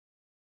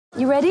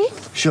You ready?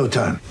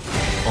 Showtime.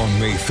 On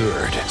May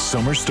 3rd,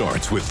 summer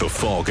starts with The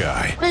Fall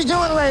Guy. Let's do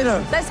it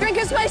later. Let's drink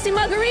a spicy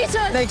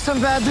margarita. Make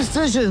some bad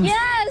decisions.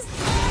 Yes!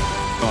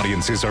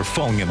 Audiences are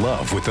falling in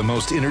love with the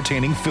most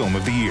entertaining film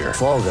of the year.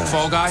 Fall Guy.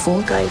 Fall Guy?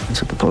 Fall guy.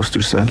 That's what the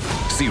poster said.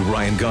 See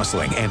Ryan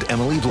Gosling and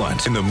Emily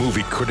Blunt in the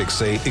movie critics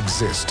say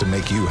exists to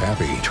make you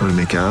happy. Trying to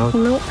make it out?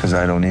 Nope. Because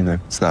I don't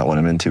either. It's not what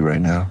I'm into right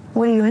now.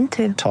 What are you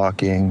into?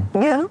 Talking.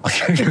 Yeah.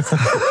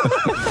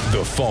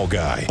 The Fall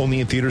Guy.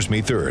 Only in theaters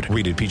May 3rd.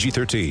 Rated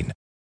PG-13.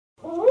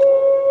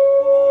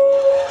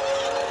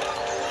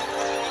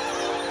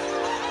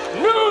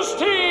 News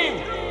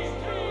team,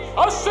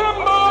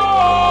 assemble!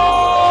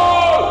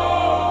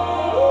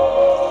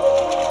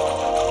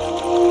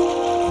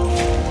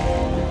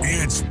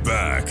 It's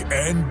back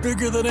and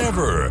bigger than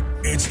ever.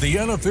 It's the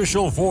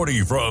unofficial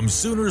 40 from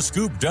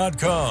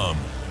Soonerscoop.com.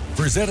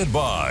 Presented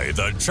by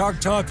the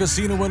Choctaw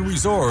Casino and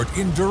Resort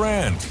in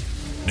Durant.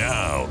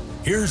 Now,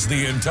 here's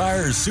the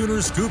entire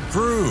Sooner Scoop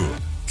crew.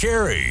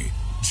 Carrie,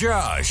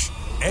 Josh,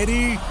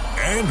 Eddie,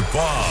 and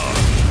Bob.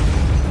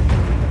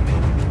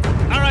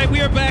 All right,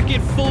 we are back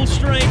in full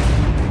strength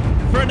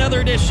for another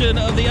edition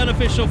of the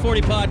Unofficial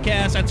 40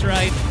 Podcast. That's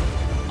right.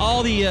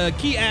 All the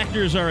key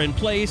actors are in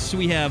place.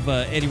 We have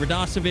Eddie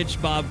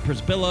Radosevich, Bob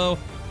Przybylo,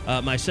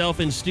 myself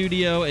in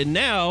studio, and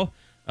now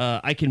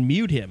I can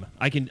mute him.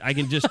 I can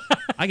just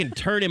I can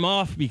turn him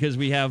off because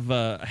we have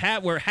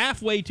we're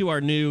halfway to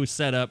our new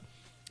setup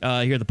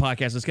here at the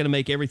podcast. It's going to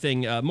make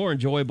everything more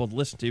enjoyable to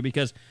listen to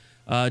because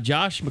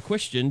Josh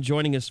McCuistion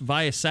joining us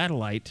via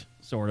satellite,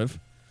 sort of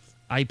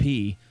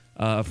IP.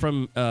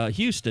 From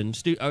Houston,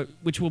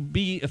 which will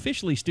be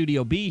officially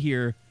Studio B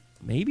here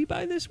maybe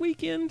by this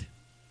weekend.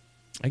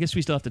 I guess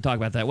we still have to talk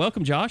about that.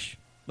 Welcome, Josh.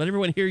 Let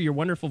everyone hear your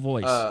wonderful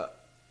voice.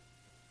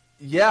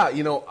 Yeah,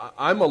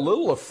 I'm a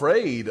little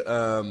afraid.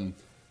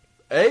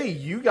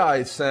 You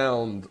guys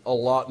sound a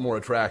lot more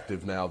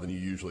attractive now than you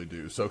usually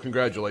do. So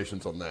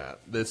congratulations on that.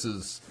 This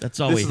is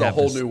a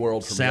whole new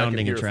world for me.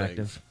 Sounding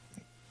attractive.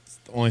 It's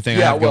the only thing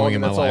I have going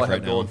in my life right now. That's all I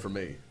have going for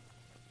me.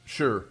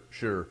 Sure.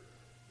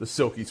 The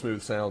silky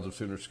smooth sounds of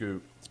Sooner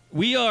Scoop.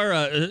 We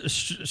are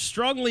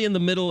strongly in the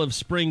middle of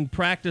spring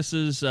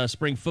practices,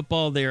 spring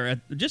football. They're at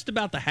just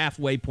about the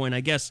halfway point.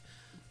 I guess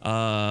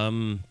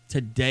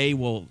today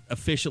will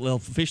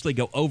officially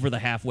go over the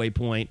halfway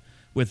point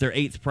with their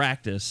 8th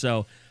practice.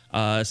 So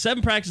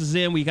 7 practices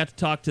in, we got to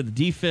talk to the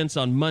defense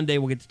on Monday.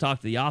 We'll get to talk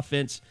to the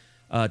offense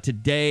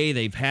today.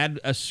 They've had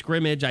a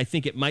scrimmage. I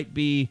think it might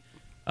be,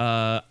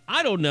 I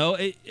don't know.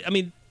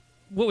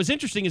 What was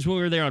interesting is when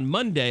we were there on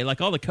Monday,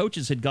 like all the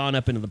coaches had gone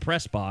up into the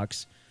press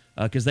box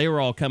because they were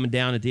all coming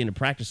down at the end of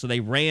practice. So they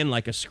ran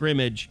like a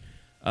scrimmage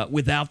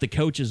without the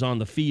coaches on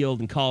the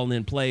field and calling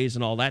in plays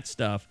and all that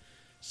stuff.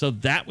 So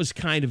that was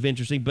kind of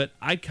interesting. But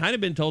I've kind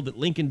of been told that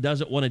Lincoln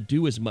doesn't want to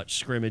do as much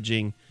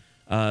scrimmaging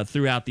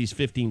throughout these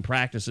 15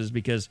 practices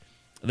because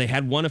they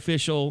had one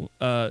official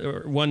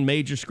or one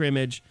major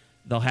scrimmage.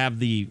 They'll have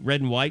the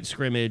red and white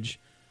scrimmage.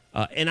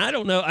 And I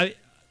don't know.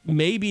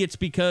 Maybe it's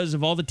because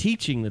of all the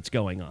teaching that's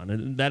going on.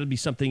 And that'd be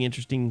something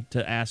interesting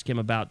to ask him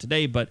about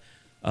today. But,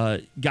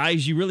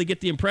 guys, you really get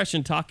the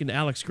impression talking to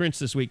Alex Grinch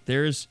this week,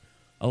 there's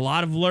a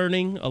lot of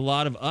learning, a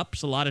lot of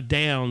ups, a lot of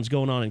downs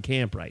going on in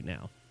camp right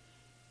now.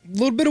 A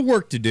little bit of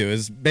work to do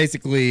is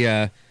basically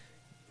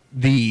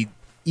the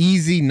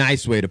easy,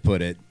 nice way to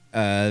put it.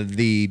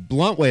 The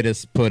blunt way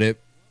to put it,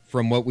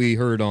 from what we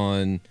heard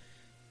on,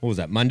 what was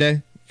that,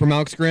 Monday from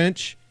Alex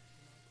Grinch,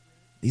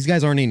 these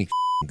guys aren't any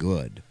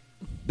good.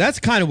 That's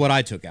kind of what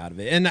I took out of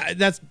it. And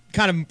that's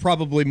kind of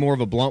probably more of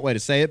a blunt way to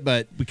say it,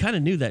 but we kind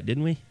of knew that,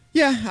 didn't we?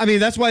 Yeah,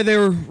 that's why they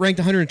were ranked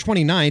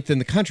 129th in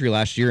the country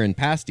last year in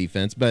pass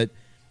defense. But,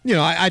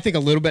 I think a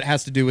little bit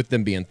has to do with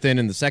them being thin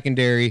in the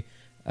secondary.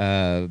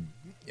 I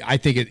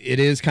think it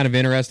is kind of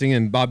interesting.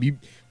 And, Bob,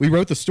 we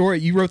wrote the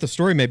story. You wrote the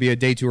story maybe a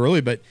day too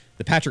early, but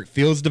the Patrick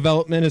Fields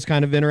development is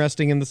kind of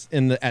interesting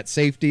at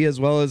safety as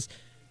well as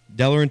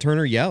Deller and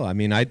Turner Yell.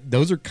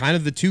 Those are kind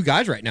of the two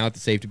guys right now at the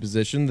safety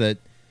position that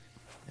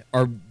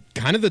are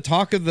kind of the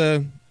talk of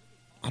the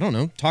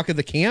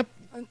camp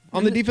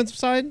on the defensive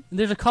side.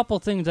 There's a couple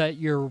things that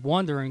you're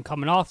wondering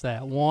coming off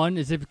that. One,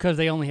 is it because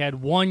they only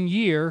had 1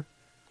 year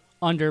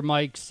under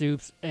Mike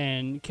Stoops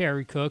and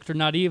Kerry Cooks, or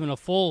not even a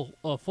full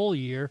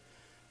year?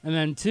 And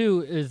then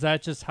 2, is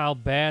that just how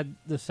bad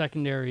the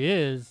secondary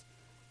is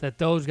that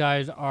those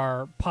guys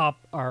are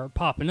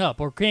popping up,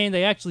 or can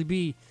they actually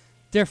be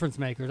difference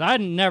makers? I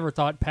never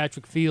thought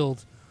Patrick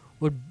Fields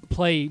would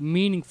play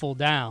meaningful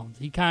downs.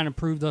 He kind of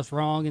proved us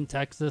wrong in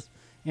Texas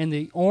in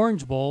the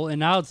Orange Bowl, and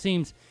now it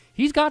seems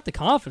he's got the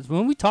confidence.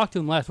 When we talked to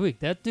him last week,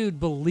 that dude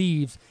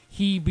believes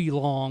he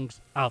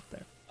belongs out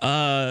there.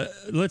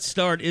 Let's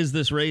start, is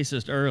this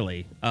racist,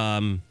 early.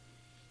 That's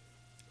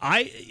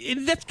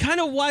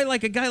kind of why,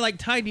 like, a guy like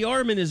Ty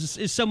DeArmond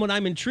is someone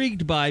I'm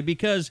intrigued by,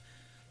 because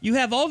you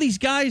have all these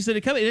guys that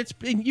are coming.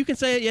 And you can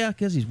say, yeah,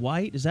 because he's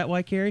white. Is that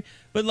why, Kerry?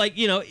 But, like,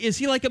 you know, is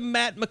he like a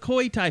Matt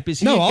McCoy type?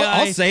 Is he a guy?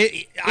 I'll say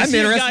it. I'm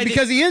interested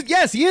because he is.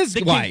 Yes, he is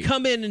that white. Can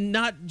come in and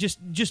not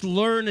just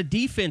learn a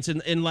defense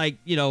and like,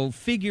 you know,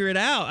 figure it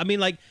out. I mean,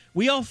 like,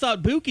 we all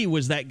thought Buki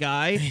was that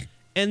guy,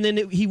 and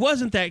then he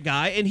wasn't that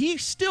guy, and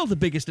he's still the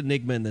biggest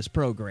enigma in this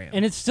program.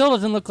 And it still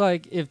doesn't look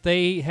like if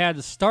they had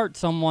to start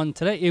someone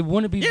today, it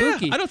wouldn't be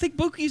Buki. I don't think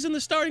Buki's in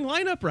the starting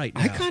lineup right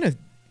now.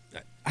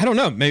 I don't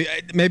know.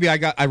 Maybe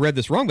I read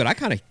this wrong, but I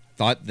kind of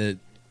thought that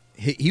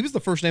he was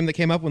the first name that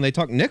came up when they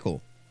talked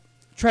nickel.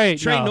 Trey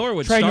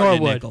Norwood Trey started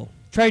Norwood. nickel.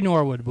 Trey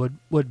Norwood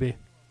would be.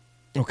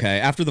 Okay,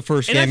 after the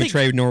first And I game, and think-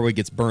 Trey Norwood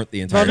gets burnt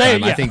the entire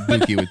time. I think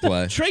Buki would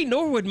play. Trey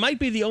Norwood might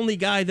be the only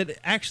guy that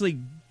actually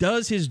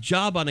does his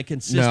job on a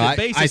consistent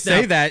basis. I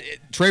say Now, that.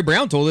 Trey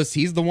Brown told us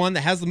he's the one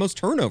that has the most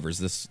turnovers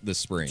this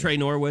spring. Trey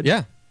Norwood?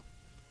 Yeah.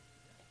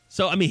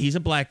 So, I mean, he's a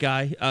black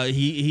guy.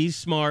 He's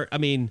smart. I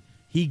mean,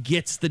 he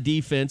gets the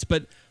defense,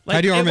 but like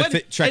Heidi Armand and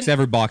when- checks and-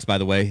 every box, by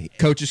the way.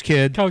 Coach's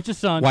kid. Coach's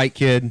son. White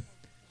kid.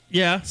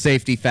 Yeah.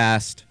 Safety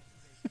fast.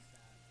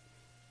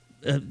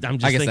 I'm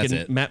just I guess thinking that's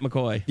it. Matt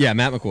McCoy. Yeah,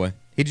 Matt McCoy.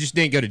 He just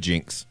didn't go to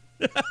Jinx.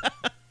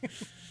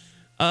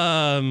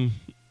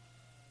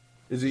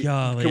 Is he?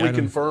 Golly, Can I we don't-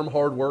 confirm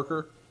hard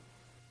worker?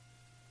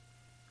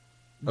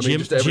 I mean,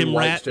 just every Jim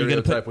white Rat, you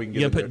gotta stereotype put- we can you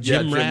get gotta in put there.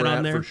 Jim Yeah, Rat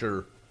on there? for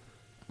sure.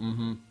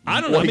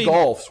 I don't know. Well, I he mean,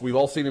 golfs. We've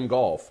all seen him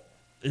golf.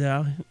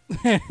 yeah.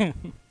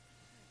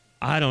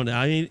 I don't know.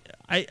 I mean,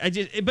 I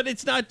just, but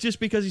it's not just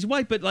because he's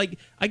white. But like,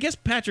 I guess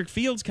Patrick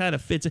Fields kind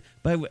of fits it.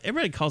 But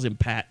everybody calls him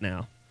Pat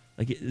now.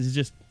 Like, it's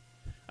just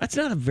that's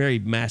not a very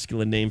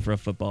masculine name for a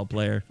football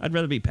player. I'd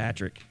rather be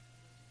Patrick.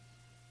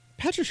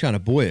 Patrick's kind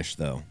of boyish,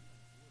 though.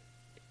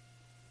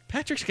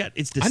 Patrick's got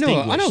it's I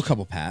distinguished. know a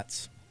couple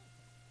Pats.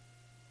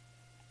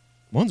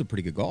 One's a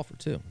pretty good golfer,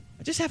 too.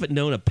 I just haven't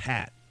known a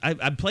Pat.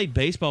 I played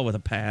baseball with a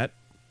Pat,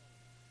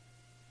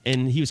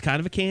 and he was kind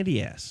of a candy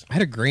ass. I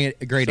had a great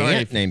Sorry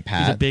aunt if named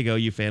Pat. He's a big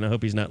OU fan. I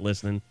hope he's not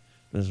listening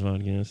to this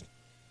podcast.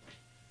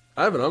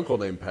 I have an uncle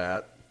named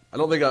Pat. I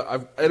don't think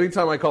I've.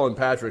 Anytime I call him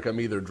Patrick, I'm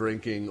either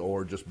drinking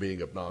or just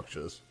being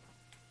obnoxious.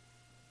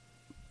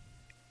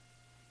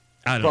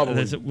 I don't know. Probably.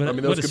 That's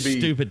what those a could be,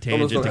 stupid those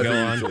tangent to don't go have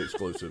on. to be mutually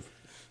exclusive.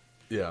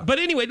 Yeah. But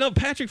anyway, no,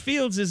 Patrick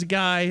Fields is a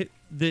guy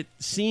that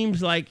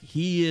seems like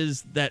he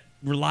is that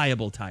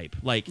reliable type.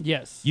 Like,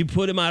 Yes. you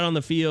put him out on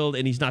the field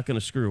and he's not going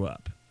to screw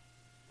up.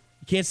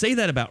 You can't say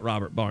that about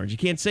Robert Barnes. You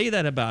can't say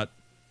that about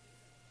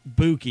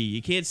Buki.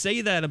 You can't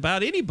say that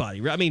about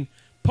anybody. I mean,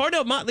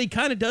 Parnell Motley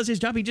kind of does his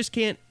job. He just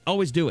can't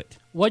always do it.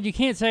 What you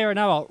can't say right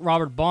now about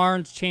Robert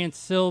Barnes, Chance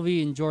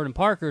Sylvie, and Jordan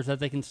Parker is that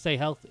they can stay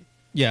healthy.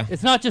 Yeah.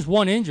 It's not just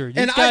one injury.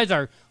 These And guys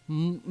are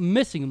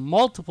missing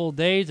multiple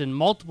days and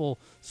multiple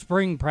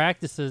spring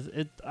practices.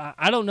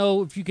 I don't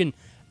know if you can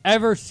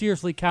ever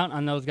seriously count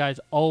on those guys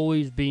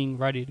always being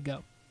ready to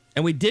go.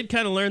 And we did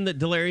kind of learn that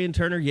Delarian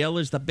Turner-Yell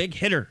is the big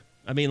hitter.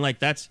 I mean, like,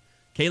 that's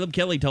Caleb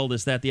Kelly told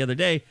us that the other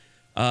day.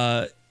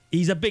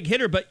 He's a big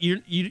hitter, but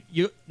you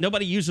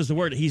nobody uses the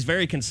word. He's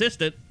very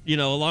consistent,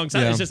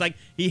 alongside. Yeah. It's just like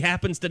he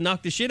happens to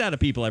knock the shit out of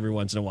people every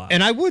once in a while.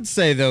 And I would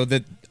say, though,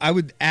 that I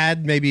would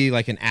add maybe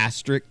like an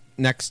asterisk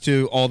next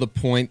to all the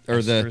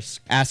the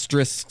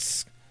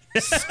asterisks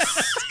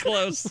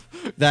close.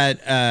 that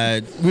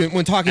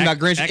when talking about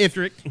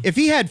Grinch, if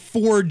he had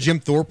 4 Jim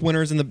Thorpe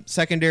winners in the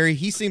secondary,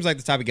 he seems like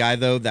the type of guy,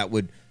 though, that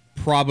would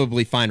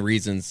probably find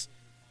reasons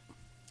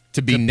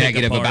to be To pick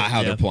negative apart, about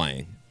how yeah. they're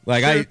playing.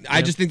 Like, Sure,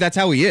 I just think that's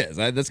how he is.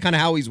 That's kind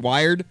of how he's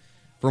wired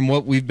from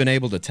what we've been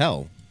able to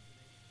tell.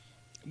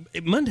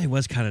 Monday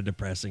was kind of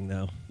depressing,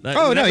 though.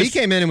 He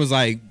came in and was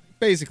like,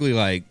 basically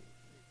like,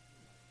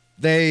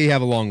 they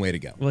have a long way to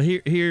go. Well,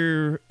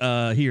 here's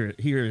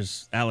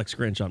Alex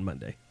Grinch on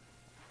Monday.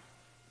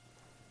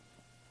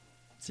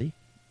 See,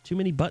 too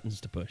many buttons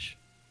to push.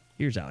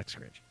 Here's Alex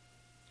Grinch.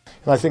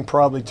 And I think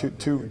probably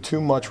too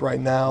much right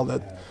now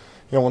that,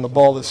 when the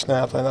ball is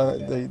snapped, I know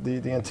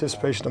the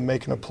anticipation of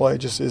making a play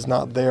just is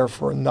not there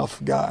for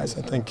enough guys.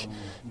 I think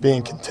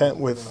being content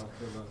with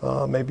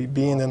maybe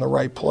being in the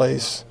right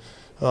place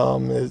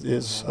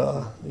is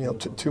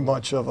too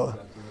much of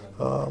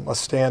a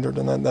standard,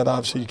 and that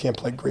obviously you can't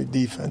play great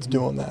defense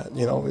doing that.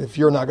 If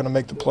you're not going to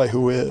make the play,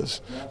 who is?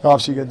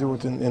 Obviously, you got to do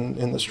it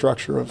in the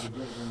structure of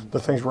the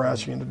things we're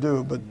asking you to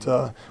do,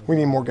 but we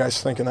need more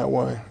guys thinking that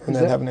way and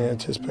then having the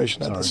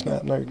anticipation at the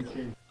snap. No, you're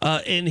good.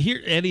 And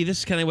here, Eddie, this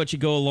is kind of what you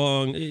go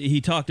along.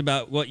 He talked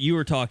about what you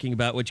were talking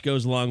about, which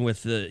goes along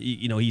with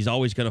he's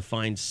always going to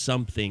find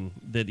something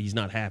that he's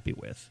not happy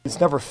with.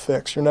 It's never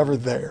fixed. You're never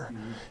there.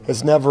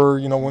 It's never,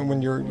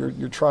 when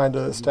you're trying to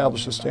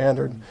establish a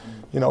standard.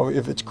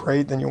 If it's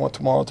great, then you want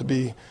tomorrow to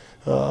be,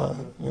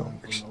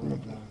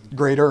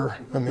 greater.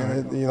 I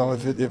mean,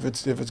 if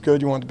it's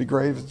good, you want it to be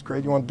great. If it's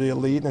great, you want it to be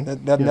elite, and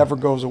that never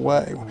goes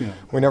away.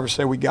 We never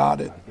say we got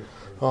it.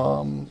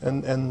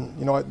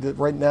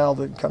 Right now,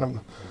 the kind of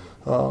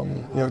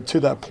to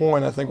that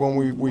point, I think when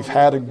we've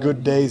had a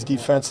good days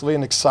defensively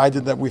and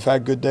excited that we've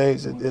had good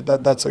days,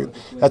 that's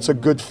a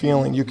good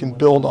feeling. You can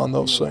build on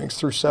those things.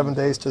 Through 7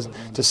 days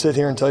to sit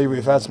here and tell you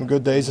we've had some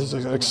good days is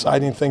an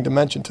exciting thing to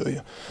mention to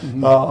you.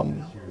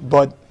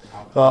 But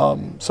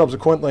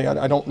subsequently,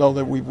 I don't know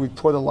that we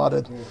put a lot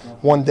of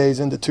 1 days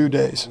into 2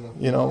 days,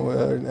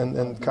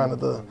 and kind of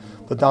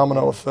the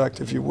domino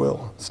effect, if you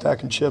will,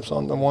 stacking chips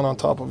on one on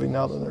top of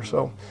another.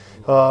 So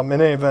in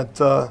any event,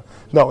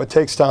 no, it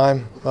takes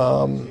time.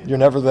 You're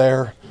never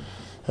there,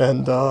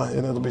 and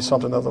it'll be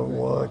something that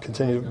will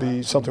continue to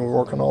be something we're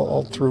working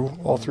all through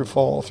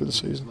fall, all through the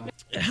season.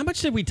 How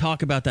much did we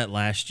talk about that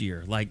last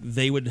year? Like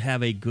they would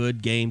have a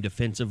good game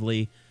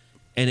defensively,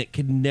 and it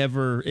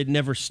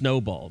never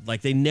snowballed.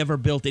 Like they never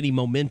built any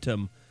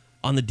momentum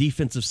on the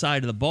defensive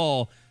side of the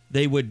ball.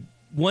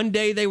 One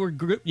day they were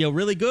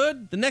really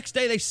good. The next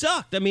day they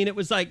sucked. I mean, it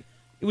was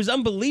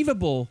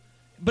unbelievable.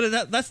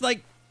 But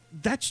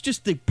that's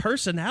just the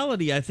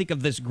personality, I think,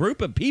 of this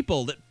group of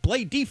people that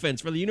play defense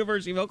for the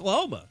University of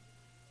Oklahoma.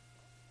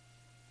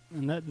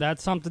 And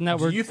that's something that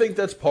Do you think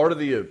that's part of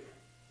the?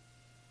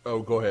 Oh,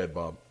 go ahead,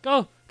 Bob.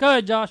 Go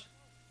ahead, Josh.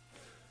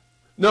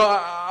 No,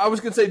 I was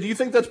going to say, do you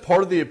think that's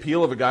part of the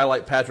appeal of a guy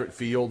like Patrick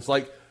Fields?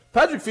 Like,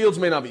 Patrick Fields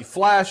may not be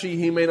flashy.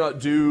 He may not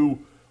do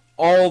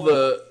all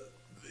the,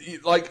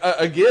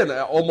 again,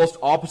 almost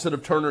opposite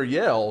of Turner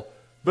Yell.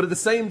 But at the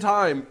same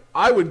time,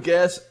 I would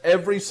guess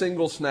every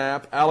single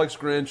snap, Alex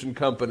Grinch and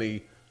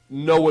company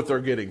know what they're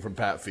getting from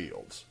Pat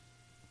Fields.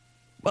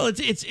 Well,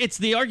 it's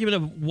the argument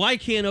of why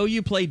can't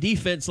OU play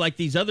defense like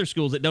these other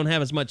schools that don't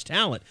have as much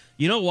talent?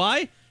 You know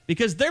why?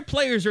 Because their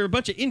players are a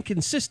bunch of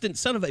inconsistent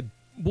son of a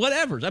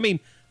whatevers. I mean,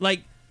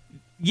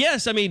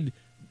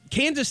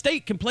 Kansas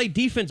State can play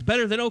defense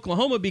better than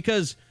Oklahoma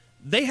because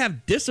they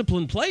have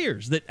disciplined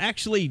players that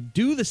actually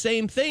do the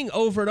same thing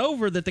over and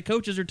over that the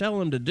coaches are telling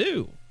them to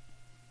do.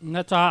 And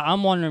that's why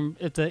I'm wondering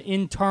if the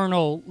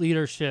internal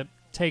leadership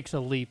takes a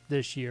leap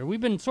this year. We've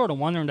been sort of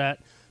wondering that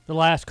the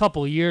last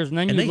couple of years, and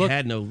then they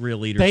had no real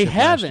leadership. They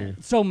last year.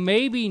 haven't. So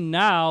maybe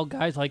now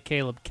guys like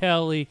Caleb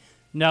Kelly,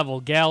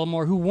 Neville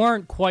Gallimore, who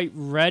weren't quite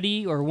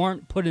ready or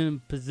weren't put in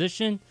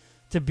position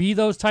to be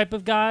those type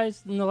of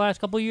guys in the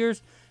last couple of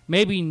years,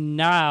 maybe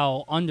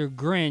now under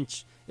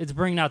Grinch, it's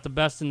bringing out the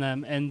best in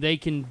them, and they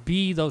can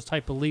be those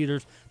type of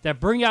leaders that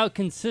bring out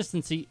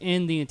consistency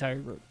in the entire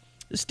group.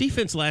 This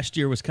defense last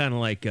year was kind of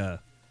like a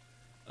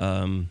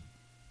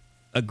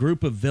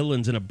group of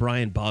villains in a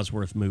Brian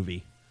Bosworth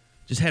movie.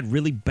 Just had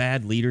really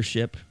bad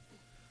leadership.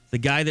 The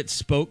guy that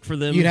spoke for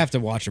them, you'd have to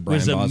watch a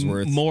Brian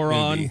Bosworth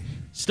moron. movie.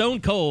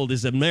 Stone Cold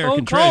is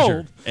American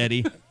treasure,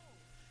 Eddie.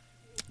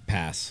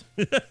 Pass.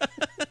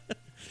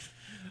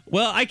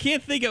 Well, I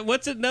can't think of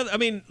what's another. I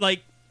mean,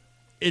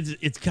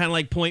 it's kind of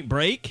like Point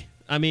Break.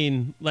 I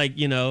mean,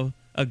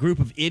 a group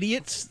of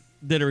idiots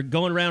that are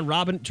going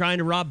around trying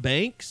to rob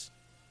banks.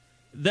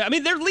 Their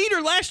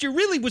leader last year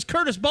really was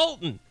Curtis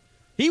Bolton.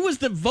 He was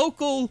the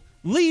vocal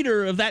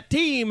leader of that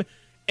team,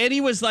 and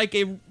he was like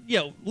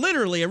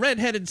literally a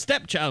redheaded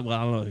stepchild. Well,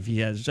 I don't know if he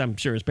has. I'm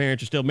sure his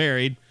parents are still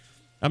married.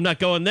 I'm not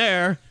going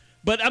there.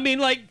 But, he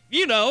was...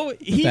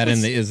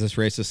 Is this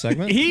racist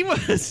segment? He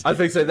was... I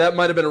think so. That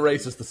might have been a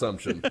racist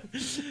assumption.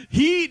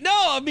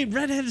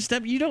 Redheaded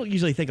step... You don't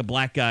usually think a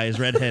black guy is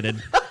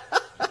redheaded.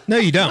 No,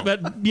 you don't.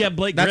 But, yeah,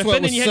 Blake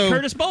Griffin, and you had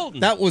Curtis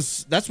Bolton.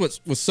 That's what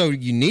was so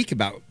unique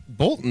about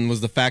Bolton was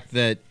the fact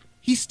that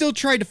he still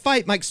tried to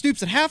fight Mike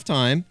Stoops at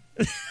halftime,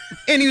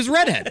 and he was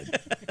redheaded.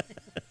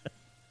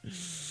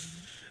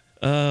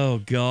 Oh,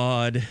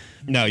 God.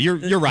 No,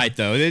 you're right,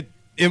 though.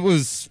 It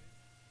was...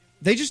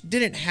 They just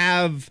didn't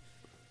have...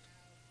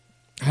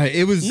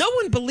 It was no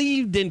one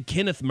believed in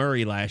Kenneth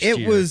Murray last year.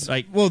 It was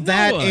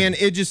and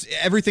it just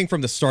everything from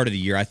the start of the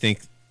year I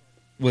think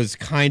was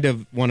kind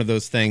of one of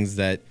those things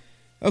that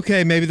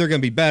okay, maybe they're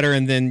going to be better,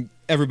 and then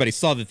everybody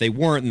saw that they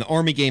weren't, and the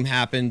Army game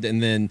happened,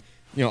 and then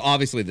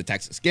obviously the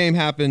Texas game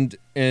happened,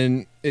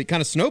 and it kind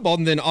of snowballed,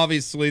 and then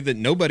obviously that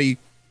nobody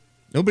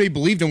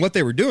believed in what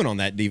they were doing on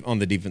on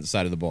the defense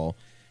side of the ball.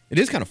 It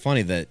is kind of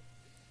funny that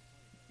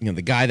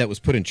the guy that was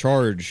put in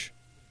charge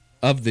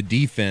of the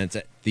defense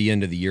at the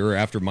end of the year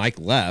after Mike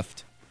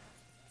left,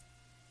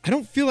 I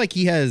don't feel like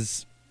he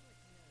has,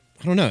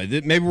 I don't know,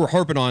 maybe we're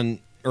harping on,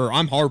 or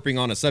I'm harping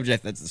on a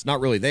subject that's not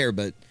really there,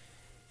 but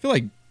I feel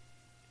like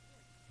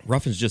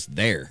Ruffin's just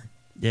there.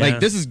 Yeah. Like,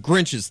 this is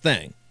Grinch's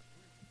thing.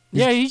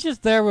 Yeah, he's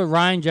just there with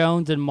Ryan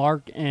Jones and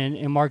Mark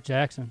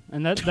Jackson,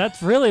 and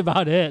that's really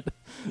about it.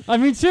 I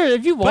mean, seriously,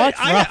 if you watch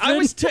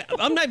Ruffin,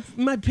 on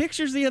my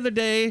pictures the other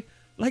day,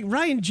 like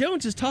Ryan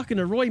Jones is talking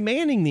to Roy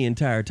Manning the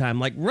entire time.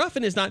 Like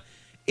Ruffin is not.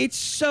 It's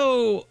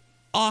so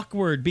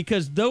awkward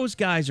because those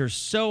guys are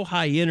so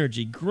high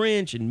energy,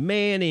 Grinch and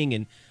Manning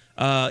and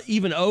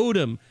even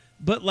Odom.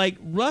 But like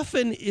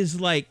Ruffin is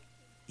like,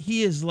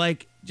 he is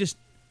like just.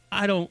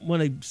 I don't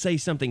want to say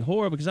something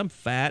horrible because I'm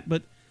fat,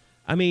 but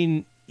I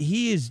mean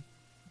he is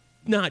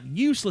not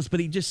useless, but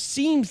he just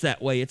seems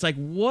that way. It's like,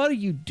 what are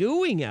you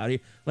doing out here?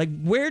 Like,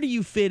 where do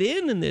you fit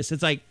in this?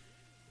 It's like,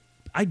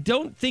 I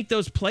don't think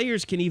those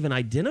players can even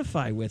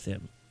identify with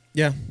him.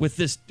 Yeah. with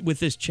this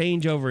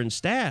changeover in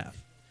staff.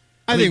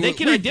 I mean, think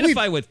they can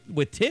identify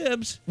with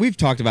Tibbs. We've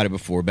talked about it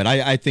before, but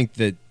I think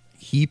that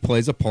he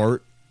plays a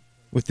part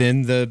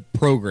within the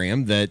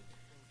program that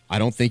I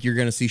don't think you're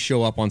going to see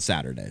show up on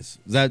Saturdays.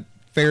 Is that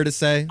fair to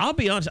say? I'll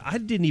be honest, I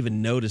didn't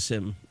even notice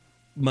him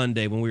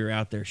Monday when we were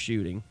out there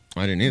shooting.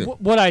 I didn't either.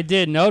 What I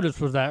did notice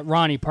was that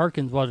Ronnie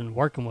Perkins wasn't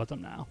working with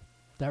him now.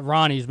 That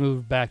Ronnie's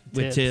moved back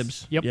to With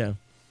Tibbs. Yep. Yeah.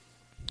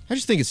 I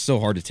just think it's so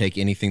hard to take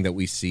anything that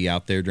we see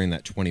out there during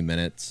that 20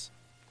 minutes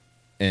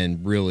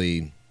and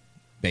really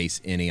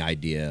base any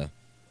idea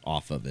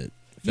off of it,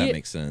 if that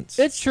makes sense.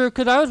 It's true,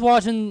 because I was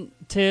watching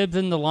Tibbs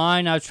in the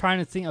line. I was trying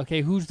to think,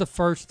 okay, who's the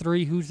first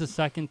three? Who's the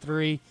second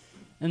three?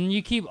 And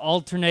you keep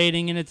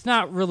alternating, and it's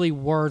not really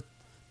worth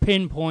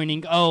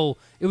pinpointing, oh,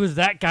 it was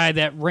that guy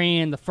that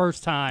ran the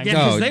first time. Yeah,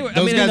 No, they were,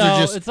 those guys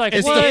are just. it's like,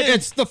 it's what?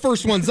 it's the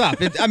first ones up.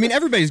 I mean,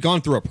 everybody's gone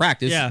through a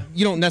practice. Yeah.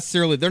 You don't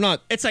necessarily. They're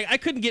not. It's like I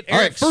couldn't get All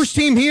right, Eric's. first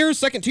team here,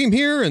 second team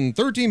here, and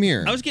third team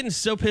here. I was getting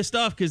so pissed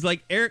off because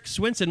like Eric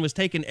Swinson was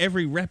taking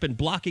every rep and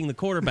blocking the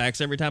quarterbacks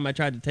every time I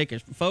tried to take a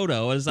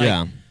photo. I was like,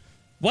 Yeah.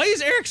 why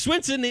is Eric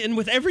Swinson in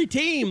with every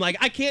team? Like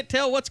I can't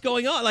tell what's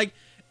going on. Like,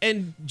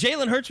 and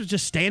Jalen Hurts was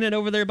just standing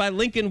over there by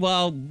Lincoln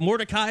while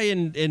Mordecai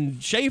and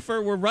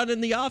Schaefer were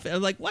running the offense. I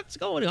was like, what's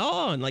going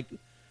on? Like,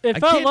 It I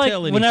felt can't like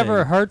tell whenever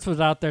anything. Hurts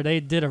was out there, they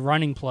did a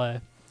running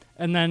play.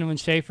 And then when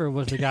Schaefer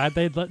was the guy,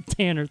 they'd let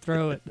Tanner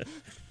throw it.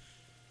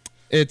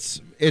 It's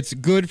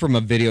good from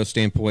a video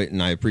standpoint,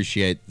 and I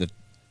appreciate that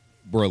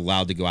we're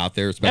allowed to go out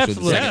there, especially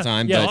Absolutely. the second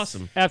time. Yeah, but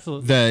awesome.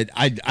 Absolutely. That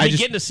I mean, just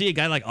getting to see a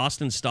guy like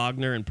Austin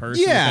Stogner in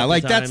person. a yeah, couple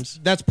like times.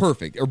 that's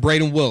perfect. Or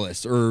Braden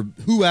Willis or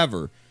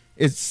whoever.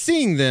 It's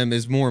seeing them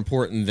is more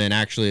important than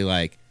actually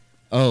like,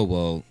 oh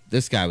well,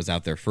 this guy was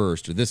out there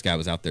first or this guy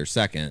was out there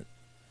second.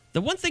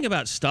 The one thing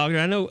about Stogner,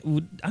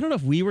 I don't know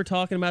if we were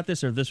talking about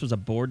this or if this was a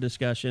board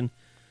discussion.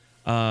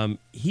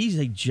 He's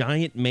a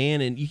giant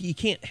man, and you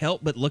can't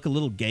help but look a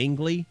little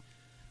gangly.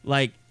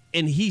 Like,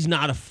 and he's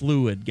not a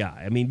fluid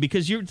guy. I mean,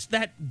 because you're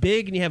that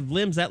big and you have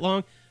limbs that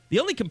long. The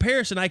only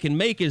comparison I can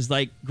make is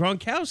like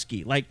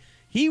Gronkowski. Like,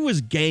 he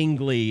was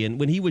gangly, and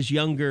when he was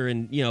younger,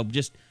 and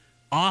just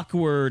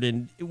awkward.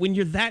 And when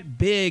you're that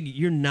big,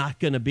 you're not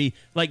going to be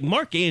like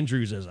Mark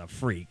Andrews is a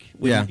freak.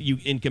 Yeah. You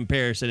in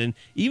comparison, and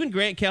even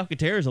Grant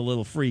Calcaterra is a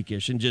little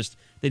freakish, and just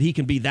that he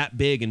can be that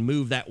big and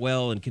move that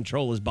well and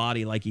control his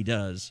body like he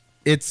does.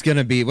 What's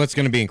gonna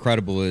be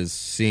incredible is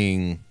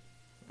seeing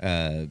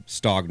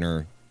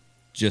Stogner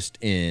just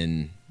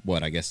in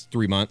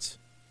 3 months.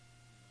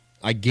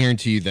 I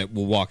guarantee you that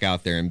we'll walk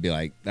out there and be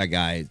like, that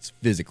guy's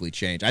physically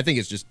changed. I think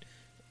it's just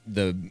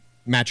the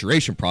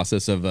maturation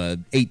process of a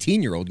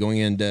 18-year-old going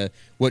into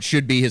what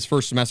should be his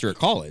first semester at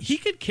college. He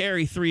could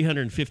carry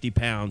 350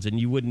 pounds, and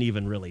you wouldn't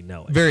even really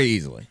know it. Very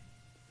easily.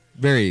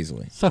 Very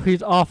easily. So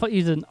he's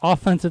an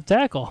offensive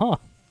tackle, huh?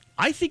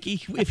 I think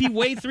if he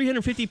weighed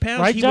 350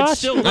 pounds, Right, he Josh? would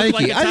still look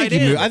like a tight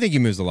end. I think he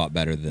moves a lot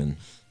better than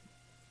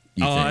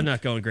you think. I'm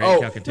not going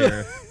Grant Oh.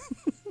 Calcaterra.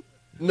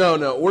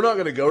 No, we're not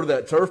going to go to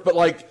that turf. But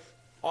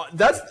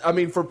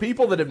for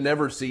people that have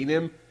never seen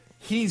him,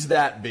 he's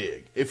that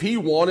big. If he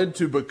wanted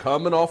to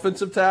become an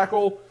offensive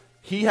tackle,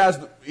 he's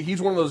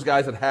one of those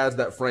guys that has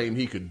that frame.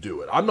 He could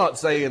do it. I'm not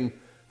saying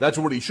that's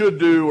what he should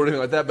do or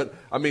anything like that. But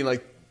I mean,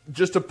 like,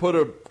 just to put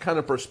a kind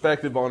of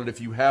perspective on it, if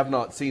you have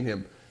not seen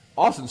him,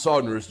 Austin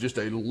Stogner is just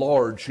a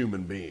large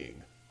human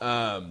being.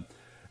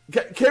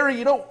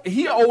 Kerry,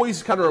 he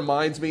always kind of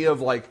reminds me of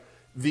like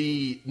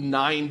the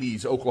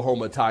 90s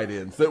Oklahoma tight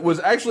ends. That was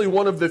actually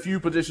one of the few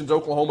positions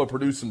Oklahoma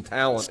produced some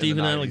talent.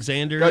 Steven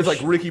Alexander. Guys like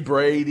Ricky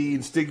Brady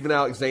and Steven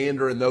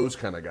Alexander and those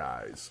kind of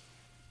guys.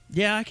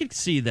 Yeah, I could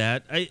see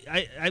that.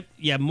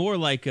 More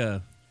like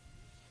a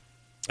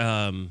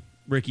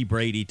Ricky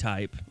Brady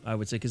type, I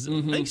would say, because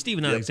I think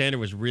Steven Alexander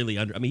was really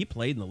under. I mean, he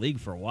played in the league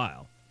for a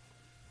while.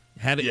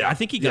 I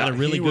think he got a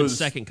really good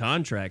second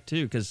contract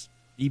too, because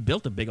he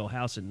built a big old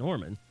house in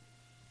Norman.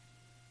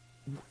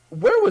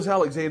 Where was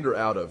Alexander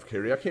out of,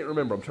 Kerry? I can't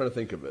remember. I'm trying to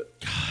think of it.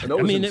 I know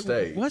it was in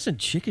State. It wasn't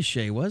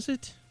Chickasha, was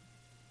it?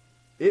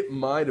 It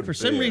might have been. For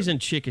some reason,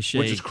 Chickasha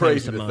which is comes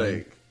crazy to to mind.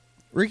 think.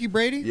 Ricky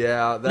Brady?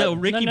 Yeah.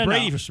 Ricky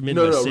Brady was from No,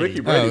 Midwest City. Ricky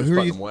Brady was who are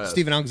fucking you? West.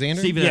 Steven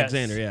Alexander? Steven Yes.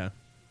 Alexander, yeah.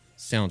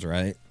 Sounds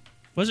right.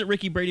 Wasn't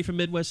Ricky Brady from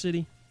Midwest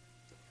City?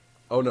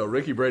 Oh, no.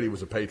 Ricky Brady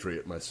was a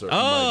Patriot, my sir.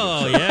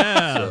 Oh,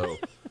 yeah.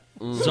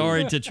 So,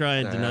 Sorry to try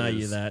and deny you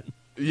is- that.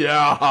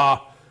 yeah.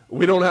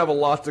 We don't have a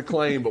lot to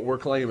claim, but we're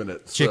claiming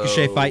it.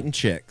 Chickasha so. fighting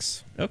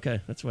chicks. Okay,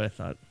 that's what I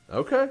thought.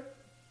 Okay.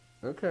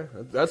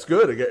 That's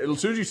good. As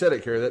soon as you said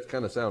it, Kerry, that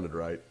kind of sounded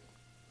right.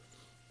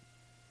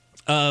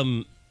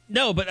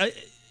 No, but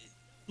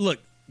look,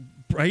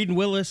 Braden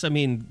Willis, I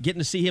mean, getting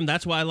to see him,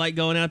 that's why I like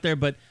going out there.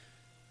 But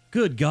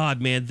good God,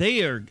 man,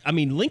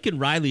 Lincoln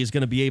Riley is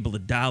going to be able to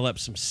dial up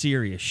some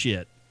serious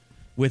shit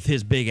with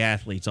his big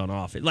athletes on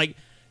offense. Like,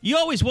 you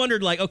always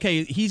wondered, like,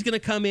 okay, he's going to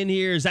come in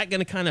here. Is that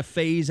going to kind of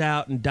phase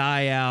out and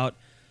die out?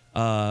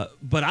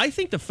 But I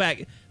think the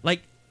fact,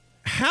 like,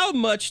 how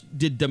much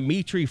did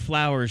Dimitri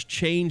Flowers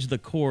change the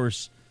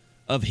course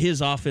of his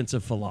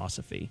offensive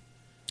philosophy?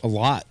 A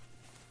lot.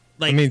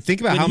 Like, I mean,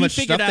 think about when how he much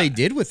figured stuff they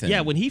did with him.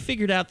 Yeah, when he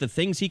figured out the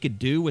things he could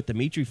do with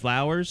Dimitri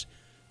Flowers,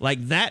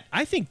 like that,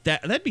 I think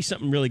that'd be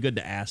something really good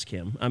to ask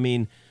him. I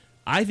mean,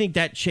 I think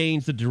that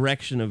changed the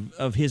direction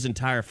of his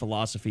entire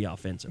philosophy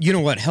offensively. You know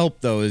what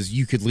helped, though, is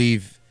you could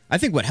leave – I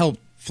think what helped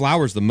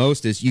Flowers the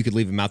most is you could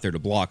leave him out there to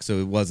block, so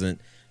it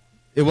wasn't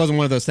one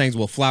of those things,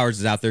 well, Flowers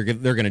is out there,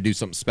 they're going to do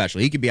something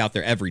special. He could be out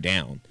there every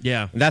down.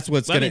 Yeah. And that's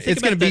what's going to –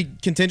 it's going to be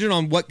contingent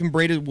on what can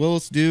Brady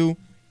Willis do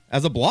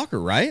as a blocker,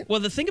 right?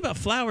 Well, the thing about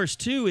Flowers,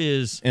 too,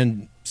 is –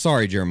 And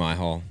sorry, Jeremiah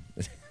Hall.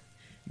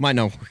 Might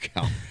not work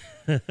out.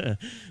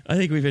 I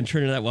think we've been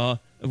trending that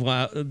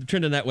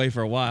way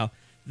for a while.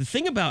 The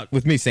thing about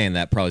with me saying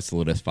that probably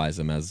solidifies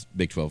him as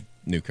Big 12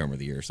 newcomer of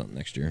the year or something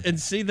next year. And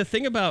see, the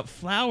thing about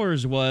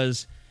Flowers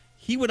was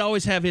he would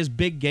always have his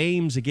big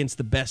games against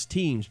the best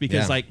teams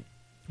because, like,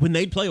 when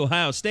they'd play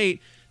Ohio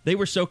State, they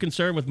were so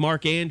concerned with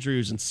Mark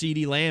Andrews and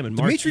CeeDee Lamb and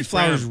Dimitri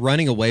Flowers Brown.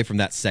 running away from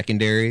that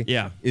secondary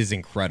is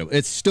incredible.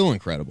 It's still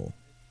incredible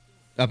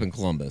up in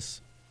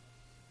Columbus.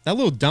 That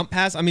little dump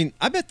pass, I mean,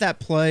 I bet that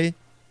play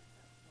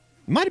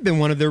might have been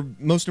one of their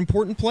most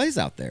important plays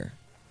out there.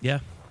 Yeah.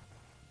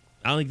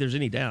 I don't think there's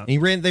any doubt. They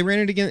ran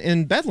it again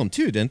in Bedlam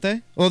too, didn't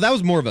they? Well, that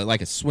was more of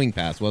a swing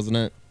pass, wasn't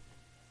it?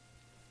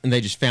 And they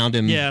just found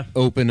him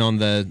open on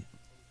the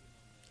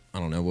I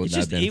don't know what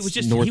that been. It was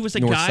just north, he was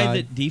a guy side.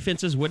 that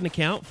defenses wouldn't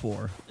account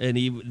for, and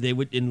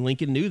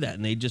Lincoln knew that,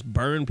 and they just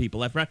burned people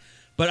left and right.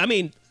 But I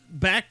mean,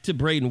 back to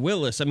Braden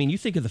Willis. I mean, you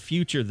think of the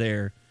future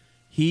there.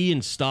 He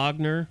and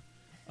Stogner,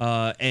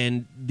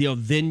 and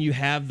then you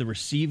have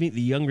the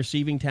young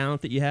receiving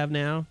talent that you have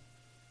now.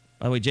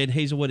 By the way, Jade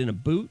Hazelwood in a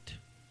boot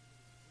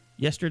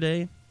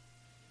yesterday.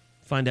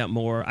 Find out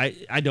more.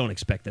 I don't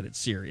expect that it's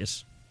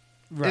serious.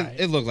 Right.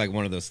 It looked like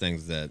one of those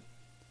things that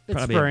it's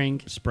probably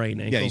sprained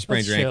ankle. Yeah, you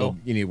sprained your ankle.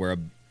 You need to wear a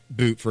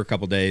boot for a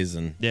couple days,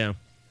 and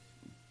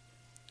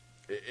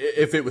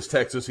if it was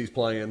Texas, he's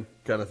playing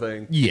kind of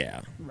thing.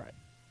 Yeah. Right.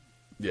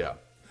 Yeah.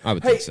 I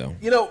would think so.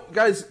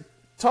 Guys,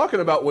 talking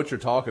about what you're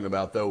talking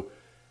about, though,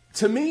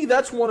 to me,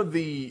 that's one of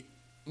the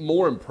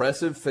more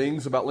impressive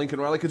things about Lincoln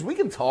Riley, because we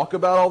can talk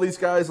about all these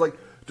guys like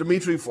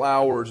Dimitri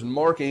Flowers and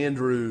Mark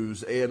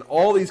Andrews and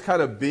all these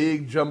kind of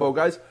big jumbo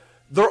guys.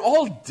 They're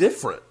all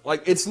different.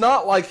 Like, it's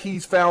not like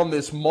he's found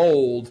this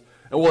mold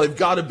and, well, they've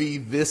got to be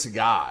this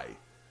guy.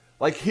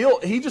 Like,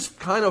 he just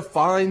kind of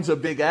finds a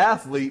big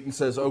athlete and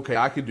says, okay,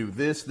 I could do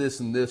this, this,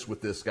 and this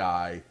with this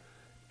guy.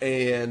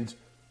 And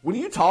when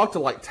you talk to,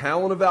 like,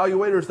 talent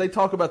evaluators, they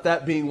talk about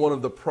that being one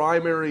of the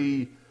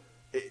primary,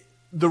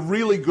 the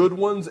really good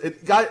ones. And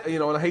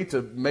I hate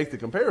to make the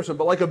comparison,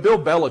 but like a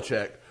Bill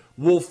Belichick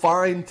will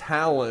find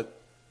talent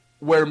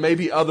where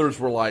maybe others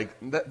were like,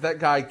 that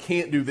guy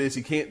can't do this,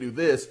 he can't do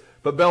this.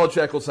 But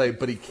Belichick will say,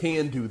 but he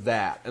can do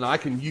that, and I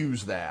can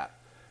use that.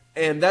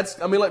 And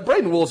like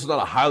Braden Willis is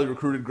not a highly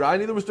recruited guy,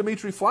 neither was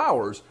Dimitri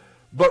Flowers.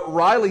 But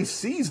Riley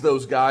sees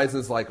those guys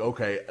and is like,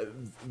 okay,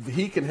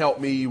 he can help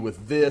me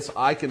with this.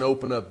 I can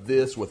open up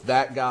this with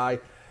that guy.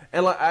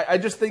 And I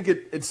just think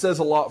it says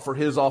a lot for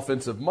his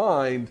offensive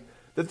mind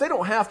that they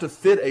don't have to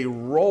fit a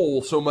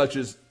role so much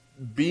as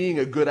being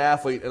a good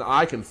athlete, and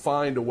I can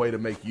find a way to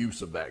make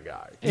use of that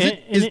guy.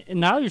 And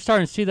now you're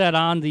starting to see that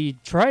on the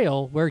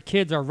trail where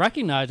kids are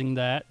recognizing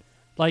that,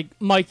 like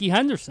Mikey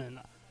Henderson.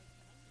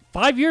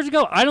 5 years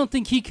ago, I don't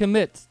think he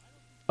commits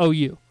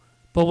OU.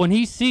 But when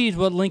he sees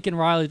what Lincoln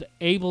Riley's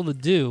able to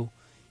do,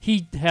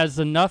 he has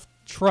enough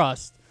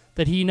trust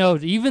that he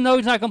knows, even though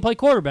he's not going to play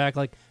quarterback,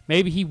 like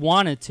maybe he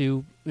wanted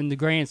to in the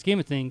grand scheme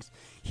of things,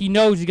 he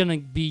knows he's going to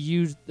be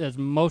used as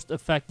most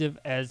effective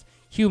as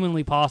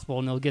humanly possible,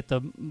 and he'll get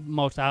the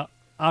most out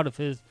of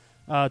his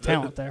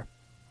talent there.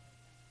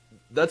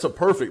 That's a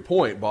perfect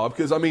point, Bob,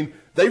 because, I mean,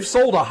 they've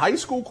sold a high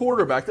school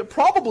quarterback that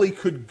probably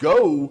could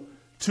go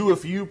to a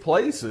few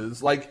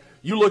places. Like,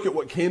 you look at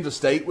what Kansas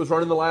State was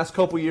running the last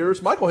couple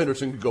years. Michael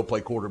Henderson could go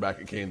play quarterback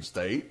at Kansas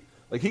State.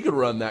 Like, he could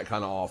run that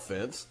kind of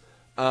offense.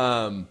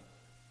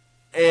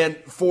 And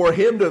for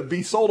him to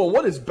be sold on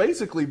what is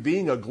basically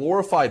being a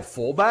glorified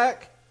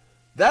fullback,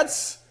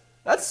 that's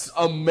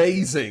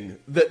amazing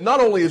that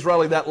not only is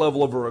Riley that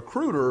level of a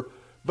recruiter,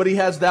 but he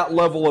has that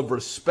level of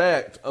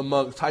respect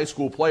amongst high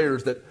school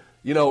players that,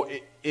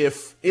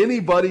 if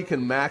anybody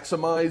can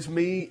maximize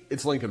me,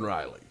 it's Lincoln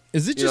Riley.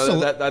 Is it just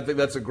I think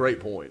that's a great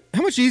point.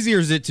 How much easier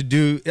is it to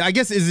do? I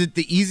guess, is it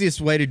the easiest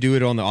way to do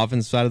it on the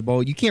offensive side of the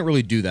ball? You can't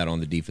really do that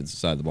on the defensive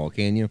side of the ball,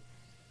 can you?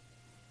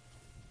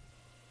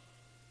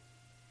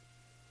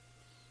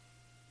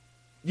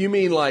 You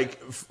mean like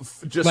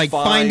just like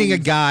finding a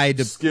guy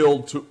to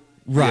skilled to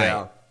right?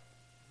 Yeah.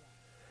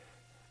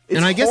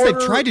 And I guess they've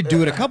tried to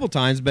do it a couple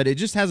times, but it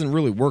just hasn't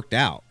really worked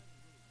out.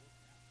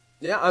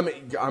 Yeah,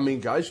 I mean,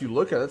 guys, you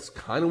look at it, it's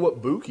kind of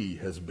what Buki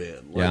has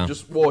been. Like,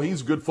 yeah.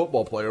 He's a good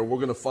football player. We're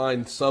going to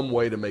find some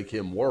way to make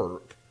him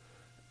work,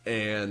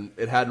 and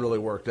it hadn't really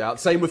worked out.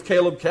 Same with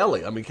Caleb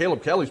Kelly. I mean,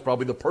 Caleb Kelly's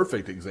probably the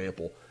perfect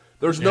example.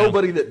 There's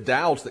nobody that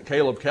doubts that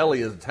Caleb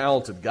Kelly is a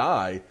talented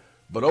guy,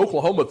 but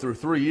Oklahoma through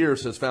 3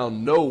 years has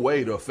found no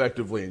way to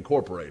effectively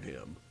incorporate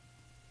him.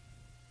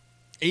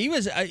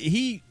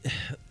 I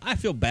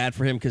feel bad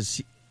for him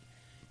because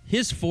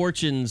his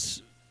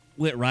fortunes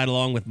went right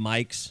along with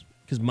Mike's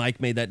because Mike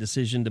made that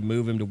decision to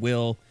move him to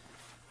Will,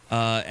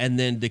 and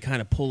then to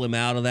kind of pull him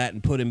out of that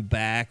and put him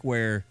back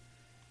where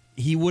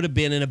he would have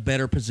been in a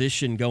better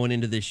position going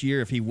into this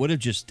year if he would have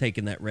just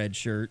taken that red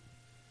shirt,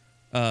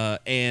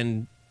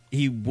 and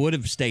he would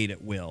have stayed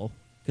at Will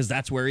because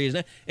that's where he is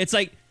now. It's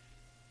like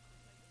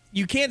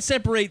you can't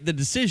separate the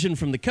decision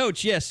from the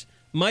coach. Yes,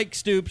 Mike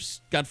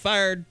Stoops got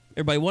fired.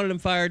 Everybody wanted him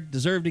fired,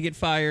 deserved to get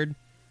fired.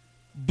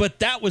 But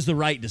that was the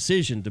right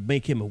decision to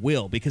make him a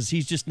Will because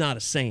he's just not a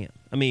Sam.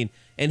 I mean,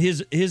 and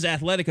his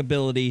athletic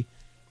ability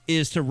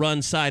is to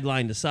run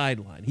sideline to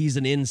sideline. He's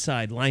an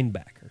inside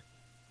linebacker.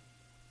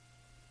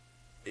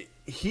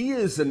 He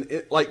is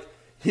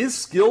his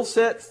skill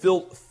set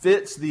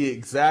fits the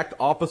exact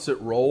opposite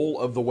role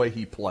of the way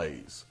he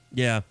plays.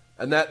 Yeah.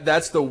 And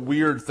that's the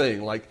weird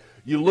thing. Like,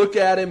 you look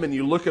at him and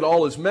you look at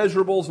all his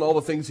measurables and all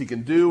the things he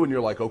can do, and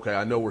you're like, okay,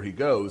 I know where he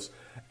goes.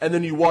 And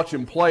then you watch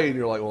him play, and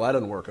you're like, well, that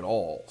doesn't work at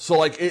all. So,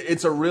 like,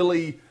 it's a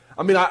really –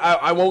 I mean,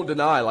 I won't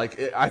deny.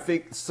 Like, I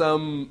think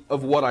some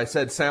of what I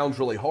said sounds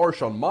really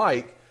harsh on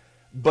Mike,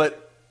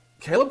 but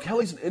Caleb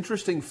Kelly's an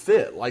interesting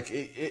fit. Like,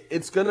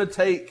 it's going to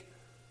take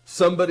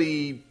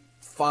somebody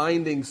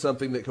finding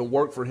something that can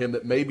work for him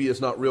that maybe is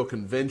not real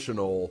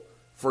conventional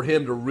for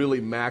him to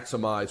really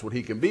maximize what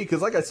he can be.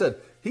 Because, like I said,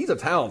 he's a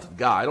talented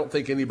guy. I don't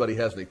think anybody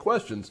has any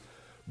questions.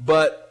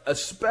 But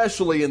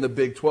especially in the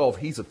Big 12,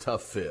 he's a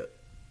tough fit.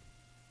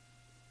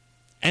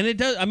 And it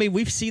does. I mean,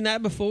 we've seen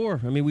that before.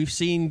 I mean, we've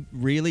seen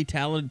really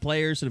talented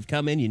players that have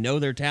come in. You know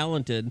they're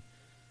talented,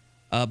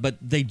 but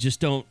they just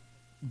don't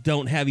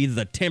have either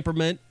the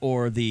temperament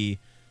or the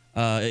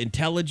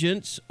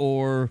intelligence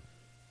or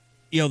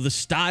the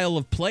style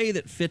of play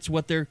that fits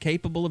what they're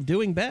capable of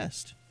doing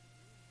best.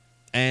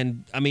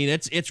 And I mean,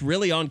 it's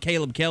really on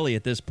Caleb Kelly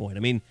at this point. I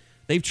mean,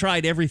 they've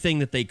tried everything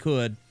that they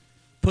could,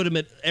 put him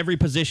at every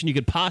position you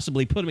could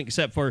possibly put him,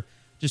 except for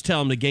just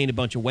tell him to gain a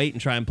bunch of weight and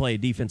try and play a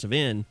defensive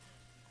end.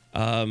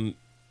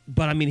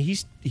 But I mean,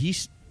 he's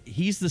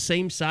the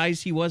same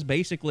size he was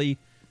basically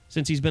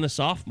since he's been a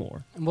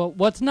sophomore. Well,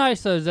 what's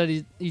nice though is that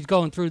he's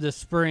going through this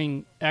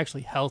spring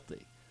actually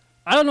healthy.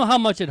 I don't know how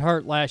much it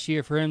hurt last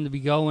year for him to be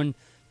going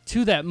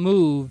to that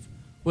move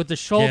with the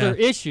shoulder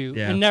issue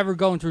and never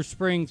going through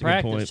spring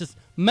practice, just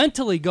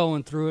mentally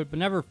going through it, but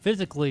never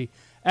physically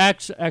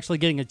actually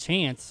getting a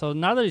chance. So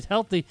now that he's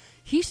healthy,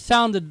 he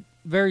sounded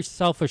very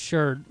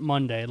self-assured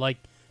Monday, like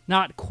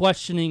not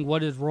questioning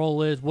what his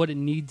role is, what it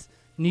needs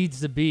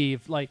to be.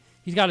 Like,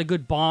 he's got a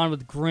good bond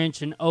with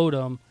Grinch and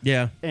Odom.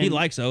 Yeah, he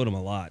likes Odom a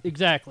lot.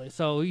 Exactly.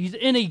 So he's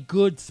in a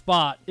good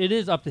spot. It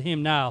is up to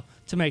him now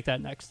to make that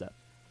next step.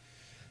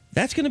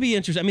 That's going to be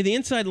interesting. I mean, the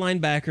inside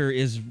linebacker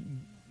is,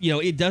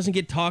 it doesn't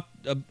get talked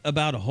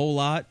about a whole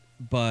lot,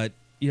 but,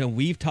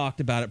 we've talked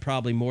about it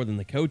probably more than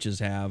the coaches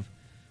have.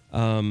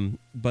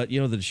 But, the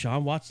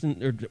Deshaun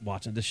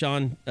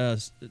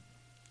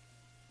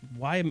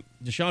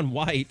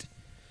White,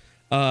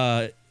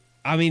 I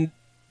mean,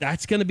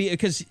 that's going to be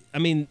because, I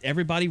mean,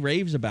 everybody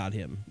raves about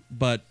him,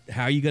 but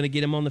how are you going to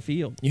get him on the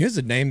field? Here's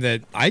a name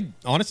that I'd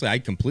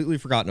completely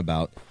forgotten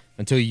about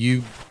until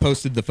you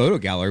posted the photo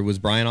gallery was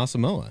Brian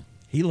Asamoah.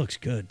 He looks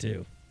good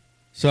too.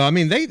 So, I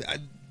mean,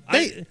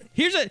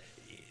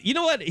 you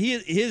know what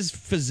his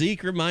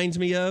physique reminds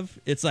me of?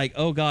 It's like,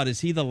 oh God,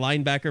 is he the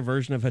linebacker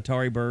version of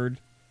Hatari Bird?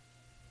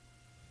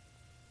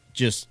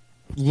 Just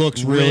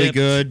looks really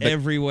good.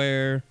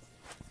 Everywhere.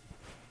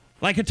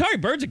 Like, Hatari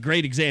Bird's a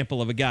great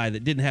example of a guy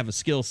that didn't have a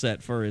skill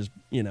set for his,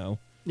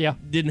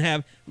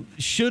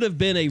 should have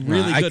been a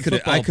really good football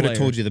player. I could have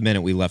told you the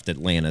minute we left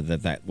Atlanta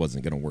that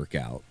wasn't going to work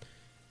out.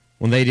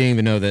 When they didn't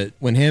even know that,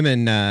 when him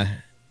and,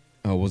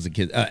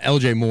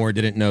 LJ Moore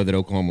didn't know that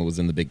Oklahoma was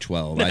in the Big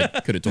 12, I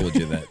could have told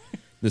you that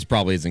this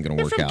probably isn't going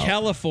to work from out.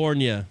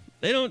 California.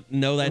 They don't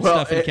know that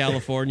stuff in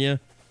California.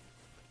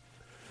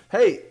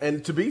 Hey,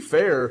 and to be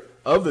fair,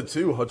 of the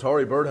two,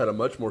 Hatari Bird had a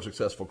much more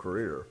successful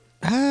career.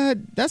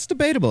 That's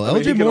debatable. I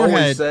mean, LJ Moore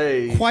had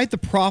quite the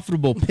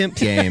profitable pimp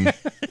game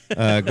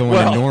going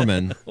to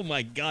Norman. Oh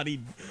my God,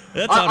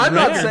 that's on I'm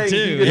record not saying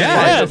too. He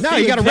yeah, no,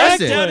 he got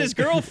arrested. Down his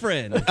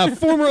girlfriend, a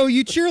former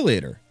OU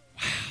cheerleader.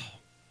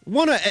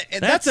 Wow,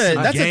 that's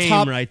a game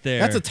top right there.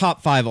 That's a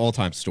top 5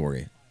 all-time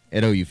story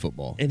at OU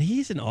football. And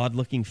he's an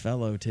odd-looking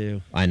fellow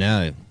too. I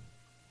know.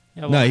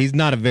 Yeah, well, no, he's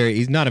not a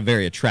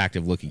very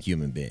attractive-looking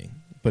human being.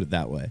 Put it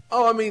that way.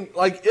 Oh, I mean,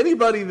 like,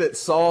 anybody that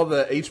saw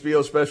the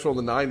HBO special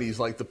in the 90s,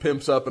 like the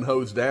Pimps Up and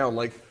Hose Down,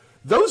 like,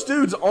 those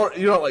dudes aren't,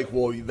 you're not like,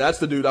 well, that's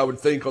the dude I would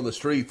think on the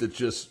street that's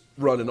just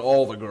running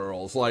all the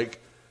girls. Like,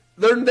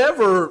 they're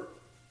never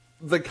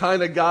the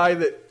kind of guy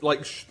that,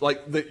 like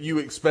that you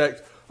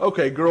expect,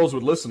 okay, girls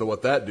would listen to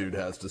what that dude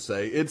has to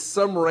say. It's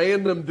some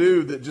random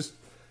dude that just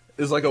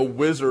is like a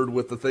wizard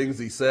with the things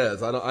he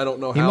says. I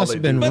don't know how they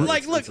do it. But,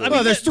 like, look, I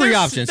mean, there's 3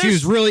 options.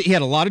 He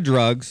had a lot of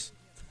drugs,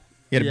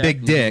 he had a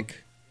big dick,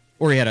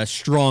 or he had a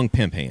strong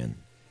pimp hand.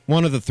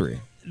 One of the 3.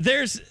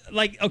 There's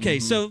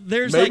so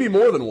there's maybe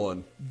more than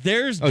one.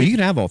 You can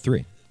have all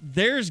 3.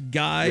 There's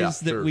guys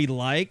that we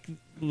like,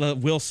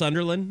 Will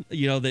Sunderland,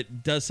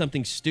 that does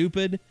something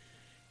stupid,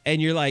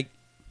 and you're like,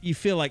 you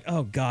feel like,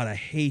 oh God, I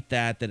hate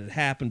that it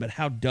happened, but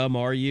how dumb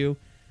are you?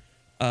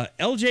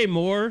 LJ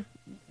Moore,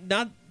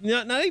 not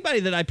anybody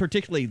that I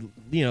particularly,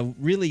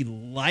 really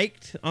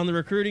liked on the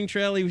recruiting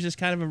trail. He was just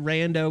kind of a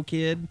rando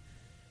kid.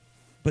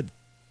 But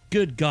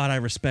good God, I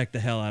respect the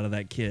hell out of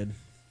that kid.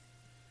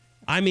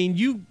 I mean,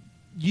 you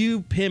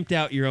pimped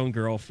out your own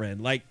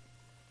girlfriend. Like,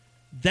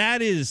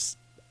 that is,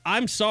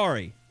 I'm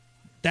sorry.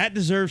 That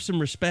deserves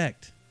some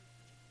respect.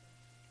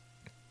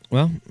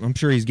 Well, I'm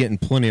sure he's getting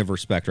plenty of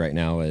respect right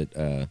now at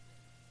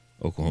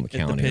Oklahoma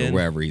County or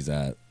wherever he's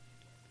at.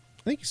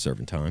 I think he's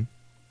serving time.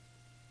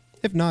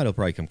 If not, he'll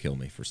probably come kill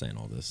me for saying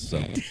all this.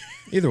 So,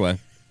 either way.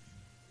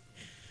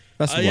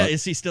 Best of luck.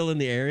 Is he still in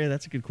the area?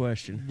 That's a good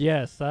question.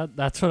 Yes,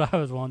 that's what I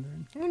was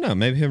wondering. I don't know.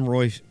 Maybe him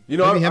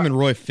and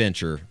Roy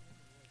Finch are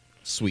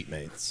sweet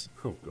mates.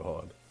 Oh,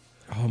 God.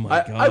 Oh, my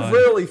God. I've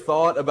rarely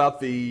thought about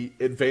the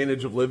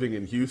advantage of living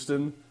in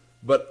Houston,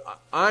 but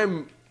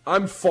I'm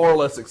far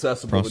less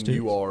accessible than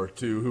you are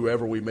to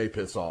whoever we may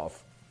piss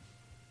off.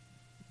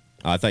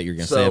 I thought you were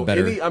going to say a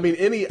better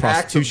any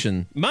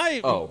prostitution.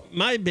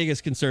 My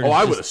biggest concern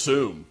I would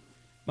assume.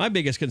 My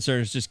biggest concern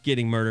is just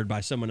getting murdered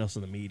by someone else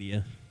in the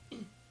media.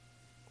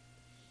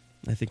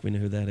 I think we know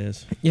who that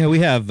is. Yeah, we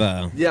have.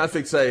 I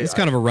think it's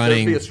kind of a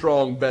running. There'd be a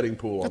strong betting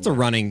pool. That's a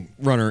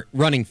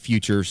running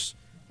futures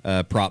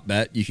prop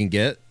bet you can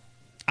get.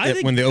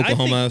 When the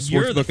Oklahoma Sportsbook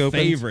you're the opens.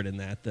 favorite in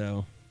that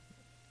though,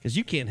 because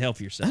you can't help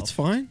yourself. That's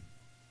fine.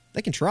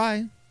 They can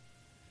try.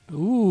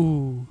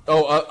 Ooh.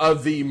 Oh,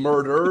 of the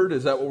murdered,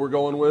 is that what we're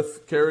going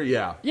with, Kerry?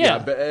 Yeah.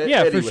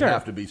 Eddie for would sure.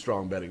 have to be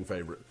strong betting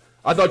favorite.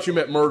 I thought you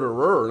meant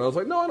murderer, and I was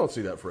like, no, I don't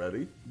see that for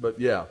Eddie. But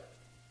yeah.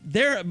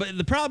 But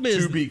the problem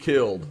is to be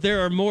killed.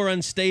 There are more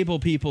unstable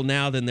people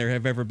now than there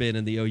have ever been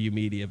in the OU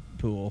media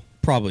pool.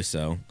 Probably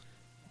so.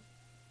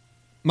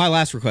 My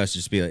last request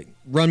is just be like,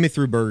 run me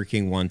through Burger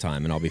King one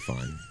time, and I'll be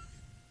fine.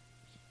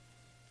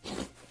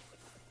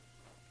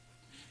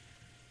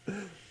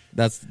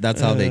 That's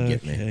how they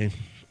get me.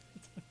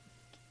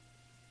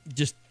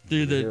 Just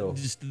through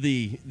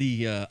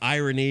the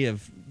irony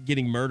of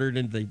getting murdered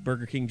in the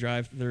Burger King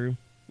drive-through.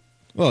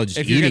 Well, just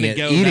eating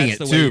it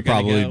too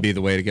probably would be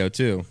the way to go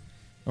too.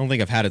 I don't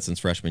think I've had it since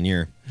freshman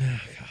year. Oh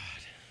God.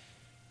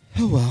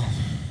 Oh well.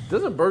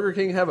 Doesn't Burger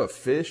King have a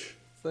fish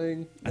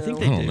thing now? I think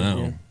they do. Know.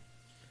 Yeah.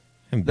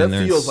 Haven't been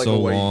there feels in like so a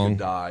way long. you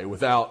could die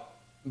without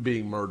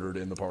being murdered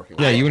in the parking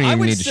lot. Yeah, you wouldn't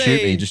even need to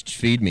shoot me. Just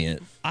feed me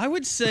it. I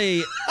would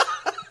say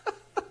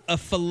a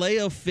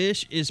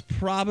filet-o-fish is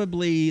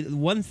probably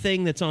one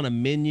thing that's on a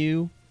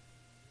menu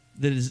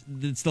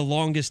that's the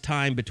longest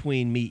time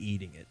between me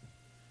eating it.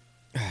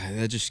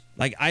 That just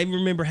like I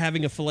remember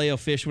having a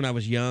filet-o-fish when I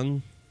was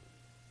young.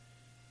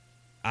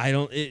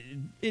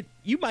 It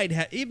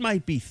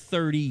might be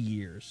 30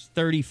 years,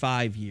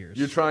 35 years.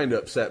 You're trying to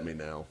upset me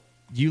now.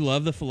 You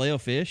love the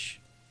filet-o-fish?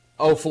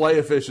 Oh,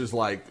 filet-o-fish is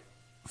like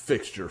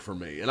fixture for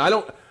me, and I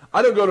don't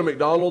go to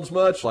McDonald's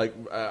much. Like,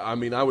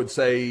 I would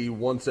say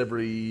once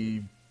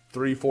every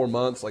 3-4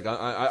 months. Like,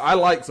 I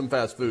like some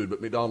fast food,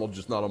 but McDonald's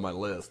just not on my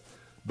list.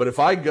 But if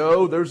I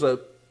go, there's a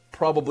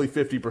probably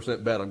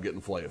 50% bet I'm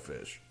getting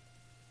filet-o-fish.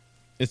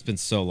 It's been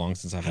so long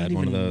since I've had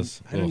one of those.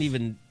 I don't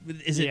even.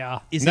 Is it? Yeah.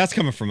 That's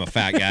coming from a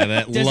fat guy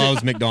that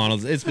loves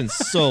McDonald's. It's been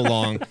so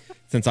long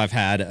since I've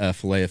had a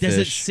filet-o-fish. Does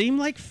it seem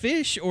like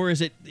fish, or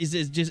is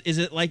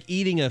it like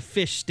eating a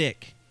fish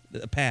stick,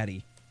 a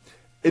patty?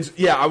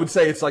 I would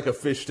say it's like a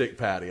fish stick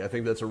patty. I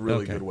think that's a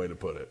really good way to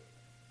put it.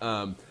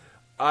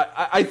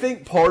 I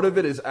think part of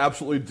it is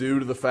absolutely due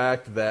to the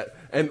fact that,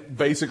 and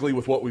basically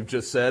with what we've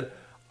just said,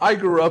 I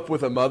grew up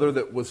with a mother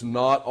that was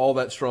not all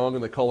that strong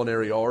in the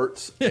culinary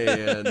arts,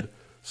 and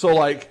so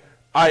like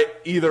I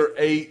either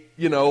ate,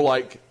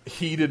 like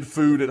heated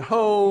food at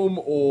home,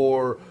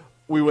 or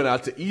we went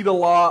out to eat a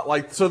lot.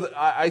 Like, so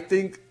I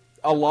think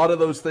a lot of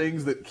those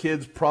things that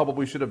kids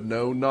probably should have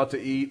known not to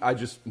eat, I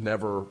just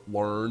never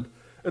learned.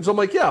 And so I'm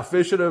like, yeah,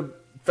 fish at a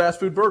fast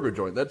food burger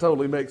joint. That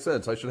totally makes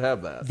sense. I should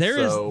have that.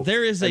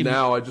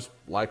 Now I just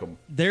like them.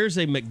 There's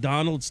a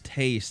McDonald's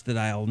taste that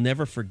I'll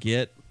never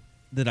forget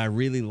that I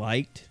really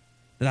liked,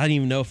 that I don't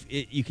even know if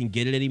you can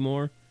get it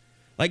anymore.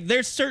 Like,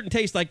 there's certain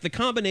tastes, like the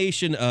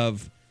combination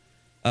of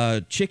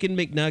chicken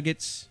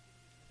McNuggets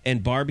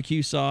and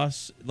barbecue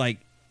sauce. Like,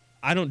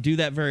 I don't do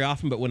that very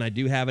often, but when I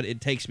do have it, it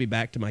takes me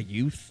back to my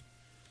youth.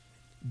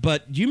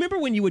 But do you remember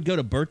when you would go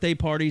to birthday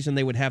parties and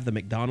they would have the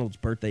McDonald's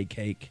birthday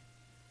cake?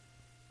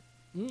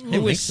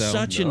 It was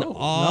such an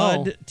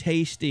odd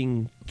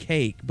tasting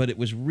cake, but it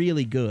was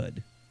really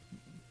good.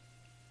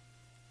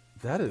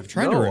 That is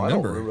trying to remember. I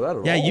don't remember that at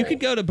all. Yeah, you could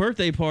go to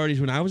birthday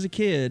parties when I was a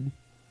kid.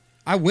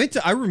 I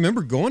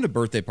remember going to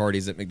birthday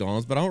parties at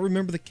McDonald's, but I don't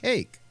remember the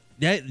cake.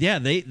 Yeah,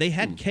 they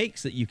had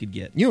cakes that you could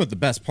get. You know what the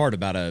best part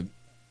about the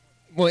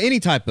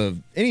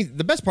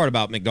best part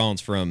about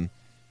McDonald's from,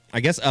 I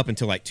guess, up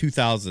until like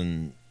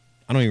 2000,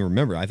 I don't even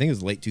remember. I think it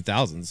was late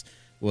 2000s,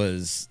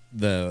 was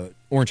the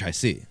Orange High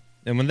C.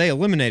 And when they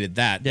eliminated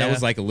that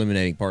was like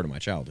eliminating part of my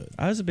childhood.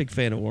 I was a big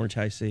fan of Orange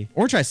High C.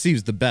 Orange High C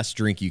was the best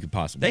drink you could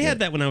possibly They get. had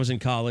that when I was in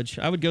college.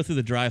 I would go through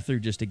the drive-thru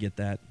just to get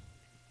that.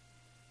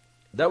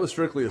 That was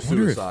strictly a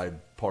wonder if- suicide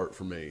part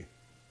for me.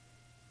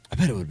 I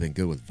bet it would have been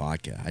good with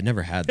vodka. I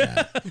never had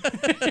that.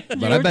 But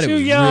You I were bet it too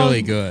was young.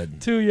 really good.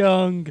 Too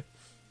young.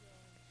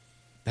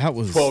 That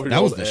was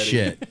 12-year-old the Eddie.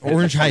 shit.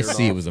 Orange High Clear it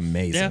C off. was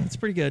amazing. Yeah, it's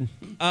pretty good.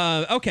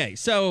 Okay,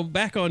 so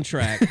back on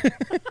track.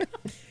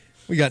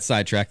 We got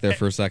sidetracked there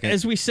for a second.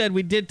 As we said,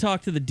 we did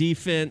talk to the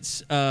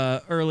defense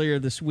earlier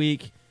this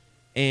week.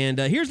 And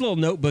here's a little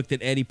notebook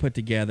that Eddie put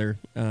together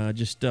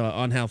just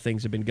on how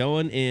things have been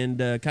going and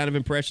kind of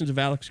impressions of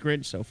Alex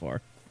Grinch so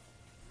far.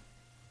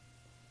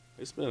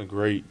 It's been a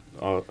great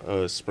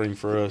spring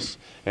for us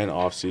and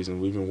off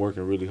season. We've been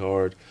working really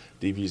hard.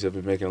 DBs have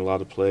been making a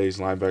lot of plays.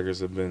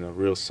 Linebackers have been a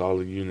real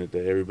solid unit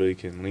that everybody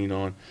can lean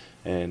on,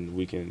 and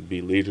we can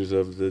be leaders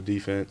of the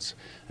defense.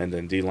 And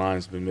then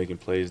D-line's been making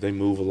plays. They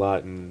move a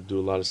lot and do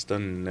a lot of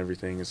stunning and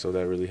everything, and so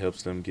that really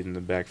helps them get in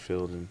the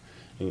backfield and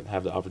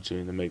have the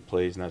opportunity to make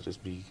plays, not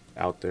just be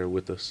out there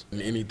with us.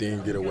 And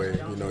anything get away,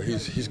 you know,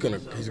 he's gonna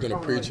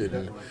preach it,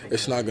 and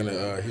it's not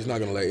gonna he's not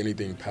gonna let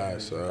anything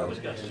pass,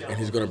 and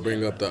he's gonna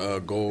bring up the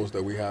goals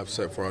that we have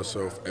set for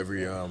ourselves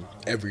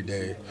every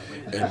day,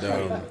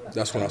 and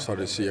that's when I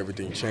started to see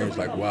everything change.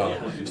 Like, wow,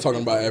 he's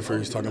talking about effort,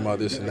 he's talking about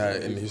this and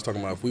that, and he's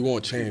talking about if we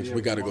won't change,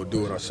 we got to go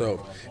do it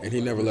ourselves, and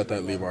he never let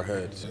that leave our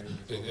heads.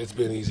 It's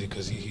been easy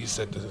because he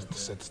set the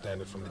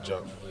standard from the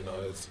jump. You know,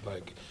 it's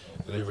like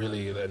they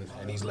really and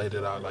he's laid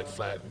it out like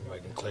flat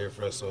and clear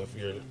for us. So if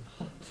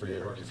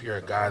you're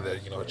a guy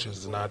that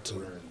chooses not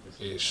to,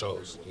 it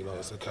shows. You know,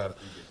 it's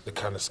the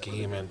kind of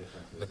scheme and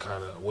the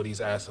kind of what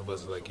he's asked of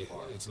us. Like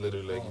it's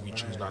literally like if you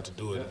choose not to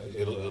do it,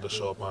 it'll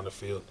show up on the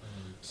field.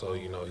 So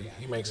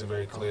he makes it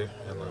very clear.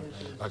 And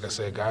like I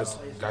said, guys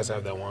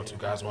have that want to.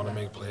 Guys want to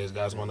make plays.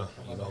 Guys want to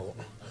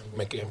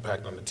make an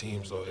impact on the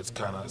team. So it's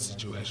kind of a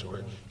situation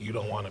where you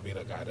don't want to be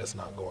the guy that's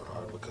not going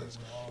hard because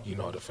it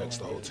affects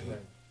the whole team.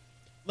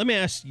 Let me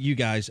ask you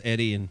guys,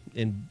 Eddie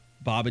and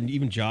Bob, and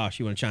even Josh,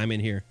 you want to chime in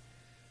here.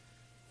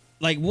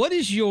 Like, what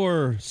is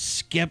your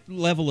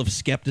level of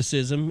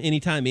skepticism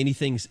anytime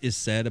anything is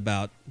said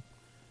about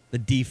the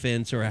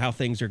defense or how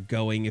things are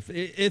going?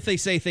 If they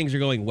say things are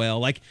going well,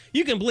 like,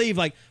 you can believe,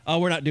 like, oh,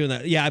 we're not doing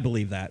that. Yeah, I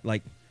believe that.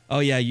 Like, oh,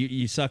 yeah,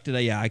 you suck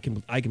today. Yeah, I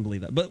can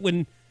believe that. But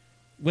when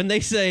they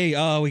say,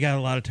 oh, we got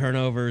a lot of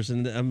turnovers,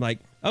 and I'm like,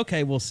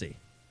 okay, we'll see.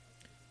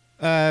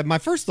 My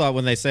first thought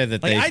when they say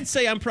that I'd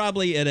say I'm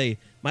probably at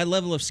my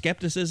level of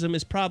skepticism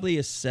is probably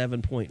a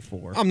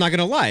 7.4. I'm not going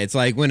to lie. It's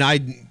like when I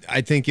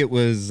think it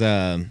was,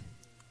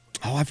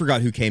 I forgot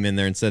who came in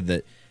there and said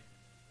that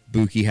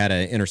Buki had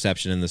an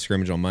interception in the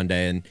scrimmage on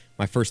Monday. And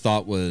my first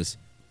thought was,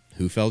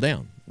 who fell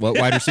down? What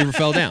wide receiver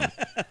fell down?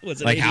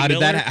 Was it like, how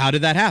did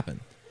that happen?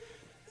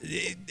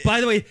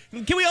 By the way,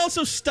 can we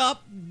also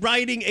stop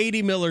writing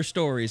A.D. Miller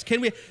stories?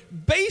 Can we?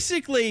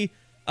 Basically,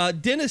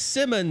 Dennis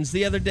Simmons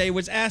the other day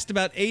was asked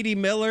about A.D.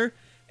 Miller,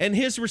 and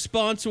his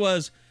response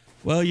was,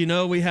 well,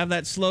 we have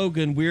that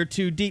slogan, we're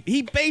too deep.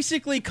 He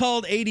basically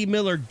called A.D.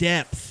 Miller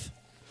depth.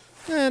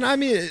 And I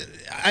mean,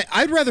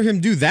 I'd rather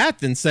him do that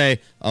than say,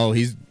 oh,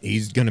 he's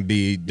going to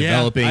be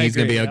developing. Yeah, he's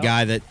going to be a No.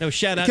 guy that. No,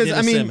 shout out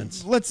Dennis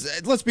Simmons.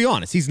 Let's be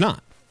honest. He's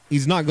not.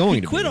 He's not going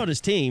He to quit be. on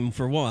his team,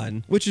 for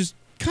one. Which is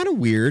kind of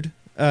weird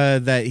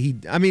that he,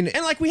 I mean.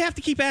 And, like, we have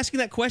to keep asking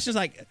that question. It's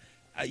like,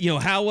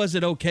 how was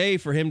it okay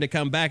for him to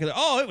come back? And,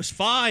 oh, it was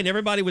fine.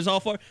 Everybody was all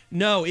for it.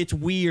 No, it's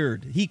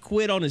weird. He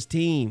quit on his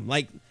team.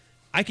 Like,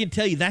 I can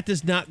tell you that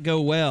does not go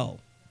well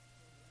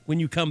when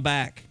you come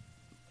back.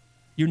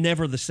 You're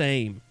never the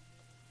same.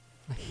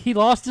 He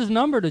lost his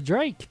number to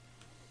Drake.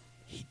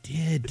 He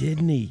did,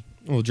 didn't he?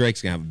 Well,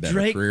 Drake's going to have a better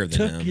Drake career than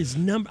took him. his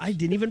number. I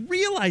didn't even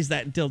realize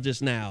that until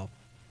just now.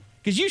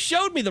 Because you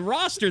showed me the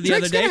roster the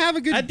Drake's other day. gonna have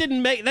a good-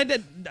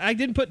 I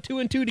didn't put two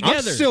and two together.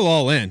 I'm still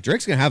all in.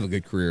 Drake's going to have a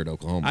good career at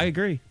Oklahoma. I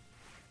agree.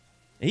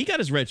 He got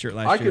his red shirt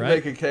last I year, could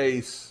right? make a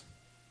case.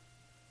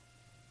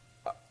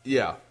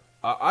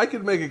 I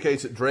could make a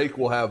case that Drake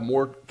will have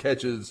more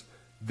catches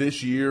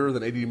this year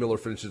than A.D. Miller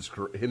finishes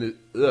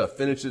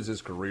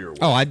his career with.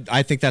 Oh,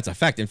 I think that's a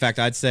fact. In fact,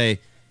 I'd say,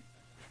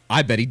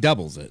 I bet he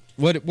doubles it.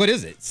 What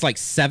is it? It's like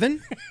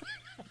 7?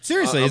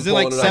 Seriously, is it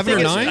like 7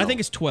 or 9? I think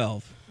it's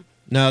 12.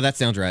 No, that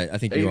sounds right. I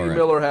think you are A.D. right.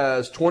 Miller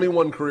has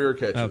 21 career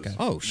catches. Okay.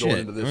 Oh, going shit.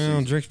 into this Well,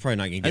 season. Drake's probably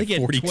not going I to think he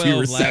get had 42 12 last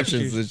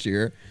receptions year. this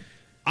year.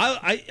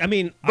 I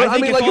mean, But I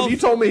think if you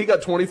told me he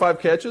got 25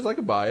 catches, I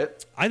could buy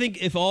it. I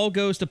think if all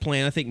goes to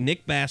plan, I think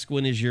Nick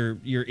Basquin is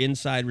your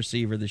inside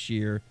receiver this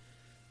year,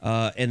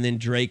 and then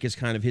Drake is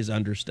kind of his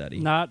understudy.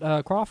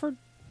 Not Crawford?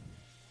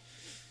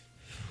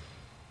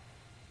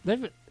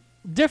 They've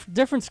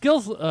different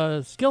skill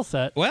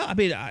set. Well, I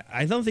mean,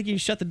 I don't think you can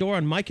shut the door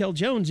on Michael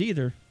Jones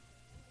either.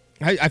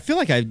 I feel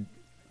like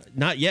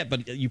Not yet,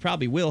 but you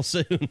probably will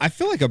soon. I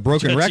feel like a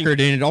broken Judging-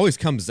 record, and it always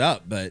comes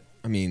up. But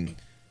I mean,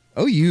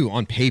 OU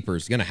on paper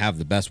is going to have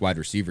the best wide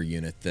receiver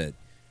unit that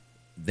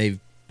they've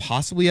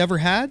possibly ever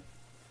had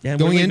Yeah, and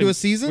going we're into leaving- a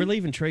season. We're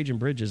leaving Trajan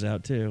Bridges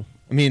out too.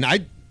 I mean,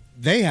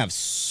 they have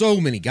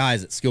so many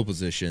guys at skill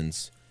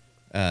positions.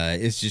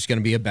 It's just going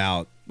to be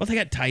about. Well, they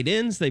got tight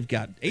ends. They've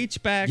got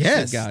H-backs.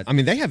 Yes, They've got, I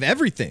mean, they have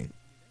everything.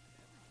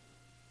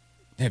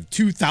 They have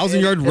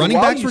 2,000-yard running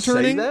while backs you say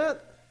returning.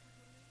 that,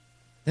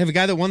 They have a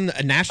guy that won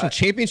a national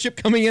championship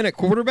coming in at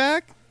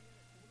quarterback.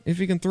 If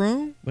he can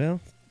throw.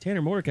 Well,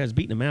 Tanner Mordecai's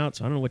beating him out,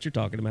 so I don't know what you're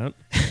talking about.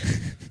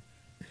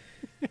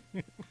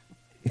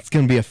 It's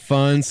going to be a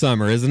fun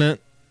summer, isn't it?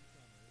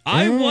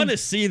 I want to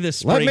see this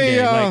spring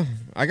Let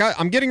me. game.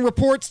 I'm getting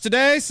reports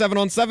today.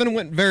 7-on-7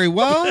 went very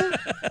well.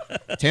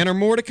 Tanner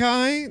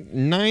Mordecai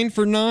 9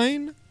 for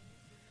 9.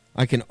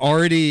 I can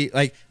already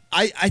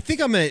I think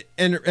I'm gonna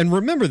and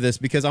remember this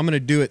because I'm gonna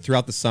do it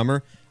throughout the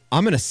summer.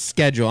 I'm gonna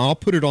schedule. I'll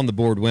put it on the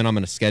board when I'm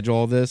gonna schedule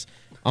all this.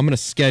 I'm gonna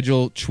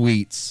schedule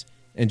tweets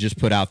and just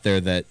put out there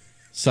that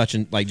such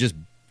and just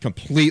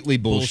completely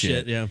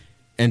bullshit. Yeah.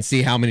 And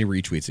see how many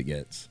retweets it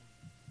gets.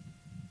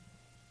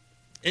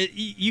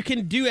 You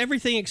can do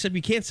everything except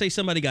you can't say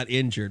somebody got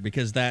injured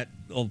because that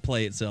will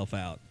play itself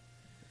out.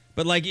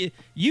 But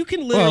you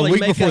can literally a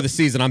week make before the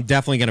season, I'm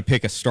definitely going to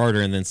pick a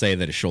starter and then say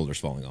that his shoulder's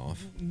falling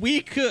off.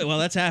 We could. Well,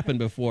 that's happened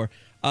before.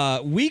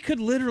 We could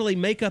literally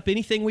make up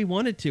anything we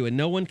wanted to, and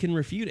no one can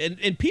refute it.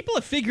 And people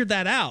have figured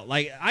that out.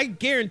 I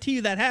guarantee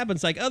you that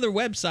happens. Other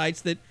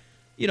websites that,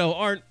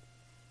 aren't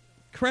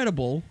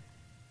credible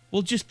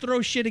will just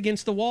throw shit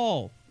against the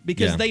wall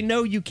because they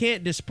know you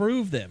can't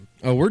disprove them.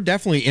 Oh, we're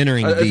definitely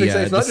entering it's the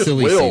not just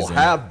silly will, season.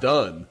 have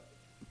done.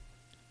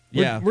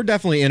 We're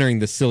definitely entering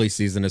the silly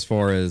season as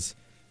far as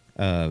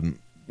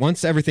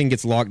once everything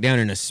gets locked down,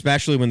 and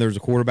especially when there's a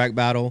quarterback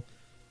battle,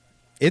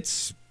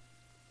 it's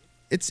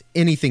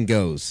anything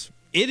goes.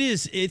 It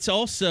is. It's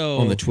also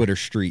on the Twitter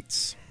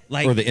streets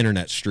or the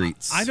internet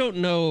streets. I don't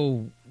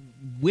know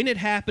when it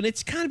happened.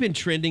 It's kind of been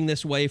trending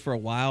this way for a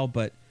while,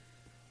 but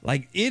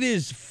it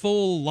is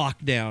full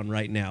lockdown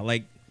right now.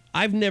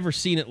 I've never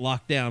seen it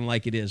locked down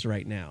like it is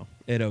right now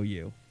at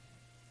OU.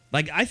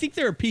 I think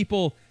there are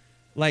people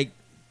that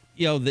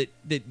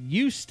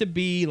used to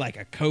be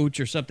a coach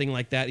or something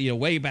like that,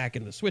 way back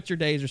in the Switzer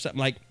days or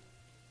something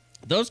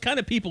those kind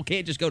of people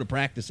can't just go to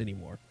practice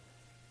anymore.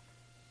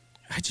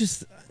 I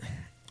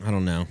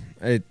don't know.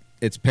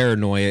 It's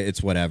paranoia.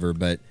 It's whatever,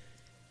 but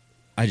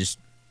I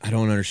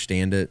don't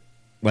understand it.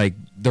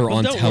 They're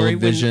on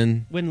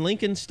television. When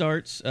Lincoln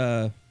starts,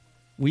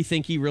 we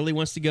think he really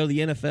wants to go to the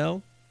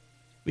NFL.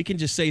 We can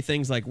just say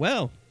things like,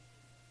 well,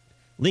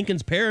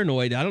 Lincoln's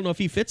paranoid. I don't know if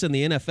he fits in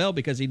the NFL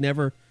because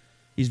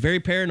he's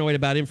very paranoid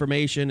about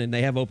information, and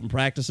they have open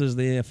practices in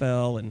the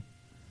NFL, and,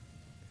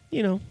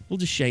 we'll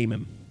just shame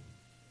him.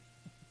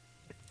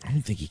 I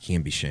don't think he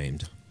can be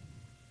shamed.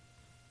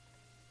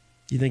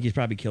 You think he's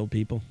probably killed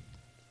people?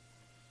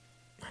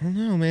 I don't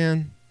know,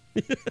 man.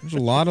 There's a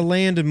lot of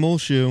land in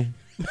Muleshoe.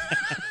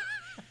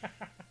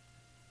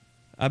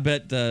 I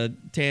bet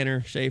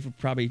Tanner Schaefer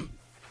probably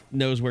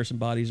knows where some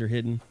bodies are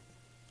hidden.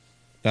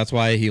 That's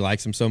why he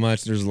likes him so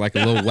much. There's a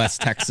little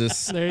West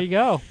Texas. There you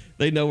go.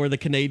 They know where the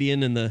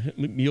Canadian and the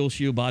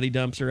Muleshoe body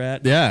dumps are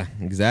at. Yeah,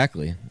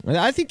 exactly.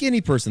 I think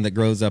any person that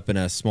grows up in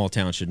a small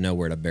town should know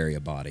where to bury a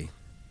body.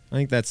 I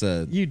think that's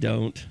You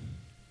don't.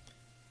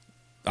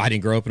 I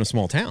didn't grow up in a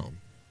small town.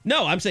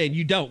 No, I'm saying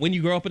you don't. When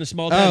you grow up in a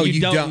small town,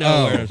 you don't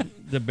know where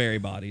to bury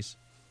bodies.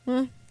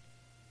 Well,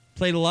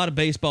 played a lot of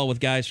baseball with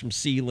guys from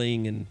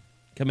Sealing and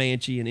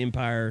Comanche and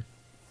Empire.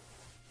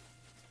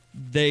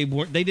 They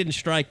didn't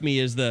strike me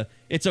as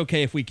it's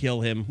okay if we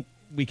kill him,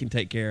 we can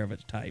take care of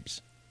it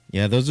types.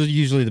 Yeah, those are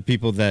usually the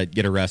people that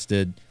get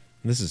arrested.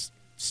 This is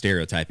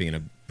stereotyping in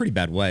a pretty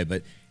bad way,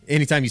 but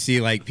anytime you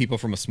see people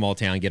from a small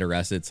town get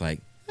arrested, it's I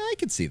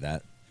could see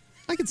that.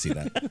 I could see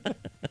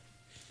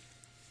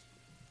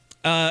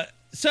that.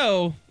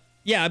 So,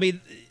 yeah, I mean,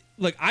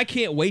 look, I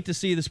can't wait to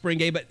see the spring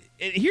game, but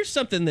here's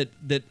something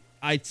that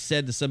I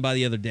said to somebody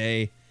the other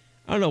day.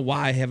 I don't know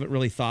why I haven't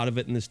really thought of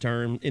it in these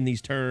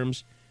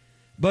terms,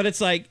 but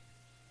it's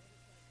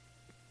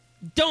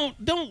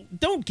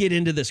don't get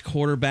into this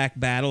quarterback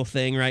battle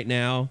thing right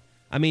now.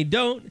 I mean,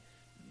 don't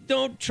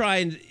try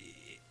and,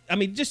 I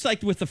mean, just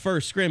like with the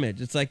first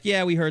scrimmage, it's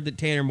yeah, we heard that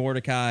Tanner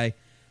Mordecai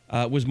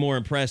was more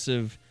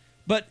impressive,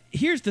 but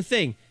here's the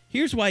thing.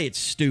 Here's why it's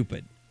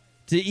stupid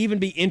to even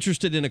be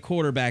interested in a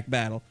quarterback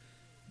battle.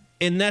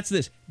 And that's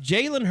this.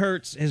 Jalen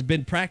Hurts has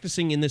been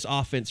practicing in this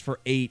offense for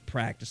 8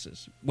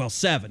 practices. Well,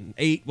 7.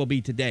 8 will be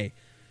today.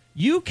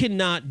 You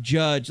cannot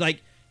judge.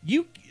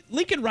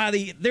 Lincoln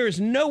Riley, there is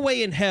no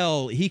way in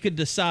hell he could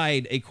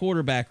decide a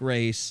quarterback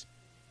race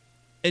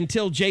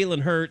until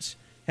Jalen Hurts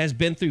has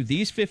been through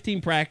these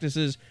 15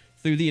 practices,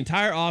 through the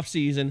entire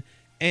offseason,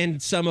 and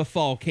some of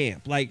fall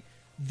camp.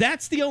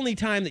 That's the only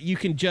time that you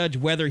can judge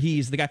whether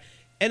he's the guy.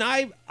 And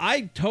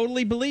I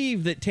totally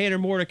believe that Tanner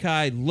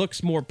Mordecai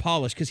looks more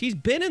polished because he's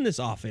been in this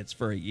offense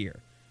for a year.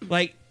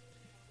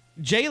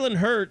 Jalen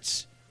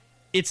Hurts,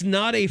 it's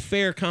not a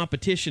fair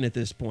competition at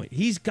this point.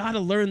 He's got to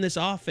learn this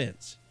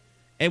offense.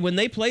 And when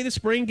they play the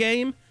spring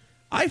game,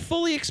 I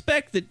fully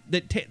expect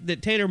that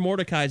Tanner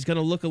Mordecai is going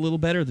to look a little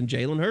better than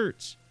Jalen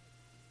Hurts.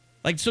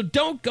 So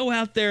don't go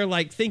out there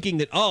thinking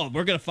that,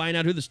 we're going to find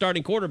out who the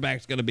starting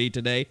quarterback's going to be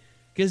today,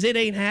 because it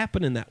ain't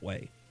happening that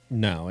way.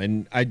 No,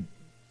 and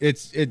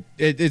it's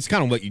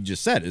kind of what you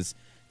just said is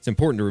it's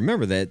important to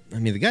remember that, I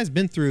mean, the guy's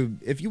been through,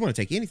 if you want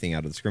to take anything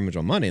out of the scrimmage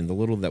on Monday, and the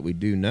little that we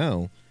do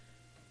know,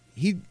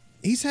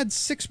 he's had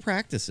 6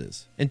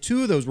 practices, and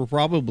 2 of those were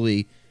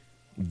probably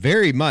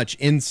very much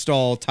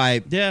install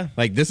type. Yeah.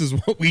 Like, this is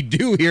what we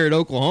do here at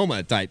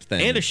Oklahoma type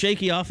thing. And a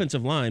shaky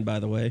offensive line, by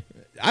the way.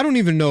 I don't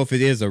even know if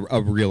it is a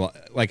real,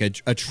 like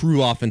a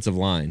true offensive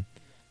line.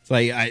 It's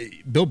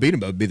like, Bill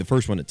Beaton would be the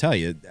first one to tell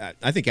you.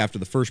 I think after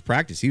the first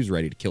practice, he was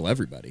ready to kill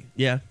everybody.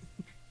 Yeah.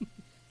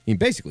 He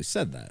basically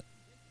said that.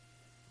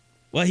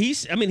 Well,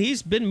 he's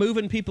been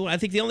moving people. I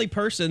think the only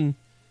person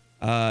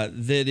that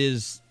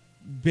is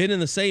been in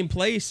the same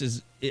place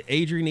is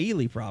Adrian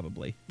Ely,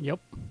 probably. Yep.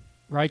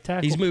 Right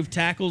tackle. He's moved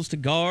tackles to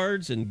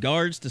guards and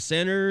guards to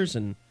centers.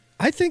 And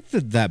I think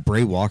that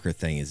Bray Walker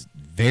thing is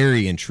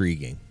very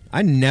intriguing.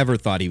 I never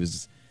thought he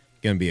was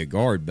going to be a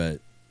guard, but,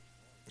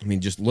 I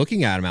mean, just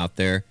looking at him out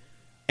there,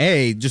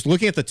 just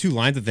looking at the 2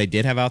 lines that they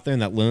did have out there in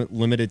that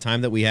limited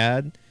time that we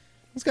had,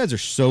 those guys are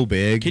so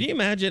big. Can you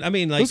imagine? I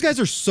mean, like, those guys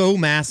are so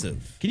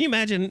massive. Can you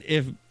imagine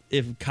if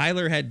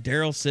Kyler had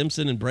Darrell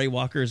Simpson and Bray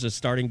Walker as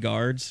starting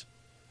guards?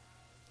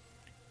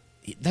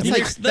 That's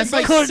like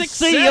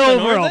 6'7",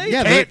 over him.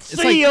 Yeah, can't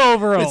see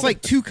over him. It's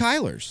like 2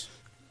 Kylers.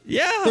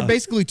 Yeah, they're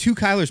basically 2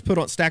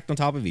 Kylers stacked on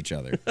top of each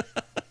other.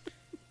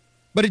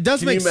 But it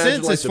does make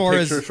sense as far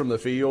as pictures from the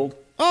field.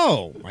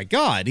 Oh my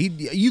God,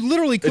 you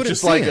literally couldn't it's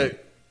just see like him.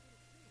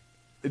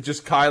 It's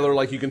just Kyler,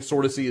 like you can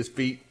sort of see his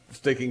feet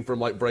sticking from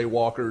like Bray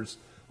Walker's,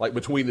 like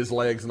between his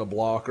legs and a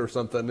block or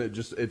something. It's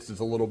just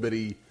a little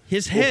bitty.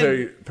 His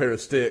head, pair of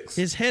sticks.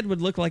 His head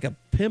would look like a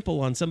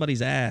pimple on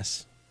somebody's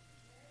ass.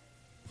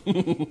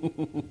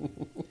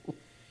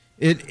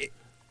 It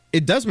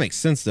does make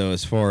sense though,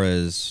 as far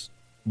as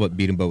what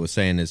Beatenbow was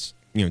saying is,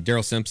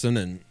 Darrell Simpson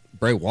and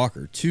Bray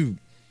Walker, 2,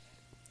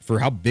 for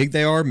how big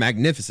they are,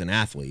 magnificent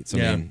athletes. I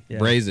mean,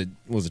 Bray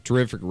was a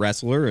terrific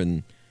wrestler,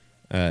 and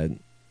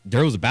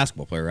Darrell was a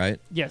basketball player, right?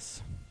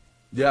 Yes.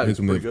 Yeah, he's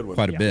a pretty good one.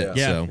 Quite a bit.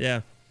 Yeah, so.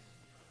 yeah.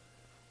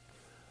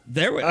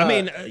 There,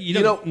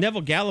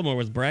 Neville Gallimore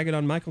was bragging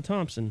on Michael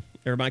Thompson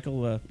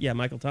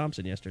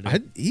yesterday.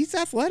 He's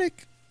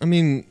athletic. I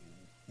mean,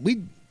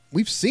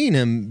 we've seen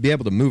him be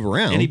able to move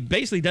around, and he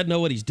basically doesn't know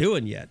what he's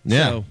doing yet.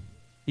 Yeah. So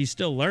he's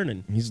still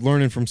learning. He's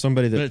learning from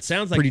somebody that's but it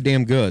sounds like, pretty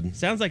damn good.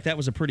 Sounds like that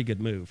was a pretty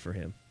good move for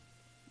him.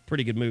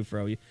 Pretty good move for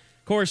OU.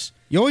 Of course,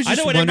 I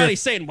know what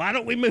everybody's saying. Why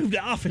don't we move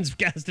the offensive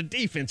guys to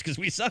defense? Because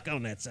we suck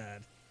on that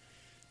side.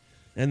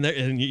 And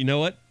you know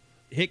what,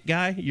 Hick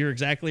guy, you're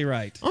exactly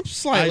right.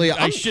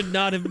 I should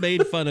not have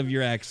made fun of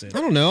your accent.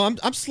 I don't know.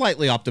 I'm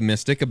slightly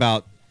optimistic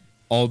about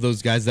all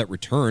those guys that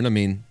return. I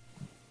mean,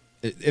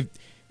 if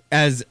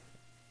as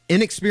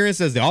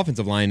inexperienced as the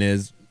offensive line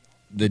is,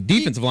 the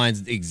defensive line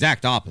is the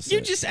exact opposite. You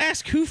just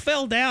ask who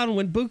fell down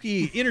when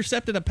Buki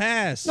intercepted a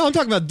pass. No, I'm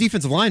talking about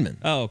defensive linemen.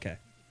 Oh, okay.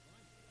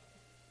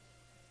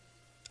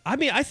 I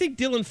mean, I think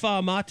Dylan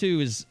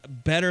Fa'amatu is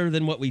better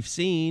than what we've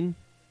seen.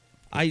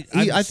 I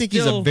think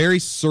he's a very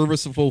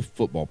serviceable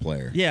football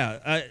player. Yeah,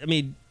 I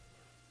mean,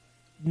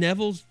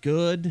 Neville's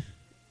good.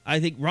 I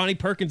think Ronnie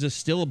Perkins is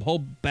still a whole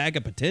bag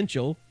of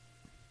potential.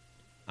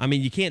 I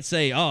mean, you can't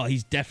say, oh,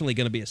 he's definitely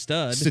going to be a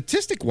stud.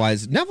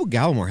 Statistic-wise, Neville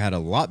Gallimore had a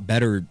lot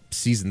better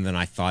season than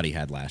I thought he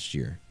had last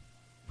year.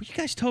 Well, you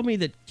guys told me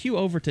that Q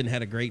Overton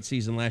had a great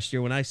season last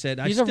year when I said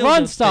he's a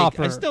run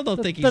stopper. I still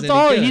don't think he's any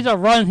good.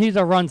 He's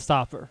a run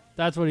stopper.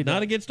 That's what he does.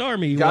 Not against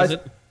Army, he Guys,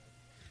 wasn't.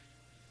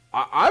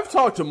 I've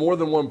talked to more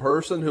than one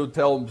person who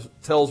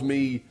tells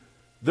me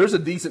there's a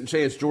decent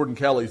chance Jordan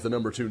Kelly's the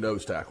number 2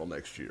 nose tackle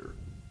next year.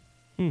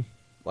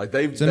 Like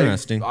it's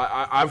interesting.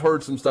 I've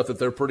heard some stuff that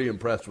they're pretty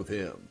impressed with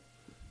him.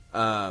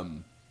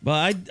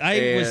 But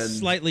I was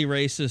slightly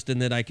racist in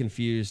that I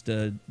confused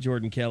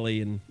Jordan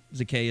Kelly and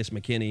Zacchaeus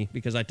McKinney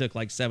because I took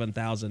like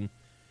 7,000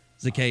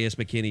 Zacchaeus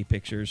McKinney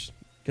pictures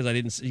because I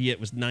didn't see it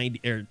was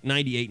 98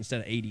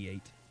 instead of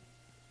 88.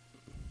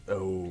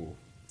 Oh.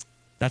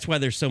 That's why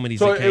there's so many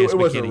so Zacchaeus it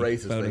wasn't McKinney a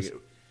racist photos. thing.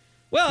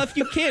 Well, if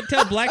you can't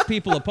tell black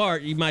people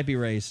apart, you might be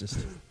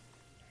racist.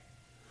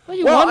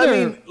 Well, I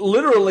mean,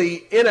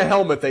 literally in a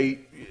helmet, they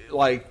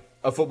like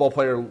a football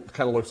player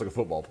kind of looks like a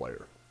football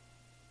player.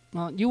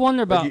 Well, you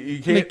wonder about like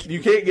you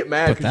can't get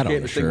mad because you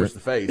can't distinguish shirt. the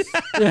face.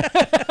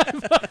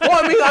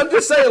 Well, I mean, I'm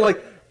just saying,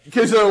 like,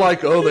 because they're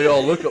like, oh, they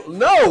all look.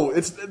 No,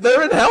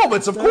 they're in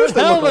helmets. Of course,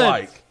 they look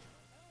alike.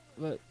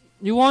 But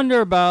you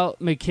wonder about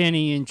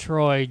McKinney and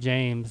Troy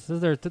James. This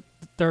is their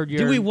third year.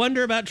 Do we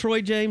wonder about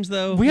Troy James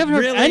though? We haven't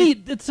heard any.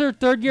 It's their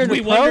third year in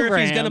the program. We wonder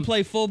if he's going to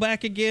play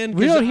fullback again.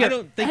 We don't hear I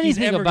don't think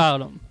anything he's ever,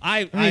 about him.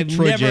 I think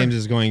Troy James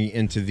is going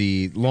into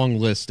the long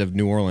list of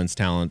New Orleans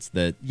talents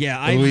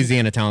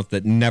Louisiana talents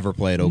that never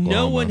played Oklahoma.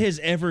 No one has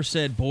ever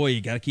said, "Boy,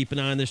 you got to keep an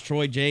eye on this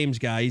Troy James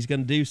guy. He's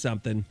going to do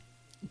something."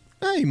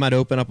 He might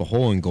open up a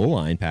hole in goal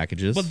line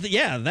packages. Well,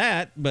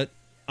 but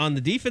on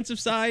the defensive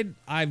side,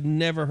 I've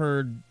never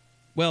heard.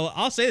 Well,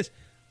 I'll say this: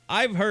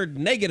 I've heard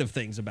negative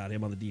things about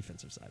him on the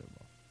defensive side of the ball.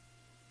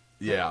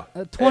 Yeah,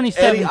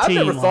 2017. Eddie, I've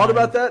never thought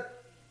about that.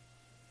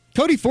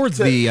 Cody Ford's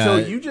so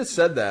you just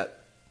said that.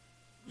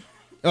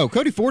 Oh,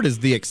 Cody Ford is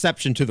the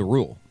exception to the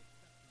rule.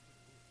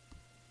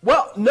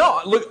 Well,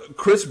 no, look,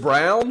 Chris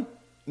Brown,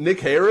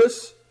 Nick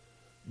Harris,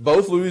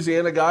 both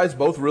Louisiana guys,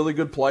 both really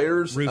good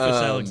players. Rufus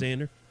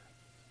Alexander.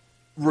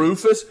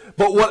 Rufus.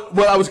 But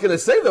what I was going to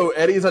say, though,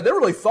 Eddie, is I never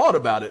really thought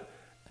about it.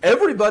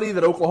 Everybody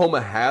that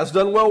Oklahoma has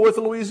done well with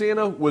in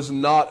Louisiana was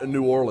not a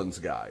New Orleans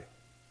guy.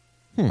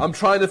 I'm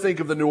trying to think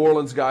of the New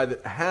Orleans guy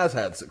that has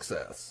had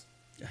success.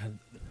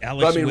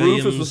 Alex Rufus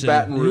Williams was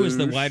Baton Rouge. Who was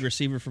the wide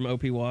receiver from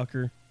O.P.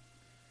 Walker?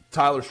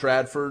 Tyler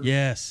Stratford.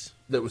 Yes.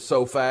 That was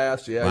so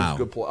fast. Yeah, Wow. he's a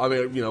good player. I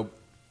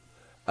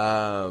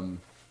mean,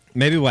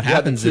 Maybe what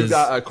happens is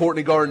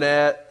Courtney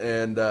Garnett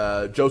and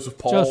Joseph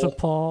Paul. Joseph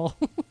Paul.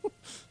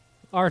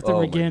 Arthur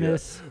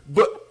McGinnis.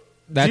 But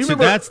that's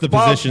the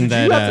position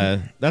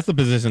that's the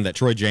position that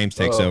Troy James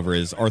takes over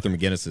is Arthur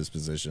McGinnis's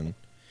position,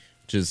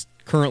 which is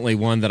currently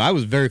one that I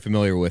was very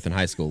familiar with in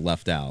high school,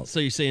 left out. So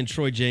you're saying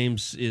Troy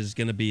James is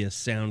going to be a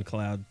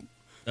SoundCloud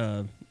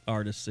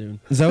artist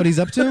soon? Is that what he's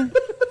up to?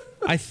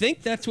 I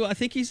think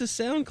he's a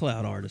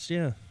SoundCloud artist.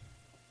 Yeah.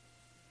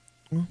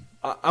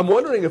 I'm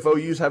wondering if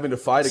OU's having to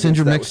fight Send against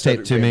your that with mixtape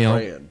Cedric to Van me. I'll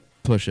Pran.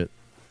 push it.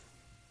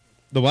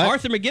 The what?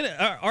 Arthur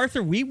McGinnis.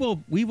 Arthur, we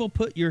will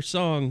put your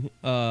song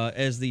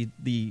as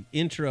the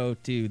intro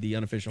to the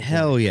unofficial.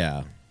 Hell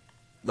yeah.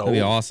 That'd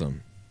be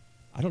awesome.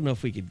 I don't know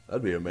if we could.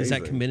 That'd be amazing. Is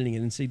that committing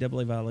an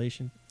NCAA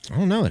violation? I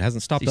don't know. It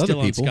hasn't stopped Is he other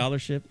still people. on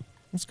scholarship?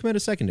 Let's commit a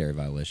secondary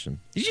violation.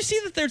 Did you see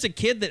that there's a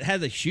kid that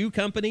has a shoe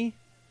company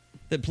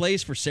that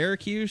plays for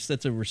Syracuse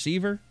that's a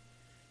receiver?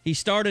 He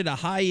started a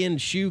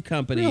high-end shoe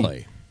company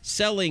Really?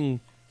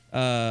 selling,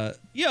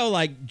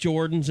 like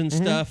Jordans and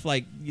stuff,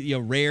 like,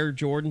 rare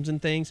Jordans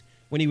and things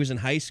when he was in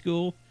high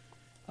school.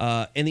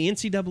 And the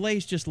NCAA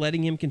is just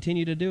letting him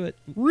continue to do it.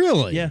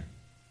 Really? Yeah.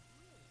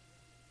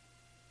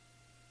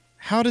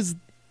 How does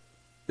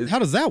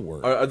that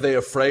work? Are they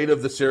afraid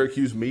of the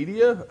Syracuse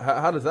media?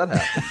 How does that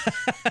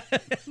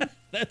happen?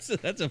 That's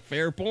a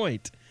fair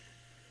point.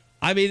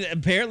 I mean,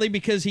 apparently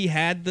because he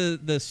had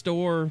the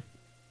store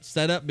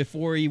set up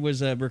before he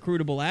was a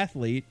recruitable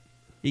athlete,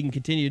 he can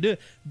continue to do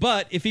it.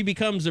 But if he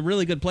becomes a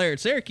really good player at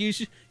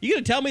Syracuse, you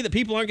going to tell me that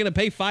people aren't going to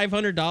pay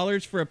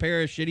 $500 for a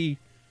pair of shitty,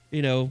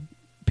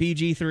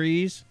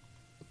 PG3s?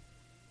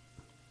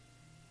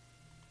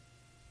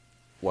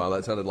 Wow,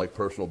 that sounded like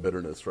personal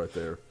bitterness right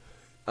there.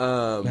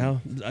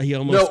 Well, he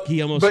almost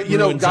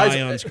ruined guys,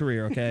 Zion's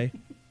career, okay?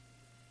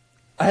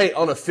 Hey,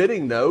 on a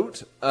fitting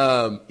note,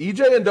 EJ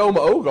Ndoma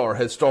Ogar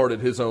has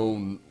started his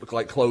own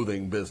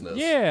clothing business.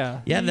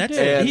 Yeah.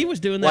 He was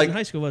doing that in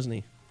high school, wasn't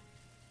he?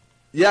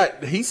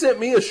 Yeah, he sent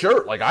me a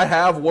shirt. I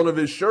have one of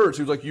his shirts.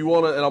 He was like, "You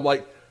want to?" And I'm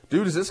like,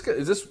 "Dude, is this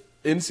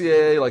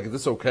NCAA? Is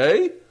this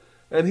okay?"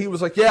 And he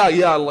was like, "Yeah."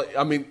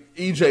 I mean,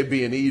 EJ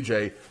being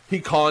EJ, he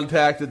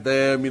contacted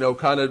them.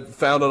 Kind of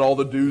found out all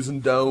the do's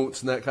and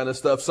don'ts and that kind of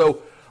stuff.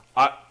 So,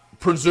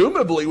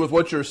 presumably, with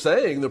what you're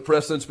saying, the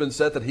precedent's been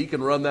set that he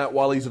can run that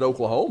while he's at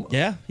Oklahoma.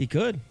 Yeah, he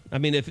could. I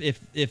mean,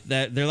 if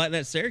that they're letting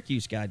that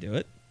Syracuse guy do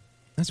it,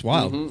 that's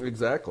wild.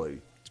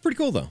 Exactly. It's pretty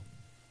cool though.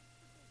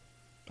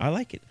 I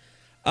like it.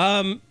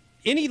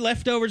 Any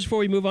leftovers before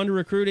we move on to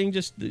recruiting?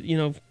 Just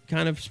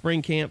kind of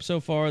spring camp so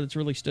far that's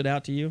really stood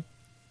out to you.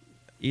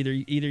 Either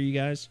you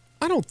guys?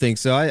 I don't think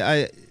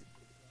so.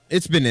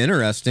 It's been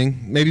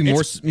interesting. Maybe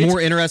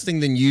more interesting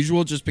than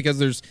usual, just because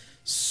there's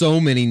so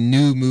many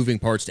new moving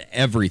parts to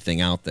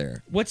everything out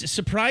there. What's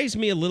surprised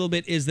me a little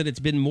bit is that it's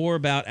been more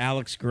about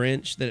Alex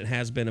Grinch than it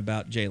has been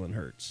about Jalen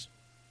Hurts.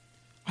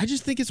 I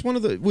just think it's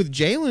with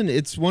Jalen,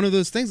 it's one of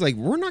those things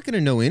we're not going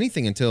to know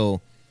anything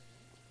until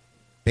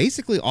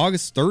basically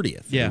August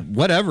 30th. Yeah. Or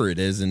whatever it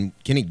is. And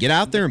can he get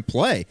out there and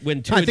play?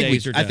 When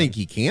two-a-days are done. I think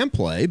he can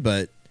play,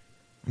 but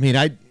I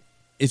mean,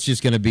 it's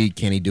just going to be,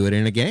 can he do it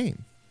in a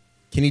game?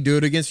 Can he do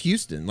it against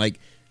Houston?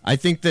 I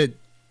think that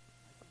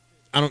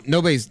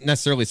nobody's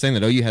necessarily saying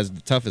that OU has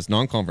the toughest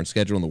non-conference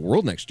schedule in the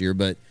world next year,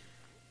 but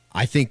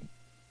I think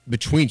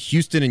between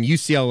Houston and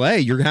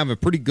UCLA, you're going to have a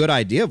pretty good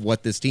idea of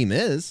what this team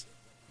is,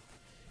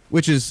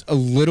 which is a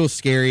little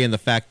scary in the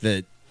fact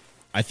that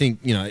I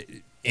think,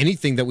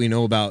 anything that we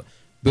know about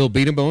Bill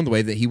Beatenbone, the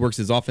way that he works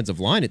his offensive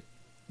line, it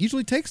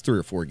usually takes 3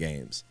 or 4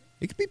 games.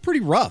 It can be pretty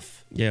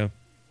rough. Yeah.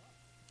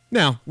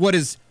 Now, what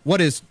is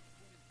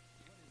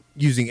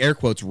using air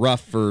quotes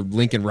rough for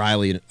Lincoln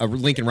Riley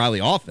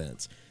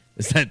offense?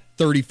 Is that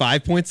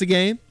 35 points a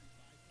game?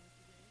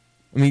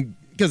 I mean,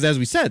 because as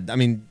we said, I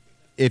mean,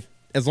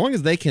 as long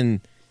as they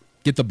can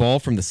get the ball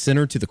from the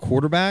center to the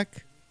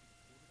quarterback,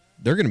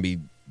 they're going to be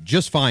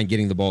just fine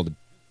getting the ball to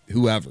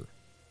whoever.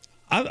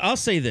 I'll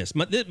say this.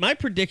 My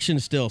prediction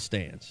still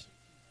stands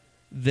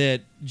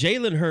that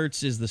Jalen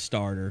Hurts is the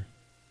starter.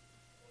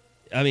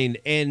 I mean,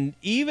 and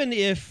even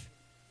if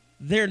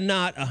they're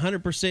not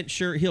 100%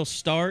 sure he'll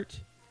start,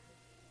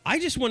 I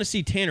just want to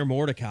see Tanner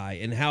Mordecai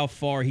and how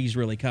far he's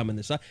really coming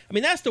this. I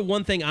mean, that's the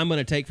one thing I'm going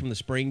to take from the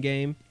spring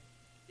game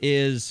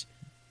is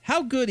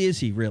how good is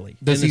he really?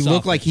 Does he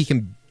look like he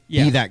can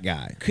be that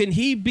guy? Can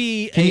he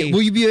be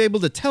will you be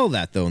able to tell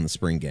that, though, in the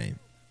spring game?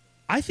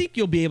 I think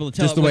you'll be able to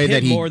tell just it the way with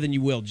that him he more than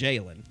you will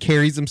Jalen.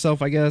 Carries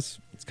himself, I guess.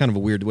 It's kind of a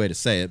weird way to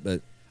say it,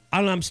 but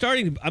I don't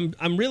know.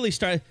 I'm really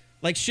starting.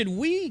 Should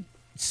we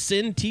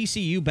send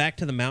TCU back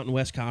to the Mountain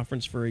West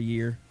Conference for a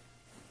year?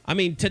 I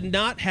mean, to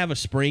not have a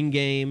spring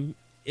game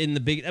in the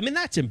big, I mean,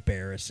 that's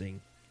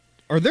embarrassing.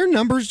 Are their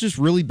numbers just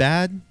really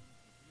bad?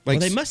 Like,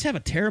 well, they must have a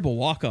terrible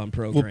walk-on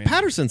program. Well,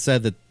 Patterson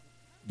said that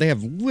they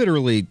have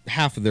literally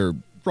half of their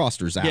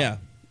rosters out.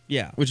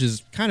 Yeah. Which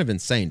is kind of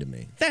insane to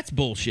me. That's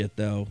bullshit,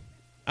 though.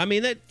 I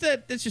mean,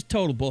 that's just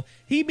total bull.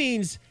 He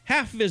means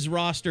half of his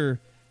roster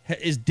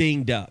is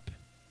dinged up.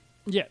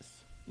 Yes.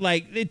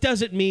 Like, it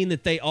doesn't mean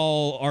that they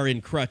all are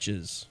in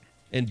crutches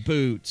and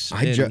boots.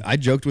 I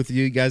joked with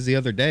you guys the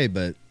other day,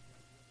 but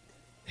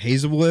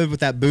Hazelwood with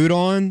that boot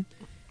on,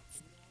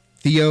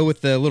 Theo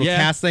with the little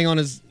cast thing on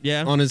his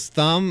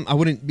thumb. I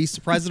wouldn't be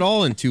surprised at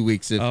all in 2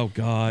 weeks if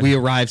we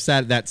arrive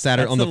that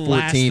Saturday on the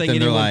 14th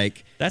and they're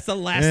like, that's the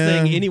last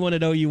thing anyone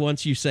at OU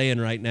wants you saying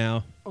right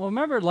now. Well,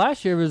 remember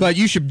last year was. But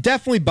you should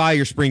definitely buy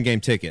your spring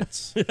game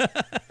tickets.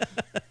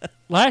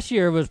 Last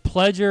year was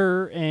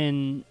Pledger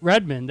and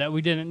Redmond that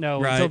we didn't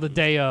know until the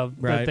day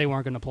of that they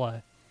weren't going to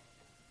play.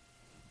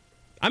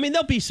 I mean,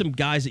 there'll be some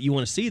guys that you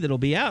want to see that'll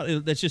be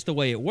out. That's just the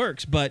way it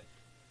works. But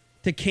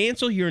to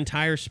cancel your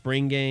entire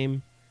spring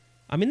game,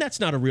 I mean, that's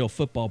not a real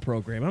football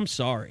program. I'm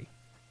sorry.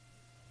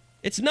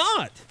 It's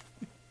not.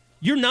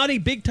 You're not a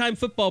big-time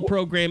football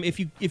program if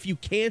you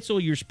cancel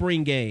your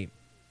spring game.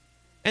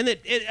 And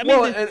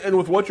and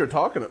with what you're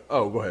talking about,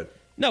 go ahead.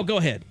 No, go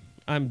ahead.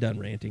 I'm done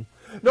ranting.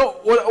 No,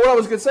 what I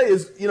was going to say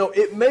is,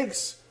 it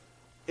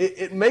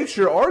makes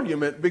your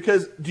argument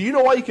because do you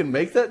know why you can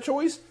make that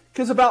choice?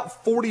 Because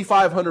about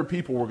 4,500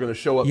 people were going to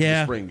show up to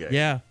the spring game.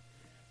 Yeah.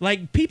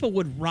 Like, people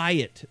would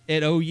riot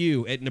at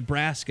OU, at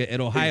Nebraska,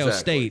 at Ohio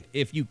State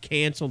if you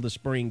canceled the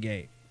spring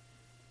game.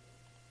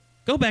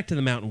 Go back to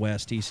the Mountain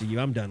West, TCU.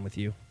 I'm done with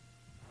you.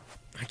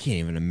 I can't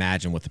even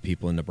imagine what the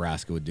people in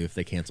Nebraska would do if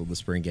they canceled the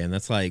spring game.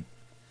 That's like...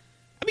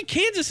 I mean,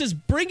 Kansas is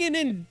bringing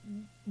in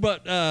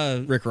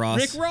Rick Ross.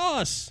 Rick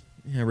Ross.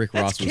 Yeah, Rick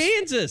Ross was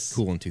Kansas.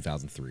 Cool in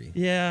 2003.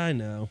 Yeah, I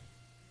know.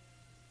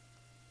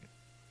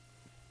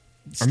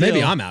 Or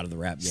maybe I'm out of the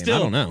rap game. I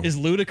don't know. Is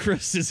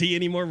Ludacris, is he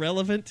any more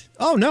relevant?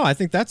 Oh, no, I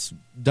think that's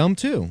dumb,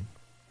 too.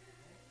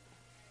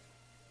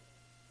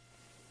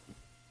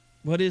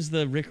 What is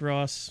the Rick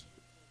Ross,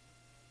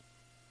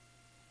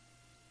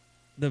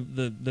 the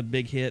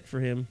big hit for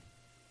him?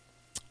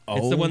 Oh.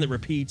 It's the one that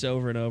repeats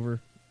over and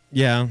over.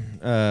 Yeah.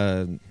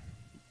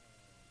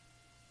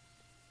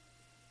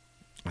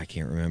 I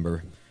can't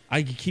remember.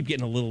 I keep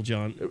getting a Little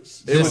John. It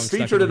was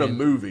featured in a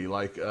movie.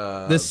 Like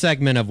this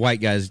segment of white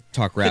guys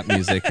talk rap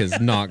music has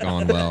not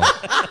gone well.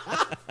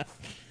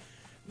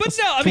 But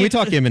no, Can we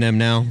talk Eminem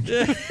now?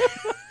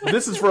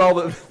 This is for all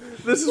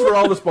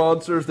the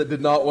sponsors that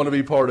did not want to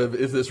be part of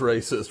Is This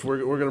Racist. We're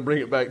going to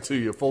bring it back to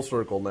you full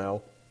circle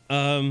now.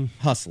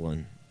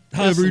 Hustling.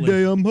 Every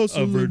day I'm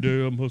hustling. Every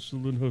day I'm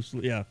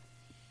hustling. Yeah.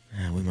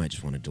 We might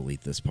just want to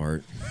delete this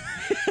part.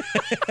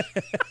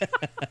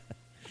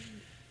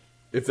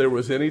 If there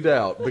was any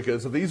doubt,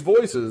 because of these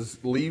voices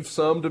leave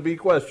some to be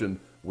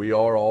questioned, we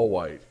are all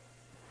white.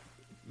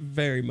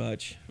 Very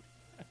much.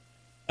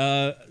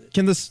 Can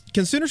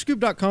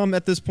Soonerscoop.com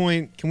at this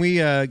point, can we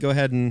go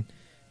ahead and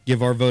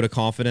give our vote of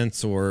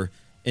confidence or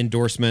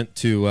endorsement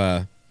to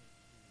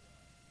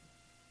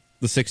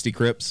the 60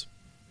 Crips?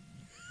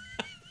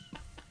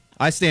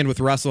 I stand with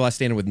Russell. I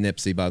stand with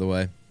Nipsey, by the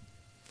way.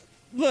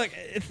 Look,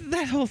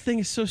 that whole thing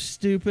is so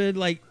stupid.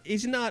 Like,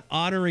 he's not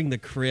honoring the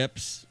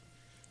Crips.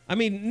 I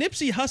mean,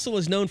 Nipsey Hussle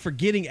is known for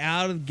getting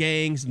out of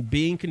gangs and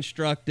being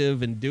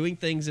constructive and doing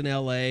things in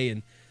L.A.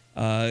 and,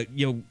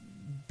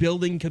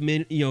 building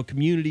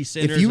community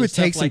centers. If you would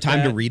take some like time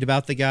that. to read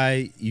about the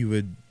guy, you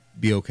would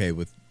be okay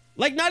with.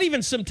 Like, not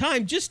even some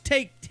time. Just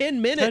take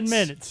 10 minutes. 10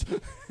 minutes.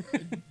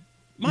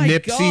 My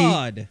Nipsey,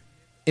 God.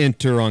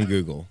 Enter on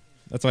Google.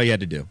 That's all you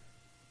had to do.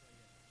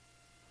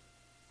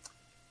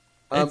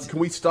 Can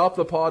we stop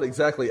the pod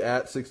exactly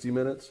at 60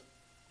 minutes?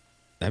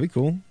 That'd be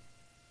cool.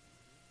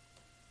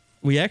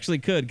 We actually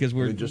could because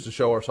we're just to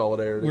show our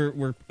solidarity.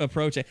 We're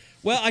approaching.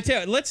 Well, I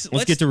tell you, let's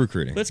get to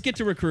recruiting. Let's get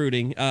to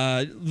recruiting.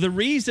 The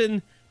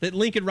reason that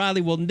Lincoln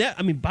Riley will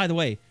by the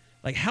way,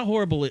 like, how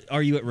horrible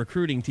are you at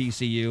recruiting,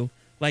 TCU?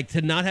 Like,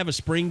 to not have a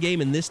spring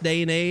game in this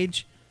day and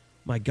age.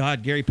 My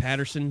God, Gary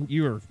Patterson,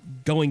 you are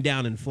going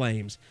down in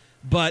flames.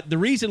 But the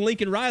reason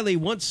Lincoln Riley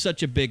wants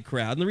such a big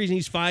crowd, and the reason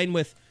he's fine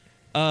with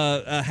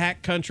a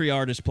hack country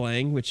artist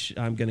playing, which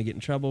I'm going to get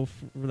in trouble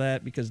for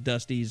that because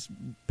Dusty's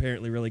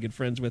apparently really good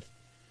friends with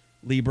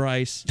Lee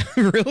Bryce.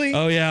 Really?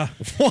 Oh, yeah.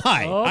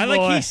 Why? Oh,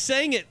 boy. He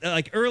sang it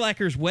like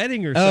Urlacher's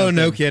wedding or something. Oh,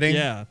 no kidding?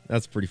 Yeah.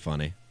 That's pretty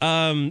funny.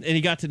 And he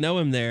got to know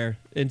him there.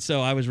 And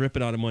so I was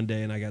ripping on him one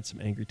day, and I got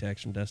some angry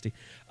texts from Dusty.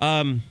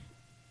 But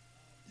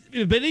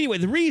anyway,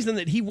 the reason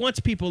that he wants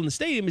people in the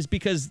stadium is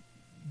because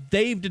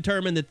they've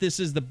determined that this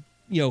is the,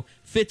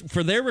 fit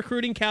for their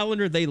recruiting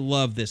calendar. They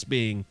love this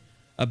being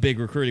a big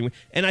recruiting.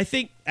 And I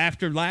think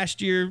after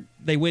last year,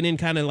 they went in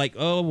kind of like,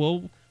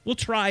 we'll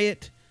try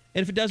it.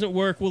 And if it doesn't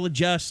work, we'll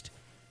adjust.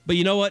 But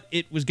you know what?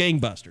 It was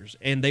gangbusters,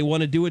 and they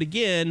want to do it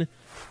again.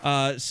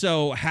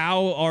 So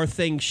how are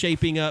things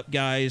shaping up,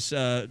 guys?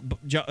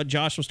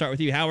 Josh, we'll start with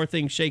you. How are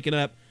things shaking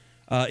up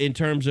in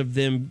terms of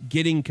them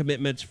getting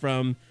commitments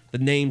from the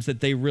names that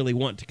they really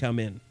want to come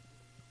in?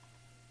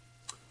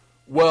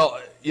 Well,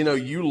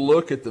 you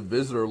look at the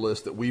visitor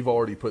list that we've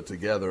already put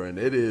together, and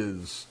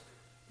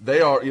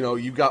they are,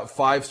 you've got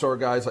 5-star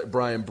guys like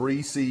Brian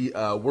Breesy.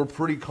 We're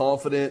pretty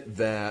confident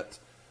that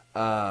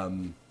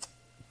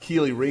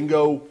Keely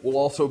Ringo will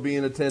also be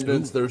in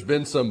attendance. Ooh. There's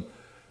been some,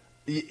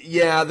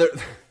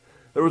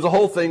 there was a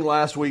whole thing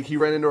last week. He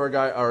ran into our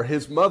guy, or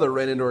his mother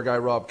ran into our guy,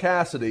 Rob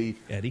Cassidy.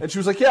 Eddie. And she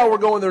was like, yeah, we're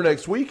going there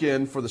next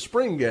weekend for the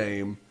spring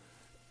game.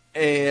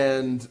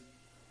 And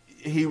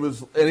he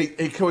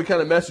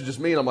kind of messages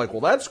me, and I'm like, well,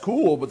 that's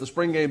cool, but the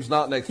spring game's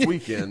not next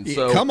weekend.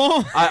 So come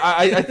on.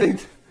 I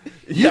think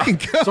you can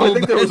go. So I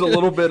think there was a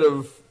little bit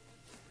of.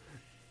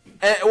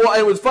 And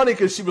it was funny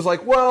because she was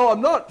like, well,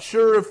 I'm not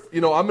sure if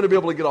I'm going to be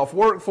able to get off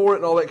work for it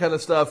and all that kind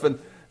of stuff,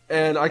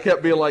 and I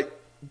kept being like,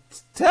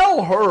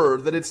 tell her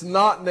that it's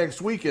not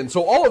next weekend.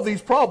 So all of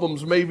these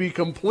problems may be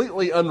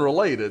completely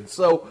unrelated.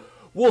 So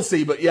we'll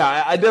see, but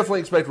yeah, I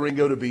definitely expect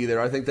Ringo to be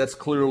there. I think that's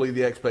clearly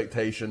the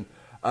expectation.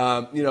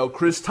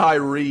 Chris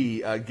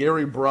Tyree,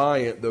 Gary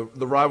Bryant,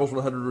 the Rivals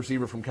 100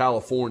 receiver from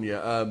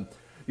California.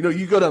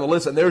 You go down the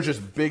list, and there's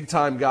just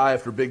big-time guy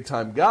after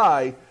big-time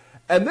guy.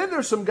 And then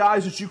there's some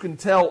guys that you can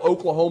tell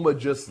Oklahoma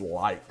just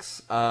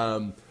likes.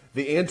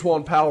 The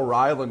Antoine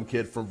Powell-Ryland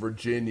kid from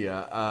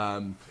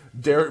Virginia,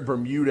 Derek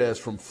Bermudez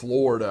from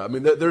Florida. I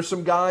mean, there's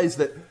some guys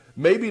that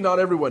maybe not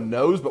everyone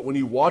knows, but when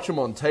you watch them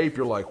on tape,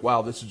 you're like,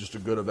 wow, this is just a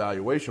good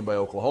evaluation by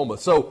Oklahoma.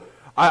 So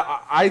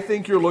I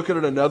think you're looking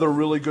at another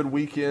really good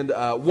weekend.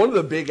 One of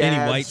the big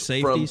ads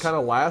from kind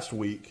of last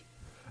week.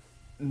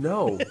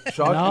 No,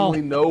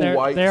 shockingly, no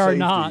white they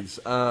safeties.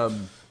 Are not.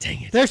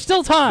 Dang it! There's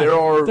still time.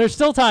 There's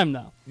still time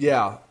though.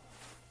 Yeah,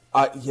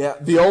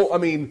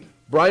 Brian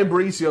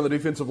Breesy on the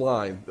defensive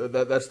line.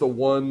 That's the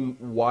one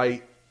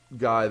white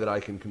guy that I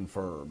can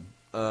confirm.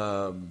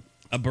 A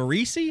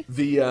Barisi?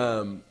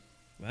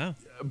 Wow.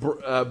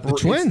 The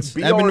Twins,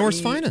 Edmund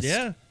North's finest.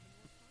 Yeah,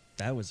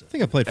 that was. I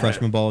think I played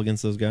freshman ball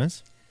against those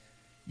guys.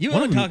 You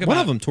want to talk about one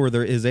of them tore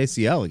his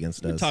ACL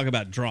against us. Talk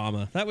about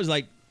drama. That was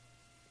like,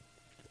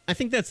 I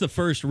think that's the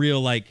first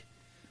real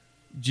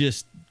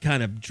just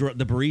kind of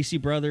the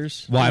Barisi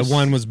brothers. Why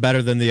one was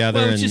better than the other?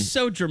 Well, it was just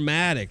so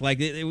dramatic. Like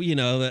they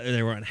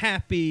were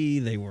unhappy.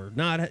 They were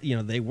not.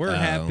 They were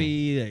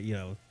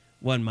happy.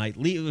 One might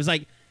leave. It was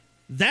like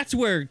that's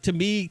where, to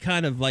me,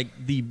 kind of like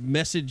the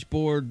message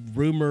board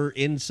rumor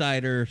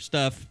insider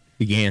stuff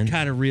began.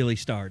 Kind of really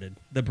started.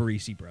 The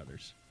Barisi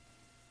brothers.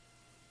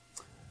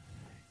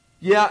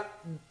 Yeah,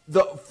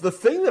 the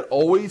thing that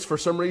always, for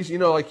some reason,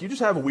 you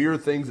just have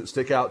weird things that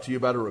stick out to you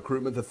about a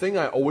recruitment. The thing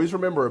I always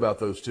remember about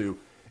those two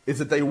is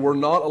that they were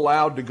not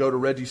allowed to go to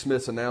Reggie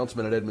Smith's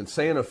announcement at Edmond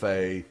Santa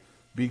Fe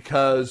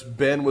because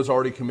Ben was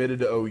already committed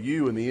to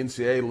OU, and the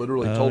NCAA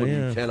literally told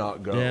him you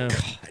cannot go. Yeah.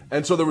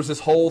 And so there was this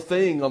whole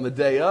thing on the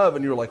day of,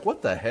 and you were like,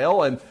 what the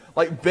hell? And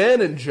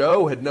Ben and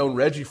Joe had known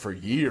Reggie for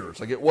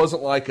years. It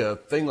wasn't like a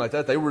thing like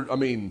that. They were,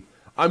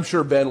 I'm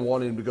sure Ben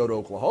wanted him to go to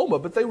Oklahoma,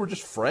 but they were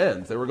just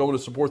friends. They were going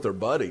to support their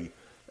buddy,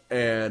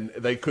 and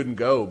they couldn't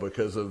go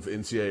because of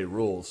NCAA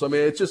rules. So,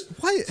 it's just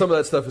some of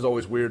that stuff is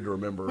always weird to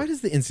remember. Why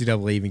does the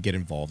NCAA even get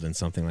involved in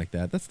something like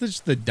that? That's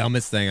just the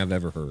dumbest thing I've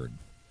ever heard.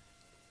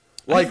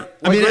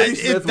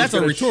 That's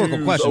a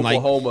rhetorical question.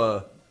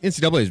 Oklahoma.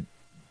 NCAA is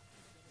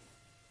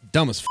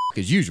dumb as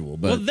as usual.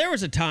 But well, there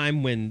was a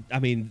time when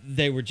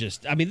they were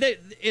just. I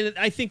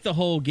think the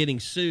whole getting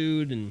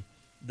sued and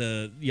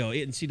the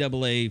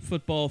NCAA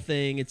football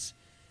thing.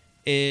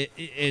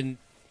 And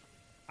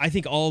I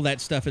think all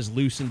that stuff has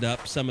loosened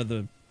up some of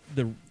the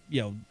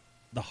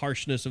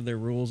harshness of their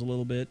rules a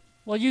little bit.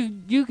 Well,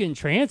 you can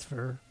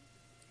transfer.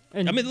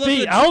 And look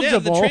be at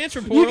eligible. The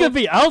transfer portal. You could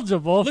be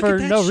eligible for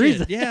no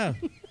reason. Yeah.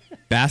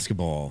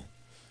 Basketball.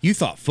 You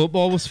thought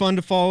football was fun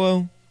to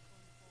follow?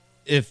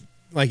 If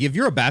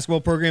you're a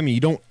basketball program and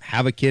you don't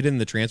have a kid in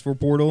the transfer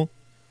portal,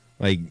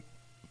 I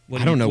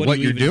don't know what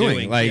you're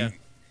doing. I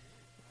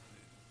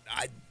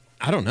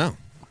don't know.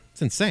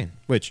 It's insane.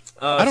 Which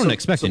I don't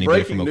expect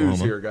anybody from Oklahoma.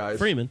 News here, guys.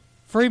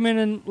 Freeman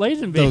and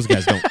Lazenby. Those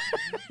guys don't.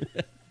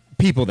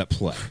 People that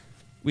play.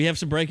 We have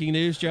some breaking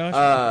news,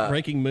 Josh.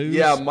 Breaking moves.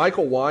 Yeah,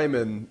 Michael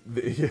Wyman,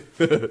 the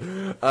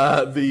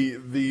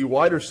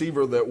wide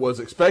receiver that was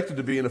expected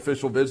to be an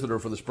official visitor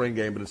for the spring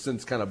game, but has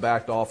since kind of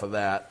backed off of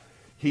that.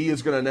 He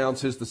is going to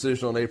announce his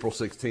decision on April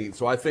 16th.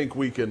 So I think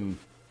we can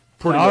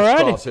pretty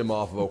much cross him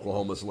off of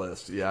Oklahoma's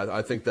list. Yeah,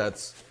 I think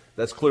that's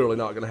clearly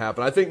not going to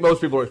happen. I think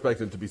most people are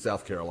expecting it to be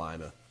South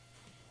Carolina.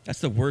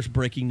 That's the worst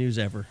breaking news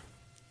ever.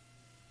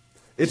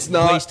 It's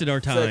not wasted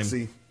our time.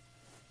 Sexy.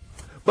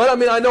 But,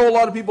 I know a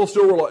lot of people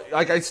still were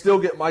I still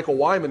get Michael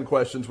Wyman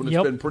questions when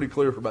it's been pretty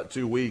clear for about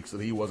 2 weeks that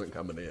he wasn't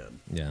coming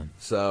in. Yeah.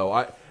 So,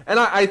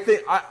 I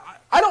think,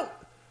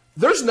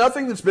 there's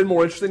nothing that's been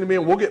more interesting to me,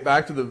 and we'll get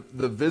back to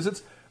the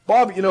visits.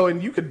 Bob,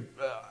 and you could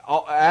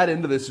I'll add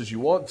into this as you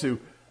want to.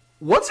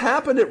 What's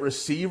happened at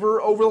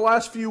receiver over the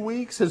last few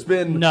weeks has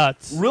been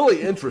nuts.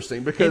 Really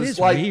interesting because it is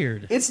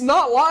weird. It's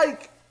not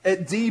like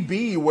at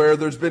DB where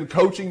there's been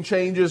coaching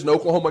changes and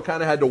Oklahoma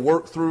kind of had to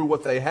work through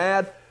what they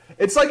had.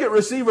 it's like at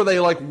receiver, they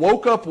like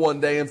woke up one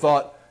day and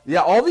thought,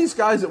 yeah, all these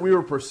guys that we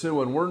were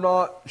pursuing, we're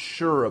not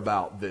sure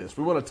about this.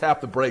 We want to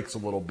tap the brakes a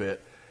little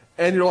bit.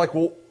 And you're like,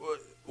 well,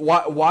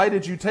 why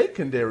did you take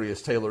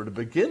Kendarius Taylor to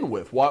begin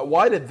with?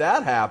 Why did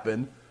that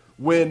happen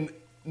when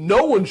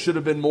no one should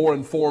have been more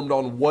informed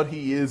on what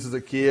he is as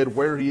a kid,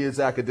 where he is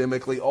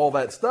academically, all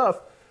that stuff,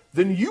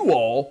 than you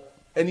all,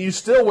 and you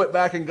still went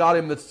back and got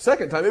him the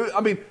second time? I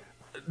mean,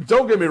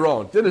 don't get me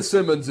wrong. Dennis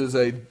Simmons is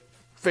a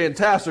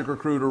fantastic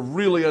recruiter,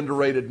 really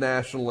underrated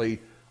nationally,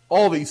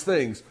 all these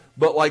things.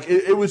 But like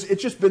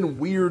it's just been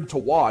weird to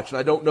watch, and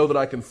I don't know that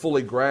I can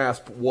fully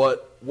grasp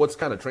what's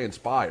kind of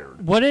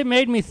transpired. What it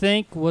made me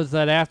think was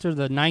that after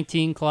the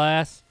 19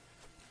 class,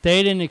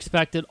 they didn't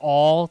expect it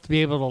all to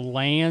be able to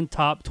land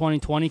top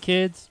 2020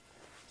 kids,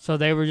 so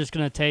they were just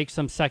going to take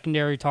some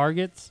secondary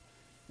targets,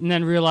 and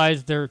then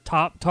realized their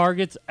top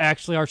targets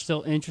actually are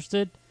still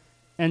interested,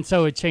 and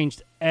so it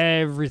changed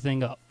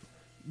everything up.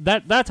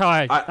 That's how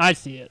I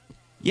see it.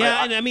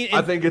 Yeah, and I mean,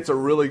 I think it's a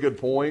really good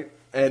point.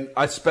 And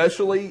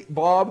especially,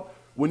 Bob,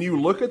 when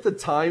you look at the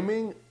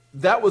timing,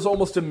 that was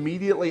almost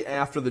immediately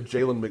after the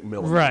Jalen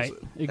McMillan right,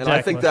 visit. Exactly. And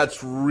I think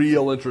that's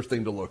real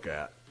interesting to look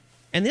at.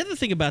 And the other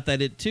thing about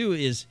that too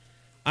is,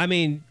 I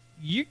mean,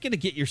 you're going to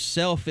get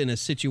yourself in a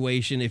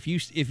situation if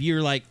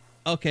you're like,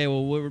 okay,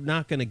 well, we're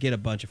not going to get a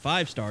bunch of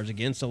 5-stars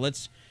again, so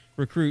let's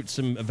recruit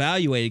some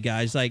evaluated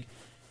guys. Like,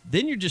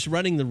 then you're just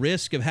running the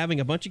risk of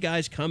having a bunch of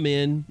guys come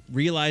in,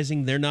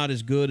 realizing they're not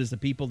as good as the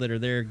people that are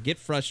there, get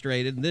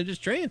frustrated, and then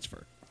just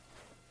transfer.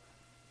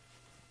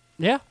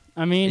 Yeah,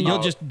 I mean, and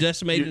you'll just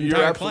decimate an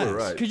entire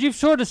class. Because you've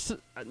sort of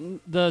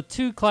the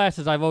two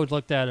classes I've always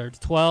looked at are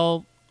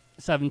 12,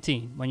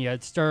 17. When you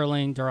had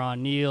Sterling,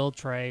 Deron Neal,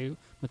 Trey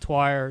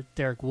McGuire,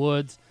 Derek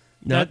Woods.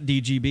 Not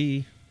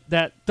DGB.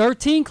 That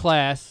 13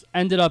 class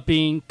ended up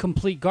being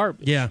complete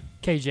garbage. Yeah.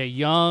 KJ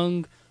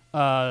Young,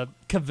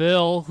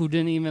 Cavill, who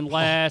didn't even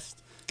last.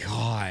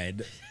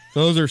 God,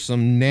 those are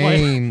some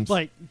names.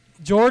 Like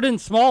Jordan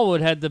Smallwood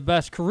had the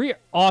best career.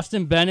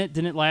 Austin Bennett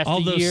didn't last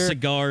all a those year.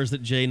 Cigars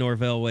that Jay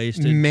Norvell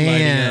wasted.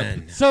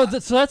 Man. So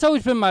that's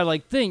always been my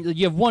thing.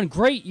 You have one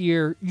great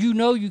year. You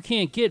know you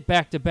can't get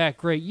back-to-back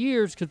great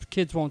years because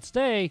kids won't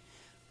stay.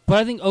 But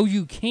I think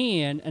OU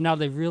can, and now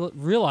they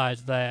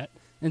realize that.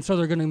 And so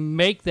they're going to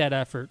make that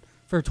effort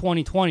for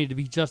 2020 to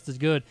be just as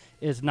good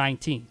as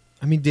 19.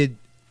 I mean, did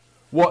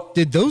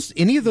those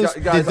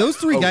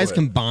three guys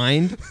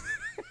combined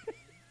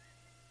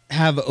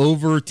have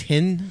over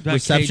 10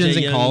 receptions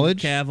in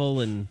college?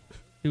 Cavill and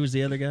who was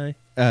the other guy?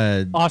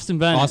 Austin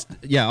Bennett.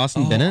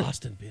 Austin Bennett.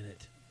 Austin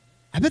Bennett.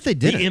 I bet they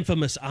did. The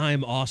infamous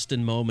 "I'm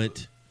Austin"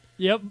 moment.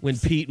 Yep. When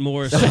Pete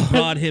Morris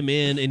brought him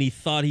in and he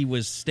thought he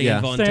was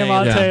Stan Von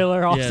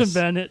Taylor. Austin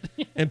Bennett.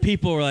 And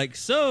people were like,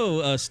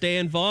 "So,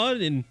 Stan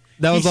Von?" And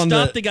that was he on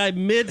stopped the guy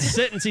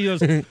mid-sentence. He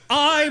goes,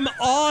 "I'm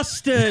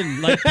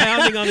Austin," like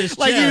pounding on his chest.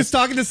 Like he was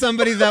talking to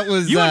somebody that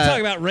was. You want to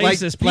talk about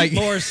racist? Pete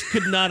Morris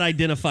could not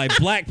identify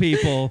black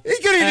people. He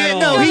couldn't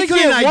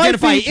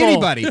identify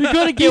anybody. He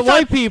couldn't get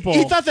white people.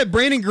 He thought that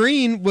Brandon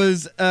Green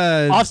was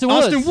Austin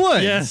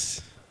Woods.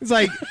 Yes. It's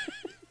like,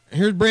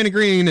 here's Brandon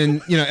Green,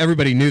 and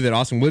everybody knew that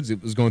Austin Woods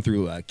was going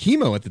through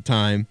chemo at the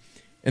time.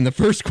 And the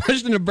first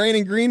question of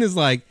Brandon Green is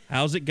like,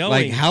 "How's it going?"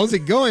 Like, how's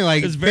it going?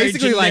 Like,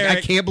 basically, generic. like,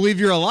 I can't believe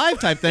you're alive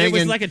type thing. It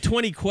was and like a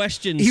 20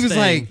 questions. He was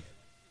thing.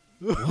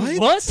 like,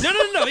 "What?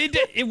 No.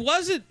 It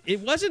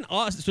wasn't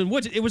Austin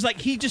Woods. It was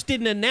like he just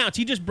didn't announce.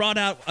 He just brought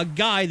out a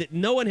guy that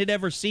no one had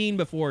ever seen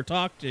before or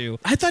talked to.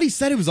 I thought he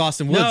said it was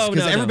Austin Woods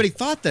because everybody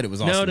thought that it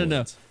was Austin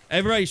Woods. No.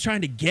 Everybody's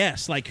trying to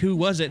guess, like, who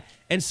was it?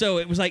 And so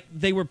it was like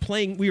we were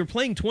playing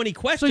 20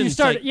 questions. So you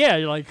started,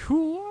 you're like,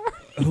 who are?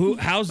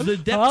 How's the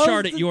depth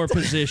chart at your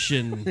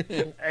position?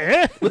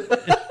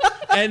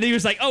 And he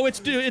was like, "Oh, it's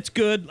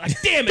good."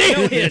 Like, damn it,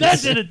 no hits.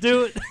 That didn't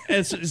do it.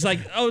 And so it's like,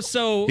 "Oh,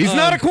 so he's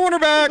not a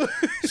cornerback."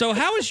 So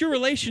how is your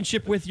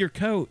relationship with your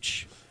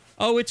coach?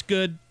 "Oh, it's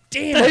good."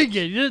 Damn it,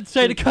 you didn't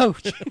say the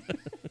coach.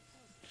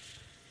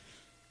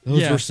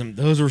 Those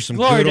were some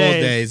Glory good old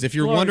days. days. If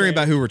you're wondering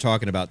about who we're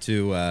talking about,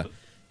 too,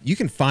 you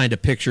can find a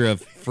picture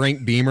of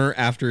Frank Beamer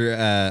after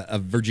a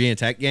Virginia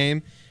Tech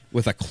game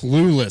with a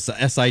clueless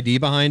SID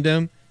behind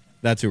him.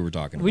 That's who we're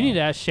talking about. We need to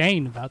ask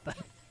Shane about that.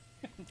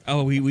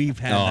 Oh, we've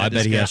had. Oh, that I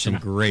bet he has discussion.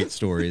 some great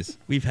stories.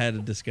 We've had a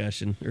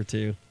discussion or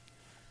two.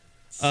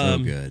 So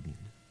good.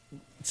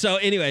 So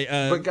anyway,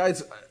 but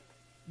guys,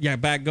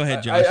 go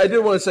ahead, Josh. I did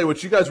want to say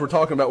what you guys were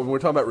talking about when we were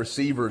talking about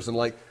receivers, and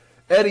like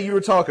Eddie, you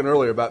were talking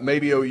earlier about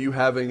maybe OU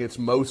having its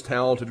most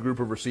talented group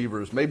of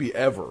receivers, maybe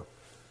ever.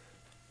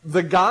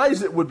 The guys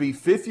that would be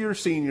fifth-year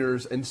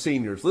seniors and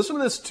seniors. Listen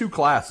to this: 2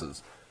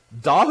 classes: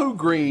 Dahu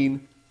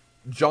Green,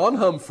 John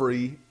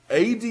Humphrey,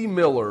 A.D.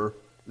 Miller,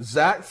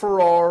 Zach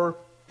Farrar,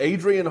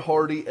 Adrian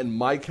Hardy, and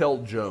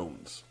Michael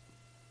Jones.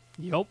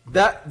 Yep.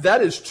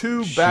 That is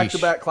 2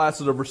 back-to-back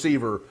classes of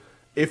receiver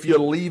if you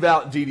leave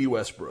out D.D.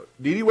 Westbrook.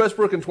 D.D.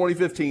 Westbrook in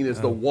 2015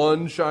 is the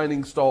one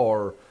shining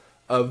star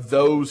of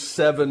those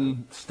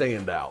 7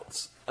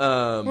 standouts.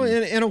 Well,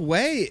 in a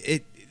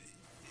way,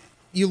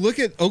 you look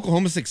at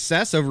Oklahoma's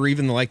success over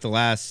even the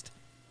last,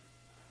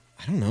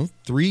 I don't know,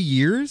 3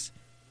 years,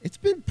 it's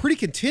been pretty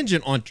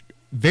contingent on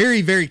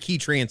very, very key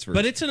transfers.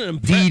 But it's an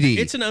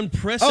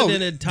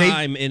unprecedented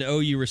time in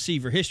OU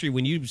receiver history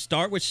when you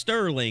start with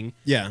Sterling,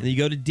 and you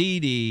go to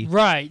Dede.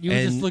 Right, you were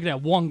just looking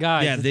at one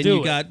guy. Yeah, then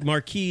you got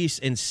Marquise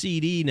and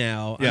CD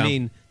now. Yeah. I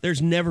mean,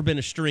 there's never been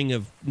a string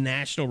of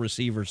national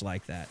receivers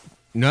like that.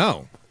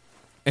 No.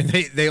 And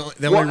they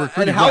only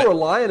recruited and how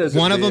reliant is it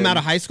one of them been? out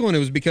of high school, and it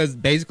was because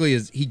basically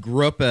he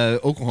grew up a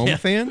Oklahoma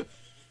fan.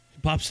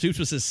 Bob Stoops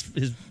was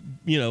his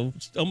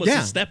almost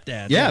his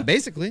stepdad. Yeah,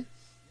 basically.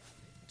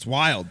 It's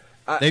wild.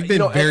 They've been you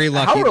know, very and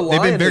lucky. how They've been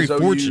reliant very is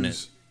OU's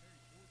fortunate.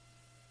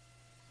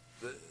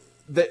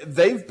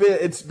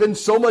 It's been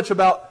so much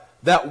about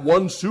that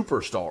one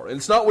superstar. And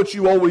it's not what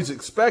you always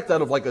expect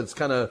out of like a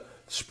kind of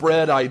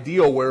spread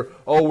ideal where,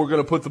 we're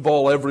going to put the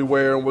ball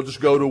everywhere and we'll just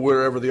go to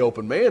wherever the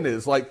open man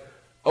is. Like,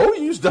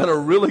 OU's done a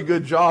really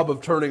good job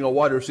of turning a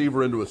wide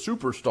receiver into a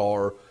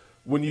superstar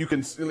when you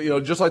can,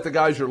 just like the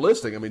guys you're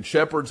listing. I mean,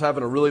 Shepard's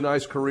having a really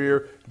nice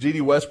career.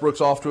 Dede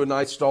Westbrook's off to a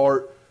nice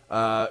start.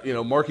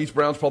 Marquise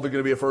Brown's probably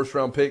going to be a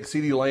first-round pick.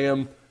 CeeDee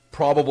Lamb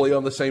probably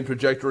on the same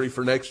trajectory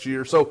for next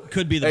year. So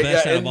could be the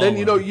best out of all then,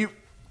 of them.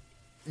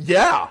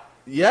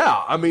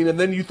 I mean, and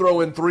then you throw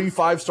in 3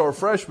 5-star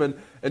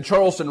freshmen and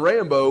Charleston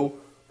Rambo,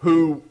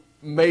 who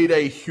made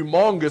a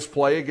humongous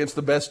play against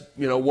the best,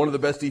 one of the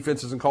best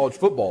defenses in college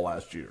football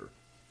last year.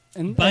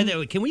 And by the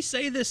way, can we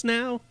say this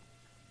now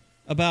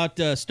about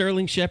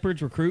Sterling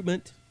Shepard's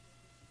recruitment?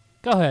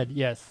 Go ahead.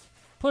 Yes.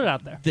 Put it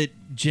out there. That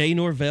Jay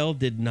Norvell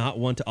did not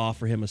want to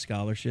offer him a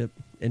scholarship,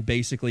 and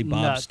basically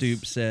Bob Nuts.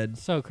 Stoops said,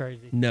 "So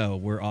crazy. No,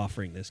 we're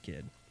offering this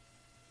kid."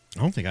 I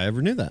don't think I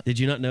ever knew that. Did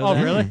you not know Oh,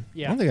 that? really? I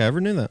Yeah. don't think I ever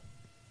knew that.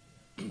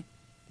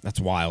 That's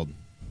wild.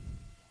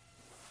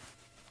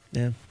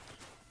 Yeah.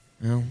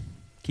 Well,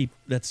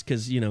 that's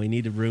because he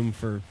needed room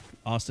for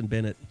Austin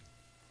Bennett.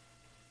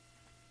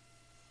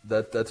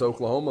 That's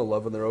Oklahoma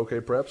loving their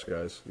OK Preps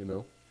guys,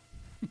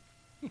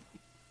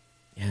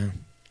 Yeah.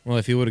 Well,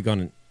 if he would have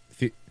gone,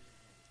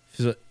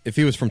 if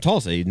he was from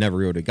Tulsa, he never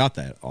would have got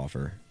that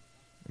offer.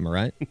 Am I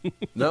right?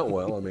 No,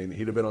 well, I mean,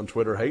 he'd have been on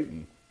Twitter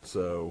hating.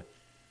 So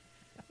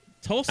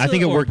Tulsa, I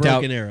think it or worked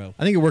Broken out. Arrow?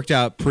 I think it worked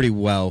out pretty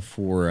well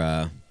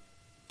for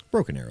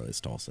Broken Arrow is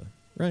Tulsa,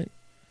 right?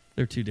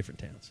 They're two different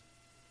towns.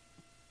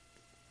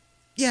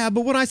 Yeah,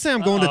 but when I say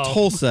I'm going to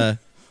Tulsa,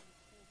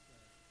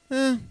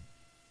 I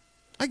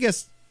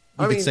guess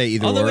you could say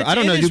either or. I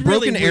don't know. Do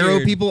Broken Arrow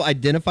people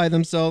identify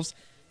themselves?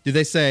 Do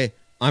they say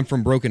I'm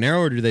from Broken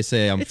Arrow, or do they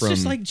say I'm It's from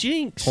just like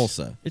Jinx.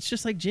 Tulsa? It's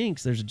just like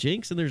Jinx. There's a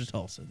Jinx and there's a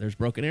Tulsa. There's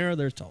Broken Arrow,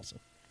 there's Tulsa.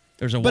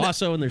 There's a But-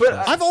 Wasso and there's but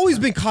Tulsa. I've always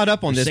been caught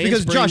up on There's this Sand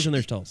because Springs Josh, and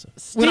there's Tulsa.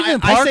 when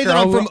I say that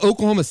I'm from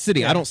Oklahoma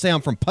City, I don't say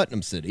I'm from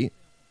Putnam City.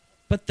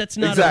 But that's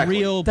not Exactly. a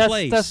real That's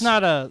place. that's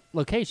not a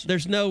location.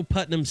 There's no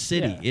Putnam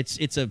City. Yeah.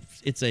 It's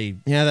a.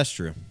 Yeah, that's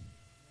true.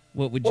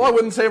 What would Well, you? I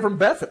wouldn't say I'm from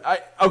Bethany. Okay,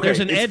 There's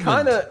an it's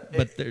Edmond, kinda,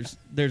 but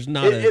there's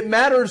not. it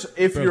matters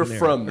if you're Broken Arrow,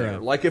 from there.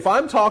 right. Like if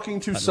I'm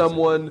talking to Putnam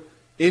someone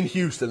in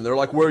Houston, they're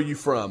like, "Where are you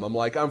from?" I'm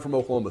like, "I'm from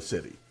Oklahoma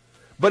City."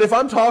 But if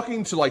I'm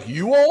talking to like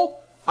you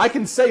all, I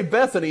can say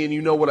Bethany, and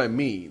you know what I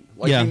mean.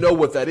 Like Yeah. you know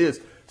what that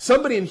is.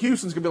 Somebody in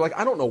Houston's gonna be like,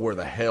 "I don't know where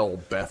the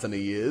hell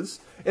Bethany is,"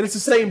 and it's the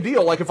same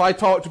deal. Like if I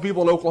talk to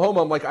people in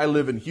Oklahoma, I'm like, "I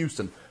live in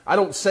Houston." I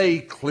don't say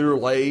Clear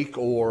Lake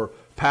or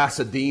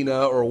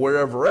Pasadena or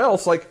wherever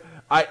else. Like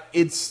I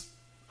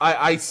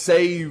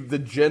say the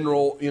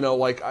general,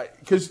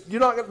 because you're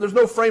not. There's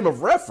no frame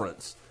of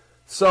reference.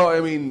 So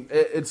I mean,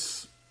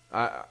 it's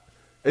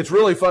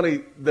really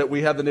funny that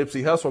we had the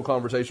Nipsey Hussle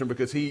conversation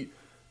because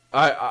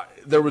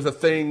there was a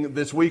thing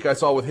this week I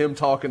saw with him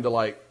talking to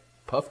like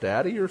Puff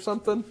Daddy or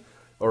something,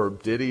 or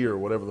Diddy or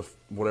whatever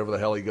the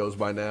hell he goes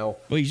by now.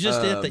 Well, he was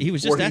just at where the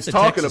he's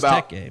talking Texas about,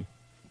 Tech game.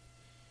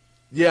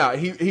 Yeah,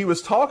 he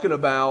was talking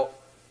about,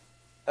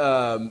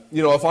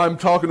 if I'm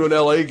talking to an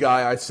LA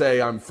guy, I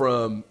say I'm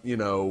from,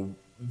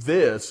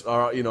 this,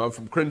 or, I'm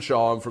from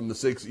Crenshaw, I'm from the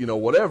 6,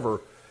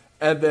 whatever.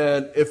 And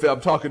then if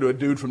I'm talking to a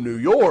dude from New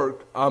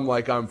York, I'm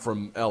like, I'm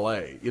from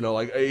LA.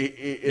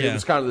 It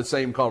was kind of the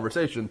same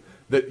conversation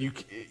that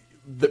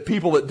that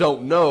people that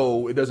don't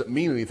know, it doesn't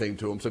mean anything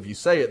to them. So if you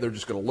say it, they're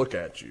just going to look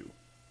at you.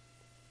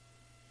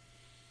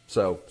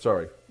 So,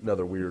 sorry,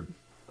 another weird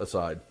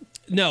aside.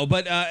 No,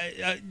 but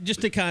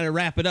just to kind of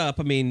wrap it up,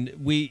 I mean,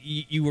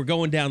 you were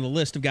going down the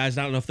list of guys.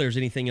 I don't know if there's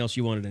anything else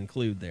you wanted to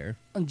include there.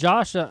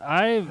 Josh,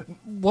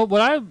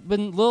 what I've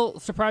been a little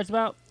surprised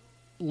about,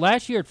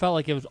 last year it felt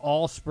like it was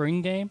all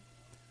spring game.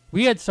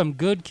 We had some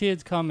good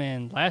kids come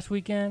in last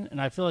weekend,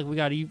 and I feel like we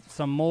got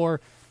some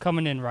more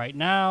coming in right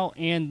now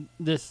and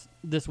this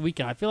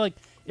weekend. I feel like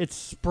it's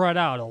spread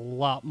out a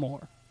lot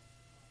more.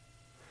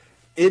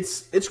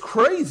 It's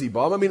crazy,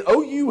 Bob. I mean,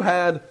 OU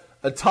had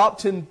a top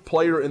 10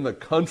 player in the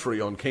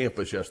country on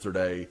campus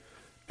yesterday,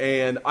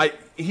 and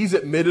he's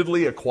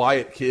admittedly a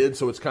quiet kid,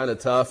 so it's kind of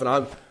tough.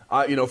 And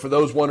for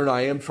those wondering,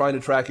 I am trying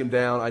to track him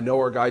down. I know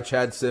our guy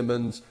Chad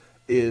Simmons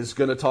is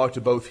going to talk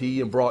to both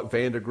he and Brock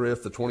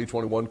Vandegrift, the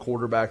 2021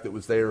 quarterback that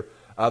was there.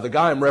 The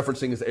guy I'm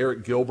referencing is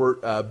Eric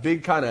Gilbert,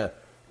 big kind of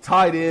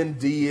tight end,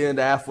 D-end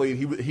athlete.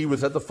 He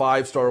was at the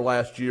 5-star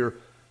last year,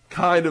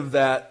 kind of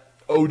that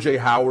O.J.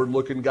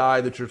 Howard-looking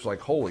guy that you're just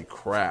like, holy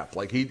crap.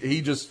 Like,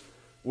 he just,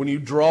 when you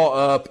draw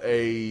up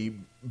a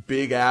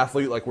big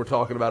athlete like we're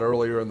talking about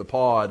earlier in the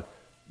pod,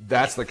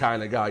 that's the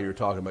kind of guy you're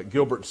talking about.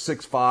 Gilbert,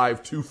 6'5",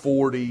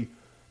 240,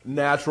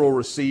 natural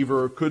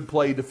receiver, could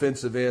play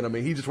defensive end. I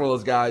mean, he's just one of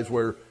those guys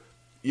where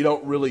you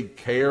don't really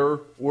care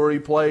where he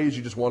plays.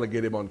 You just want to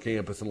get him on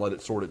campus and let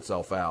it sort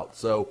itself out.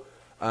 So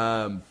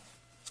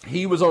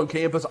he was on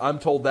campus. I'm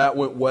told that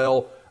went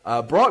well.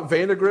 Brock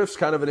Vandegrift's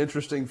kind of an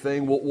interesting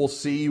thing. We'll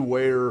see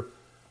where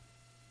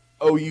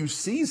OU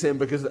sees him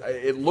because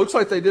it looks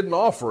like they didn't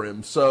offer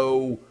him.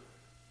 So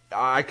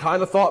I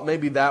kind of thought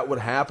maybe that would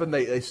happen.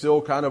 They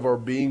still kind of are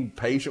being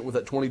patient with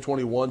that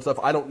 2021 stuff.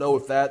 I don't know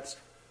if that's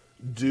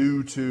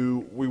due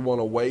to we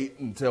want to wait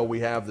until we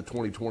have the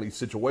 2020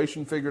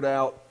 situation figured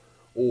out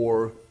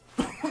or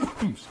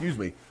excuse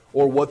me,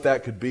 or what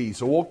that could be.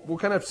 So we'll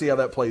kind of see how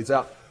that plays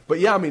out. But,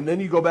 yeah, I mean,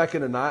 then you go back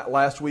into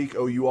last week,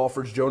 OU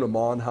offers Jonah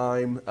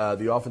Monheim,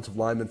 the offensive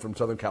lineman from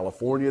Southern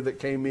California that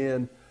came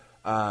in.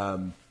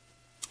 I'm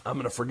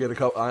going to forget a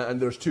couple.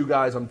 And there's two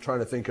guys I'm trying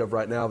to think of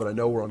right now that I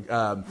know were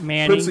on.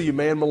 Princely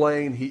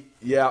Uman-Mullane,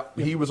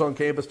 he was on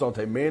campus.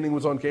 Dante Manning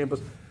was on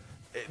campus.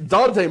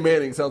 Dante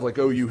Manning sounds like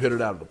OU hit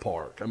it out of the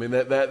park. I mean,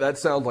 that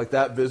sounds like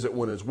that visit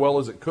went as well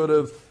as it could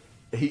have.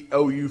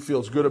 OU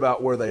feels good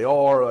about where they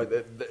are.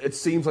 It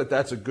seems like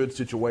that's a good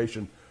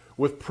situation.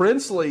 With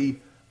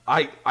Princely,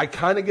 I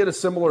kind of get a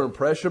similar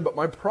impression, but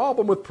my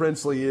problem with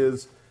Princely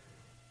is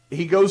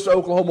he goes to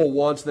Oklahoma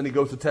once, then he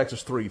goes to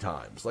Texas 3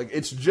 times. Like,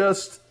 it's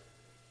just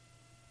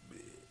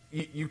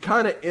you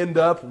kind of end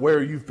up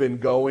where you've been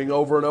going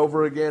over and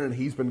over again, and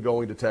he's been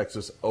going to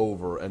Texas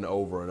over and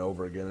over and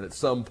over again. And at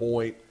some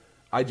point,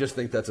 I just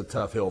think that's a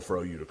tough hill for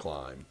OU to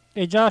climb.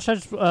 Hey, Josh, I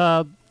just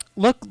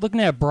looking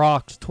at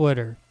Brock's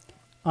Twitter.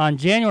 On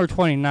January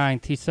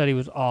 29th, he said he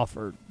was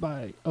offered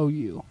by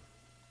OU.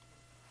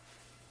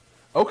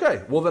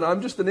 Okay, well then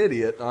I'm just an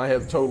idiot. I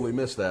have totally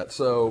missed that.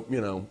 So,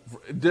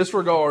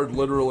 disregard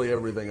literally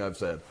everything I've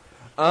said.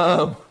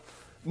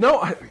 No,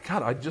 I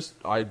whiffed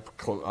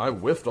on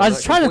that. I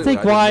was trying to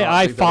think why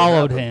I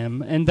followed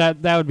him, and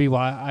that would be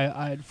why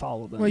I had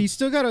followed him. Well, you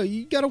still gotta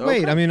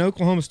wait. I mean,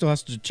 Oklahoma still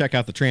has to check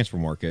out the transfer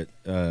market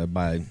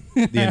by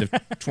the end of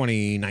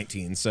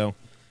 2019. So,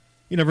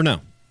 you never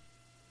know.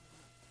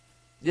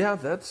 Yeah,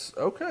 that's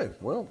okay.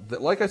 Well,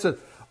 like I said,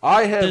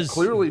 I have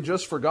clearly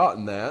just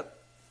forgotten that,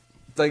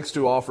 thanks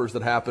to offers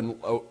that happened,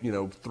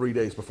 3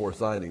 days before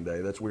signing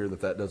day. That's weird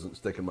that doesn't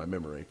stick in my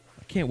memory.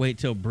 I can't wait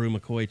till Brew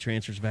McCoy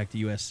transfers back to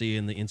USC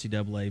and the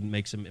NCAA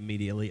makes him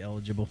immediately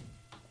eligible.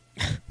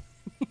 That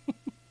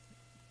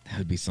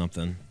would be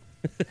something.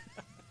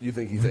 You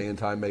think he's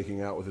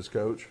anti-making out with his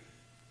coach?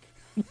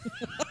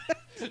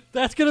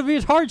 That's going to be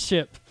his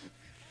hardship.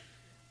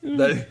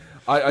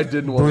 I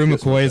didn't want Brew to.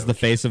 McCoy is the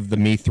face of the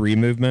Me 3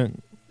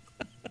 movement.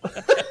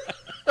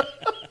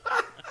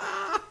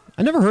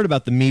 I never heard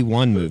about the Me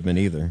 1 movement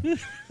either.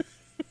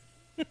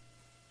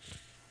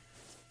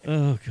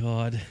 Oh,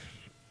 God.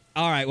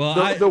 All right, well,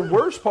 the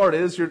worst part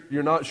is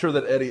you're not sure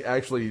that Eddie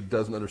actually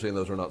doesn't understand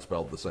those are not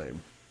spelled the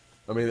same.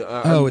 I mean,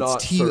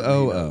 it's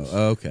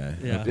T-O-O. Okay.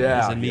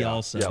 Yeah, and me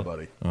also. Yeah,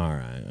 buddy. All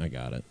right, I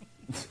got it.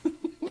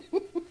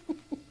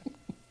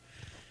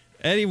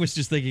 Eddie was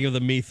just thinking of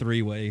the Me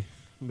 3-way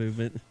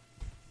movement.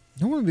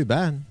 That wouldn't be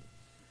bad.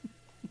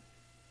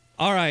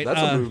 All right.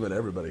 That's a movement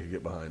everybody could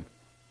get behind.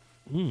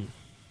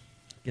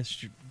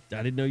 Guess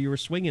I didn't know you were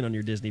swinging on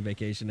your Disney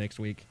vacation next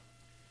week.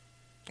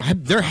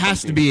 There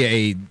has to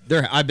be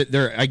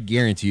I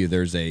guarantee you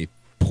there's a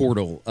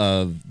portal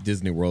of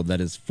Disney World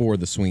that is for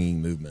the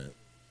swinging movement.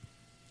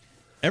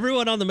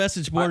 Everyone on the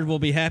message board will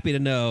be happy to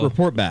know.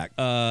 Report back.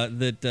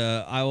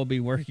 That I will be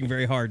working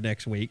very hard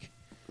next week.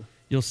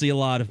 You'll see a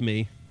lot of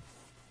me.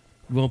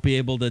 Won't be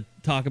able to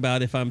talk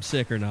about if I'm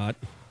sick or not.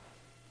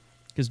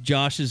 Because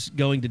Josh is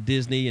going to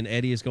Disney and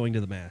Eddie is going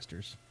to the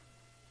Masters.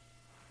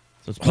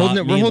 So it's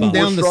we're holding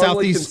down the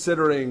southeast.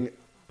 Considering,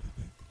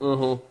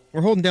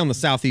 we're holding down the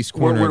southeast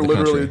corner. We're of the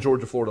literally country. the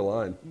Georgia-Florida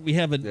line. We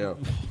have a. Yeah. Oh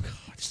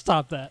God!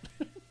 Stop that.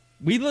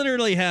 We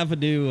literally have a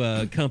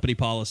new company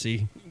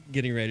policy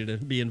getting ready to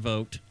be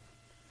invoked.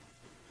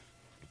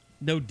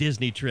 No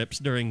Disney trips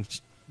during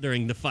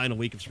the final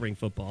week of spring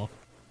football.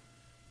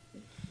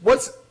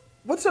 What's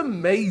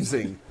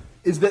amazing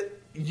is that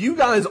you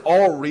guys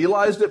all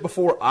realized it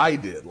before I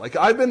did. Like,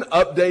 I've been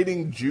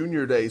updating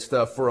Junior Day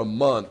stuff for a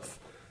month,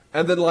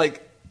 and then,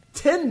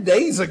 10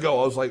 days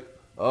ago, I was like,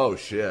 oh,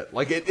 shit.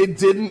 Like,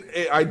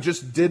 I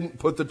just didn't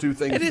put the two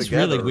things together. It is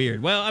really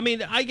weird. Well, I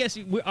mean, I guess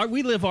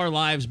we live our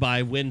lives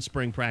by when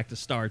spring practice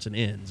starts and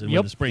ends and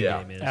when the spring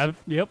game is.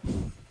 Yep.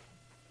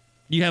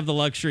 You have the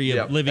luxury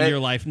of living your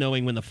life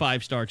knowing when the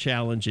 5-star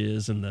challenge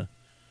is and the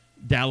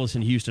Dallas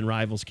and Houston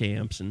rivals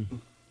camps and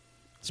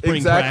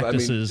spring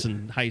practices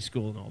and high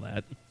school and all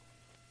that.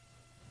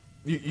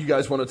 You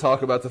guys want to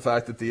talk about the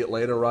fact that the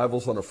Atlanta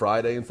rivals on a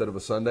Friday instead of a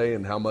Sunday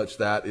and how much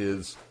that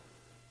is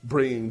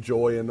bringing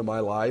joy into my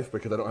life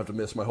because I don't have to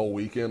miss my whole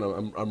weekend.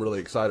 I'm really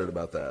excited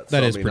about that.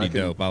 That is pretty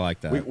dope. I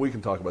like that. We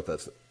can talk about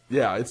that.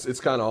 Yeah, it's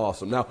kind of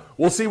awesome. Now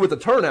we'll see what the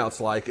turnout's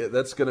like.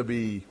 That's going to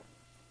be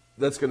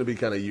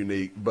kind of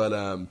unique.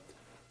 But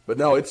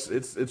no,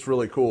 it's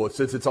really cool.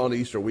 Since it's on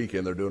Easter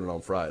weekend, they're doing it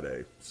on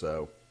Friday.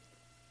 So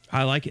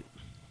I like it.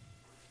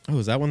 Oh,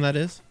 is that when that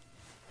is?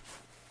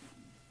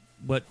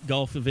 What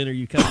golf event are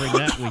you covering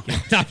that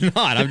weekend? I'm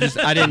not.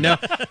 I didn't know.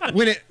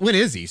 When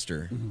is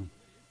Easter?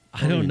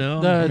 I don't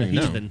know.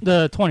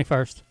 The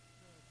 21st.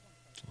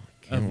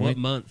 Of what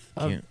month?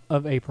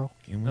 Of April.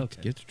 Can't wait to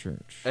get to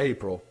church.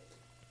 April.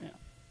 Yeah.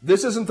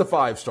 This isn't the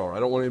 5-star. I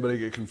don't want anybody to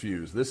get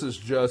confused. This is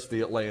just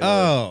the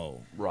Atlanta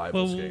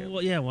Rivals game.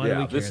 Well, yeah, why do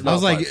we care? I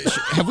was like,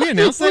 have we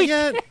announced that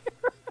yet?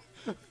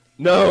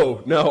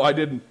 No, I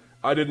didn't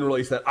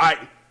release that.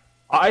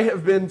 I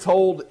have been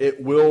told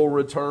it will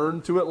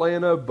return to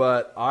Atlanta,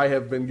 but I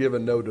have been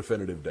given no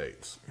definitive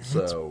dates.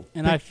 So,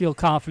 and I feel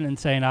confident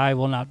saying I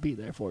will not be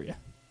there for you.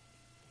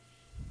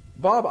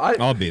 Bob,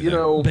 I'll be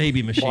there.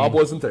 Baby machine. Bob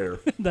wasn't there.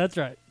 That's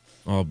right.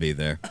 I'll be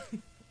there.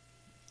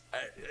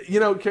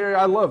 Kerry,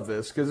 I love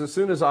this because as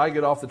soon as I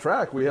get off the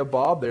track, we have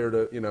Bob there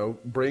to,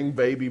 bring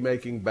baby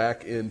making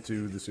back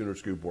into the Sooner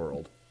Scoop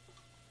world.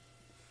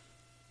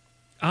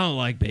 I don't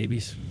like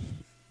babies.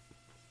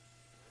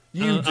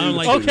 You do. I don't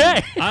like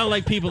okay. I don't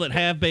like people that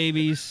have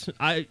babies.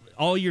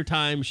 All your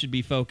time should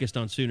be focused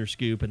on Sooner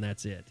Scoop, and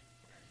that's it.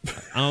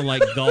 I don't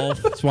like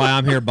golf. That's why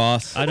I'm here,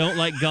 boss. I don't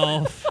like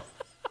golf.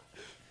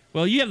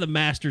 Well, you have the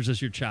Masters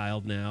as your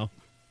child now.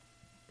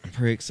 I'm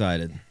pretty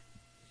excited.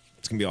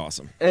 It's going to be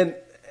awesome. And,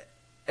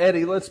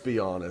 Eddie, let's be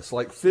honest.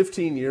 Like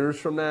 15 years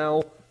from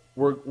now,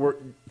 we're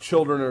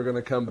children are going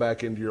to come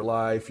back into your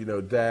life.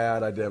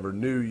 Dad, I never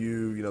knew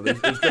you.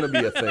 There's going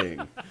to be a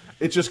thing.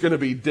 It's just going to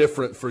be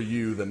different for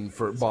you than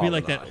for Bob. It'll be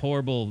like and that I.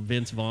 horrible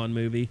Vince Vaughn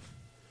movie.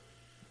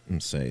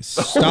 And say,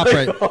 stop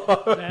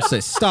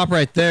stop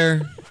right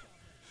there.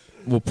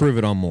 We'll prove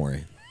it on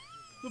Maury.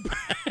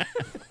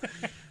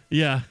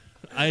 Yeah.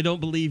 I don't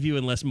believe you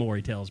unless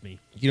Maury tells me.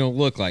 You don't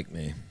look like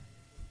me.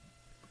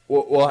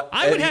 Well,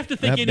 I would have to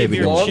think any of as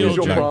your long as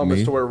children. you'll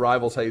promise to wear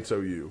Rivals Hates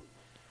OU.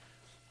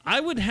 I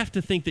would have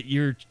to think that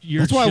your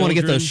That's why I want to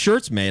get those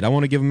children- shirts made. I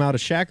want to give them out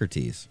as Shacker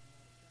tees.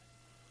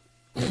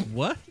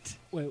 What?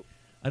 Wait.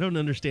 I don't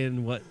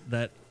understand what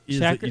that is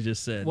that you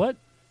just said. What?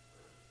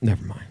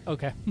 Never mind.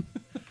 Okay.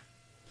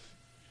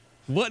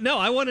 What? No,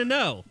 I want to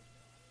know.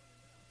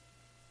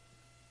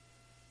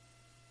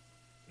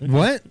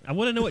 What? I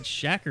want to know what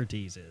Shacker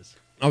Tees is.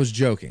 I was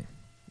joking.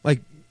 Like,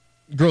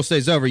 girl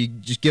stays over, you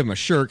just give them a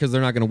shirt because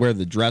they're not going to wear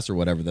the dress or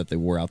whatever that they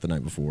wore out the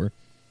night before.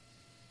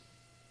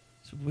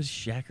 So what's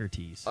Shacker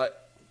Tees?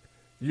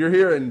 You're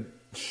hearing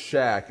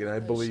Shaq, and I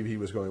believe he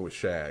was going with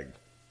Shag.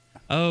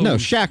 Oh. No,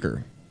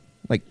 Shacker.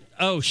 Like,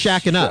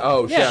 shacking up.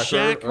 Oh, Yeah,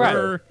 Shacker.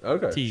 Shacker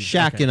Okay. Tees.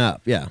 Shacking Okay.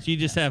 up, yeah. So you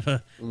just have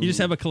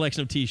a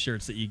collection of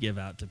T-shirts that you give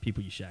out to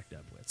people you shacked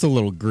up with. It's a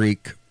little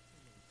Greek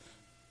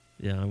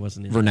Yeah, I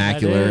wasn't in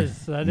vernacular.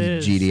 That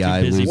is. GDI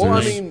Too busy losers. Well,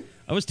 I playing- mean,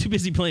 I was too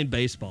busy playing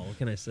baseball. What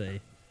can I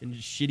say? And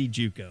shitty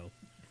JUCO.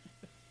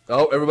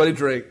 everybody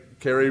drink.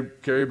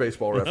 Carry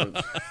baseball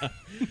reference.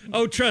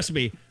 Oh, trust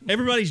me,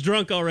 everybody's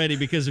drunk already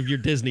because of your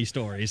Disney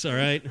stories. All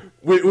right.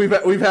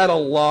 We've had a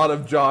lot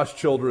of Josh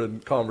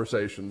Children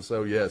conversations,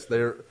 so yes,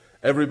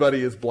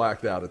 everybody is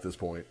blacked out at this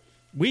point.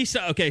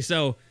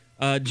 So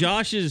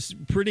Josh is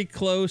pretty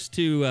close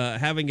to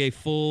having a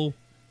full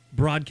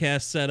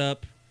broadcast set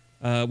up.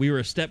 We were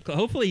a step.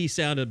 Hopefully, he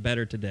sounded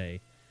better today.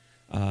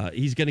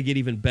 He's going to get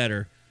even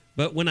better.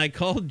 But when I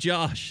called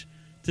Josh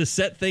to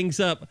set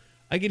things up,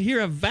 I could hear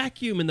a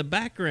vacuum in the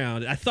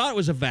background. I thought it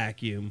was a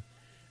vacuum,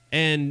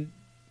 and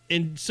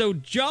so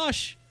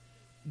Josh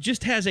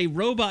just has a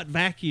robot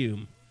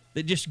vacuum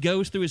that just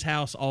goes through his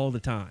house all the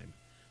time.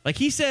 Like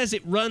he says,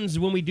 it runs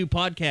when we do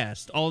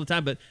podcasts all the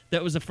time. But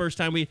that was the first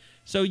time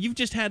So you've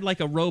just had like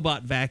a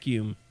robot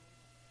vacuum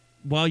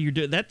while you're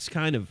doing. That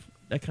kind of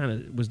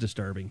was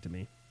disturbing to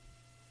me.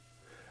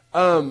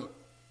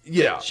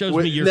 Yeah, Shows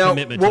me your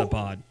commitment to the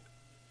pod.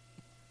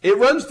 It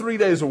runs 3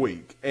 days a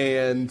week,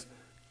 and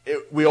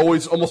we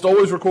almost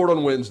always record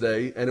on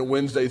Wednesday, and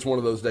Wednesday is one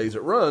of those days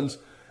it runs,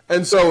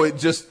 and so it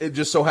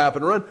just so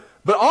happened to run.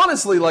 But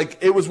honestly, like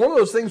it was one of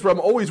those things where I'm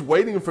always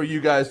waiting for you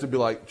guys to be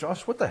like,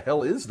 Josh, what the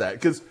hell is that?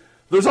 Because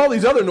there's all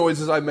these other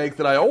noises I make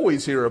that I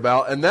always hear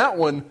about, and that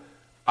one,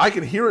 I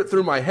can hear it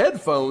through my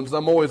headphones, and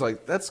I'm always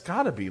like, that's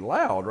got to be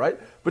loud, right?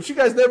 But you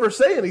guys never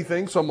say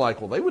anything, so I'm like,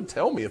 well, they would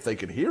tell me if they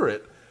could hear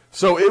it.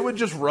 So it would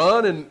just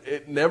run, and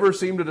it never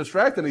seemed to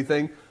distract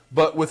anything.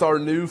 But with our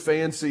new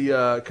fancy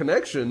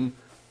connection,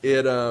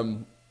 it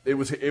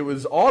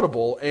was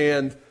audible.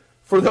 And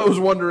for those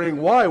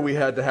wondering why we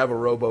had to have a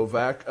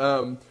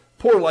RoboVac,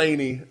 poor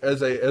Lainey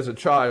as a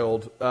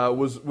child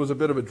was a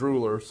bit of a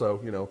drooler.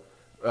 So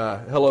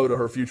hello to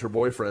her future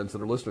boyfriends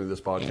that are listening to this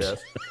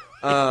podcast.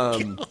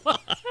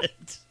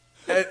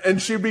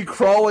 And she'd be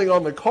crawling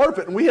on the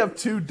carpet, and we have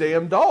 2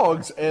 damn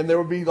dogs, and there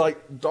would be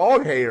like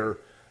dog hair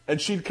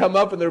and she'd come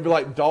up and there'd be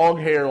like dog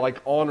hair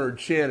like on her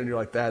chin, and you're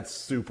like, that's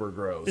super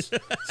gross.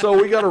 So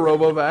we got a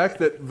RoboVac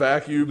that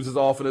vacuums as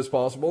often as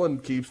possible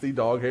and keeps the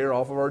dog hair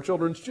off of our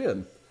children's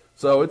chin.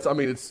 So it's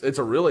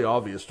a really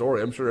obvious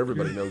story. I'm sure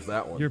everybody knows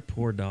that one. Your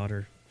poor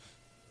daughter.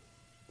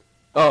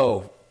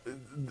 Oh,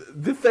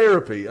 the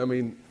therapy. I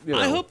mean, you know,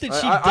 I hope that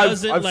she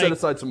doesn't. I've set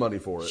aside some money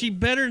for it. She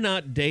better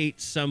not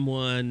date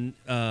someone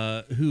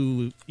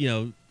who, you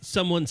know,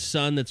 someone's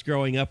son that's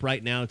growing up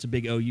right now. It's a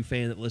big OU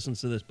fan that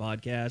listens to this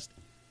podcast.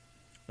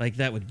 Like,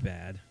 that would be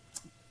bad.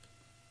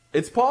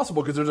 It's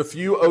possible because there's a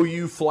few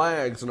OU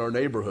flags in our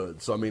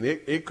neighborhood. So I mean,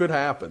 it could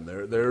happen.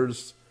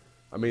 There's.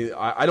 I mean,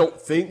 I don't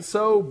think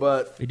so,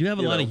 but they do have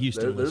a lot of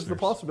Houston There's the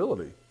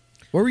possibility.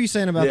 What were you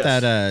saying about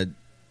that?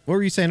 What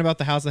were you saying about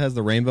the house that has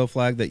the rainbow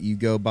flag that you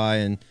go by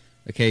and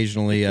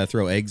occasionally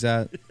throw eggs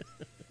at?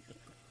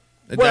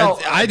 Well,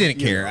 I didn't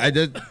care. I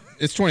did.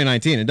 It's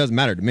 2019. It doesn't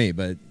matter to me,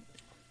 but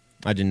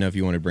I didn't know if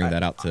you wanted to bring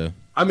that out to.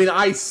 I mean,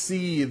 I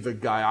see the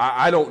guy.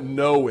 I don't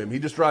know him. He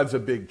just drives a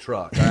big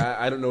truck.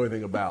 I don't know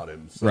anything about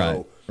him.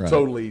 So right.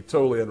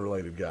 Totally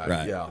unrelated guy.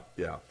 Right.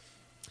 Yeah.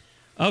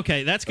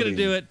 Okay, that's going to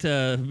do it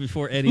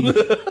before Eddie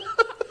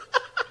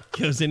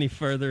goes any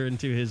further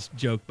into his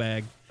joke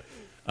bag.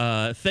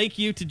 Thank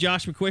you to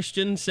Josh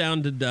McCuistion.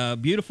 Sounded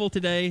beautiful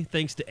today.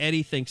 Thanks to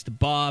Eddie. Thanks to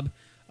Bob.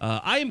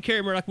 I am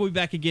Kerry Murdoch. We'll be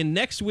back again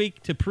next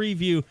week to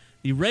preview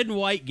the red and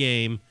white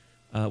game.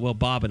 Well,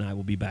 Bob and I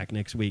will be back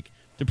next week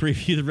to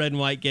preview the red and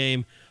white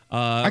game.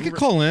 I could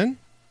call in.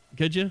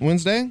 Could you?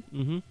 Wednesday?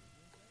 Mm-hmm.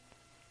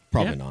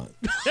 Probably not.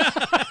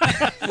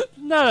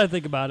 Now that I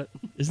think about it.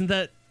 Isn't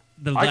that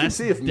the I last can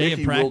see if day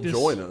Mickey of practice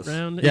will join us.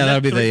 round? Yeah, that'll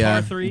be the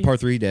par 3? par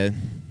 3 day.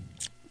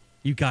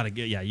 You gotta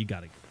go. Yeah, you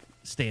gotta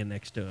stand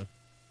next to.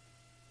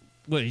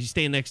 What? You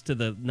stand next to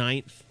the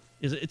 9th?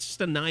 It's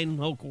just a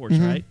 9-hole course,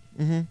 right?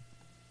 Mm-hmm.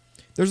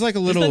 There's like a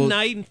little.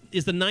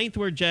 Is the 9th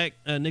where Jack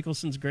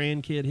Nicholson's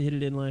grandkid hit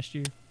it in last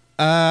year?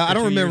 I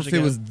don't remember if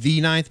it was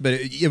the 9th, but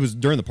it was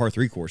during the par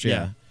 3 course.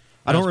 Yeah.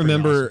 I don't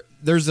remember.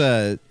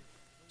 Awesome.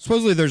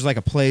 Supposedly there's like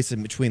a place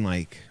in between,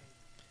 like,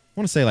 I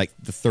want to say like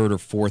the 3rd or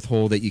 4th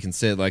hole that you can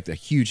sit like a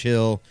huge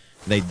hill.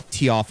 They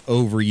tee off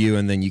over you,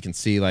 and then you can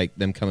see like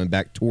them coming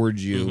back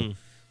towards you. Mm-hmm.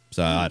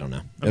 So I don't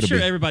know. I'm sure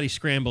everybody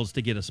scrambles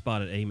to get a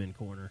spot at Amen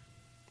Corner.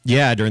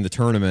 Yeah, during the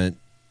tournament.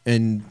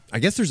 And I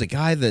guess there's a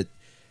guy that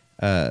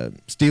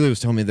Steely was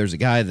telling me there's a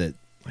guy that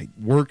like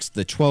works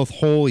the 12th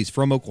hole. He's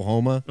from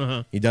Oklahoma.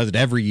 Uh-huh. He does it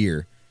every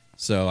year.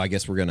 So I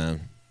guess we're going to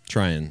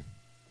try and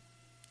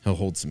he'll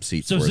hold some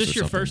seats So for is us this or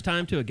your something. first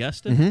time to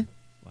Augusta? Mm-hmm.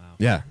 Wow.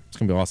 Yeah, it's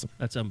going to be awesome.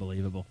 That's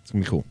unbelievable. It's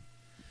going to be cool.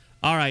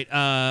 All right.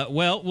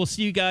 Well, we'll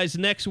see you guys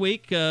next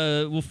week.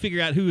 We'll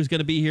figure out who is going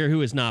to be here,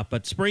 who is not.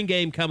 But spring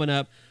game coming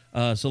up.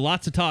 So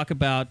lots to talk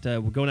about. We're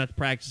going out to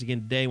practice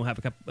again today. We'll have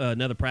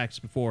another practice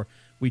before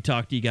we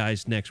talk to you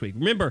guys next week.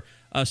 Remember,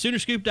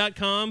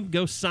 Soonerscoop.com.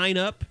 Go sign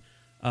up.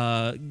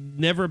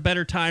 Never a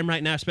better time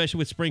right now, especially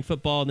with spring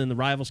football and then the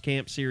Rivals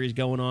Camp series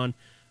going on.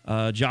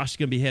 Josh is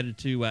going to be headed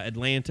to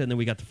Atlanta, and then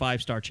we got the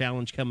 5-Star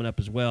Challenge coming up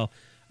as well.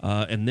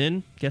 And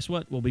then, guess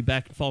what? We'll be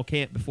back in fall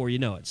camp before you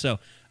know it. So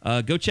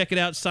go check it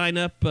out, sign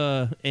up,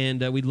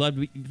 and we'd love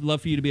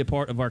for you to be a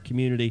part of our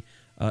community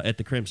at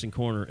the Crimson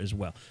Corner as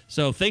well.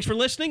 So thanks for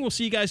listening. We'll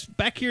see you guys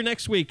back here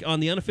next week on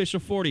the Unofficial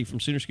 40 from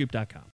Soonerscoop.com.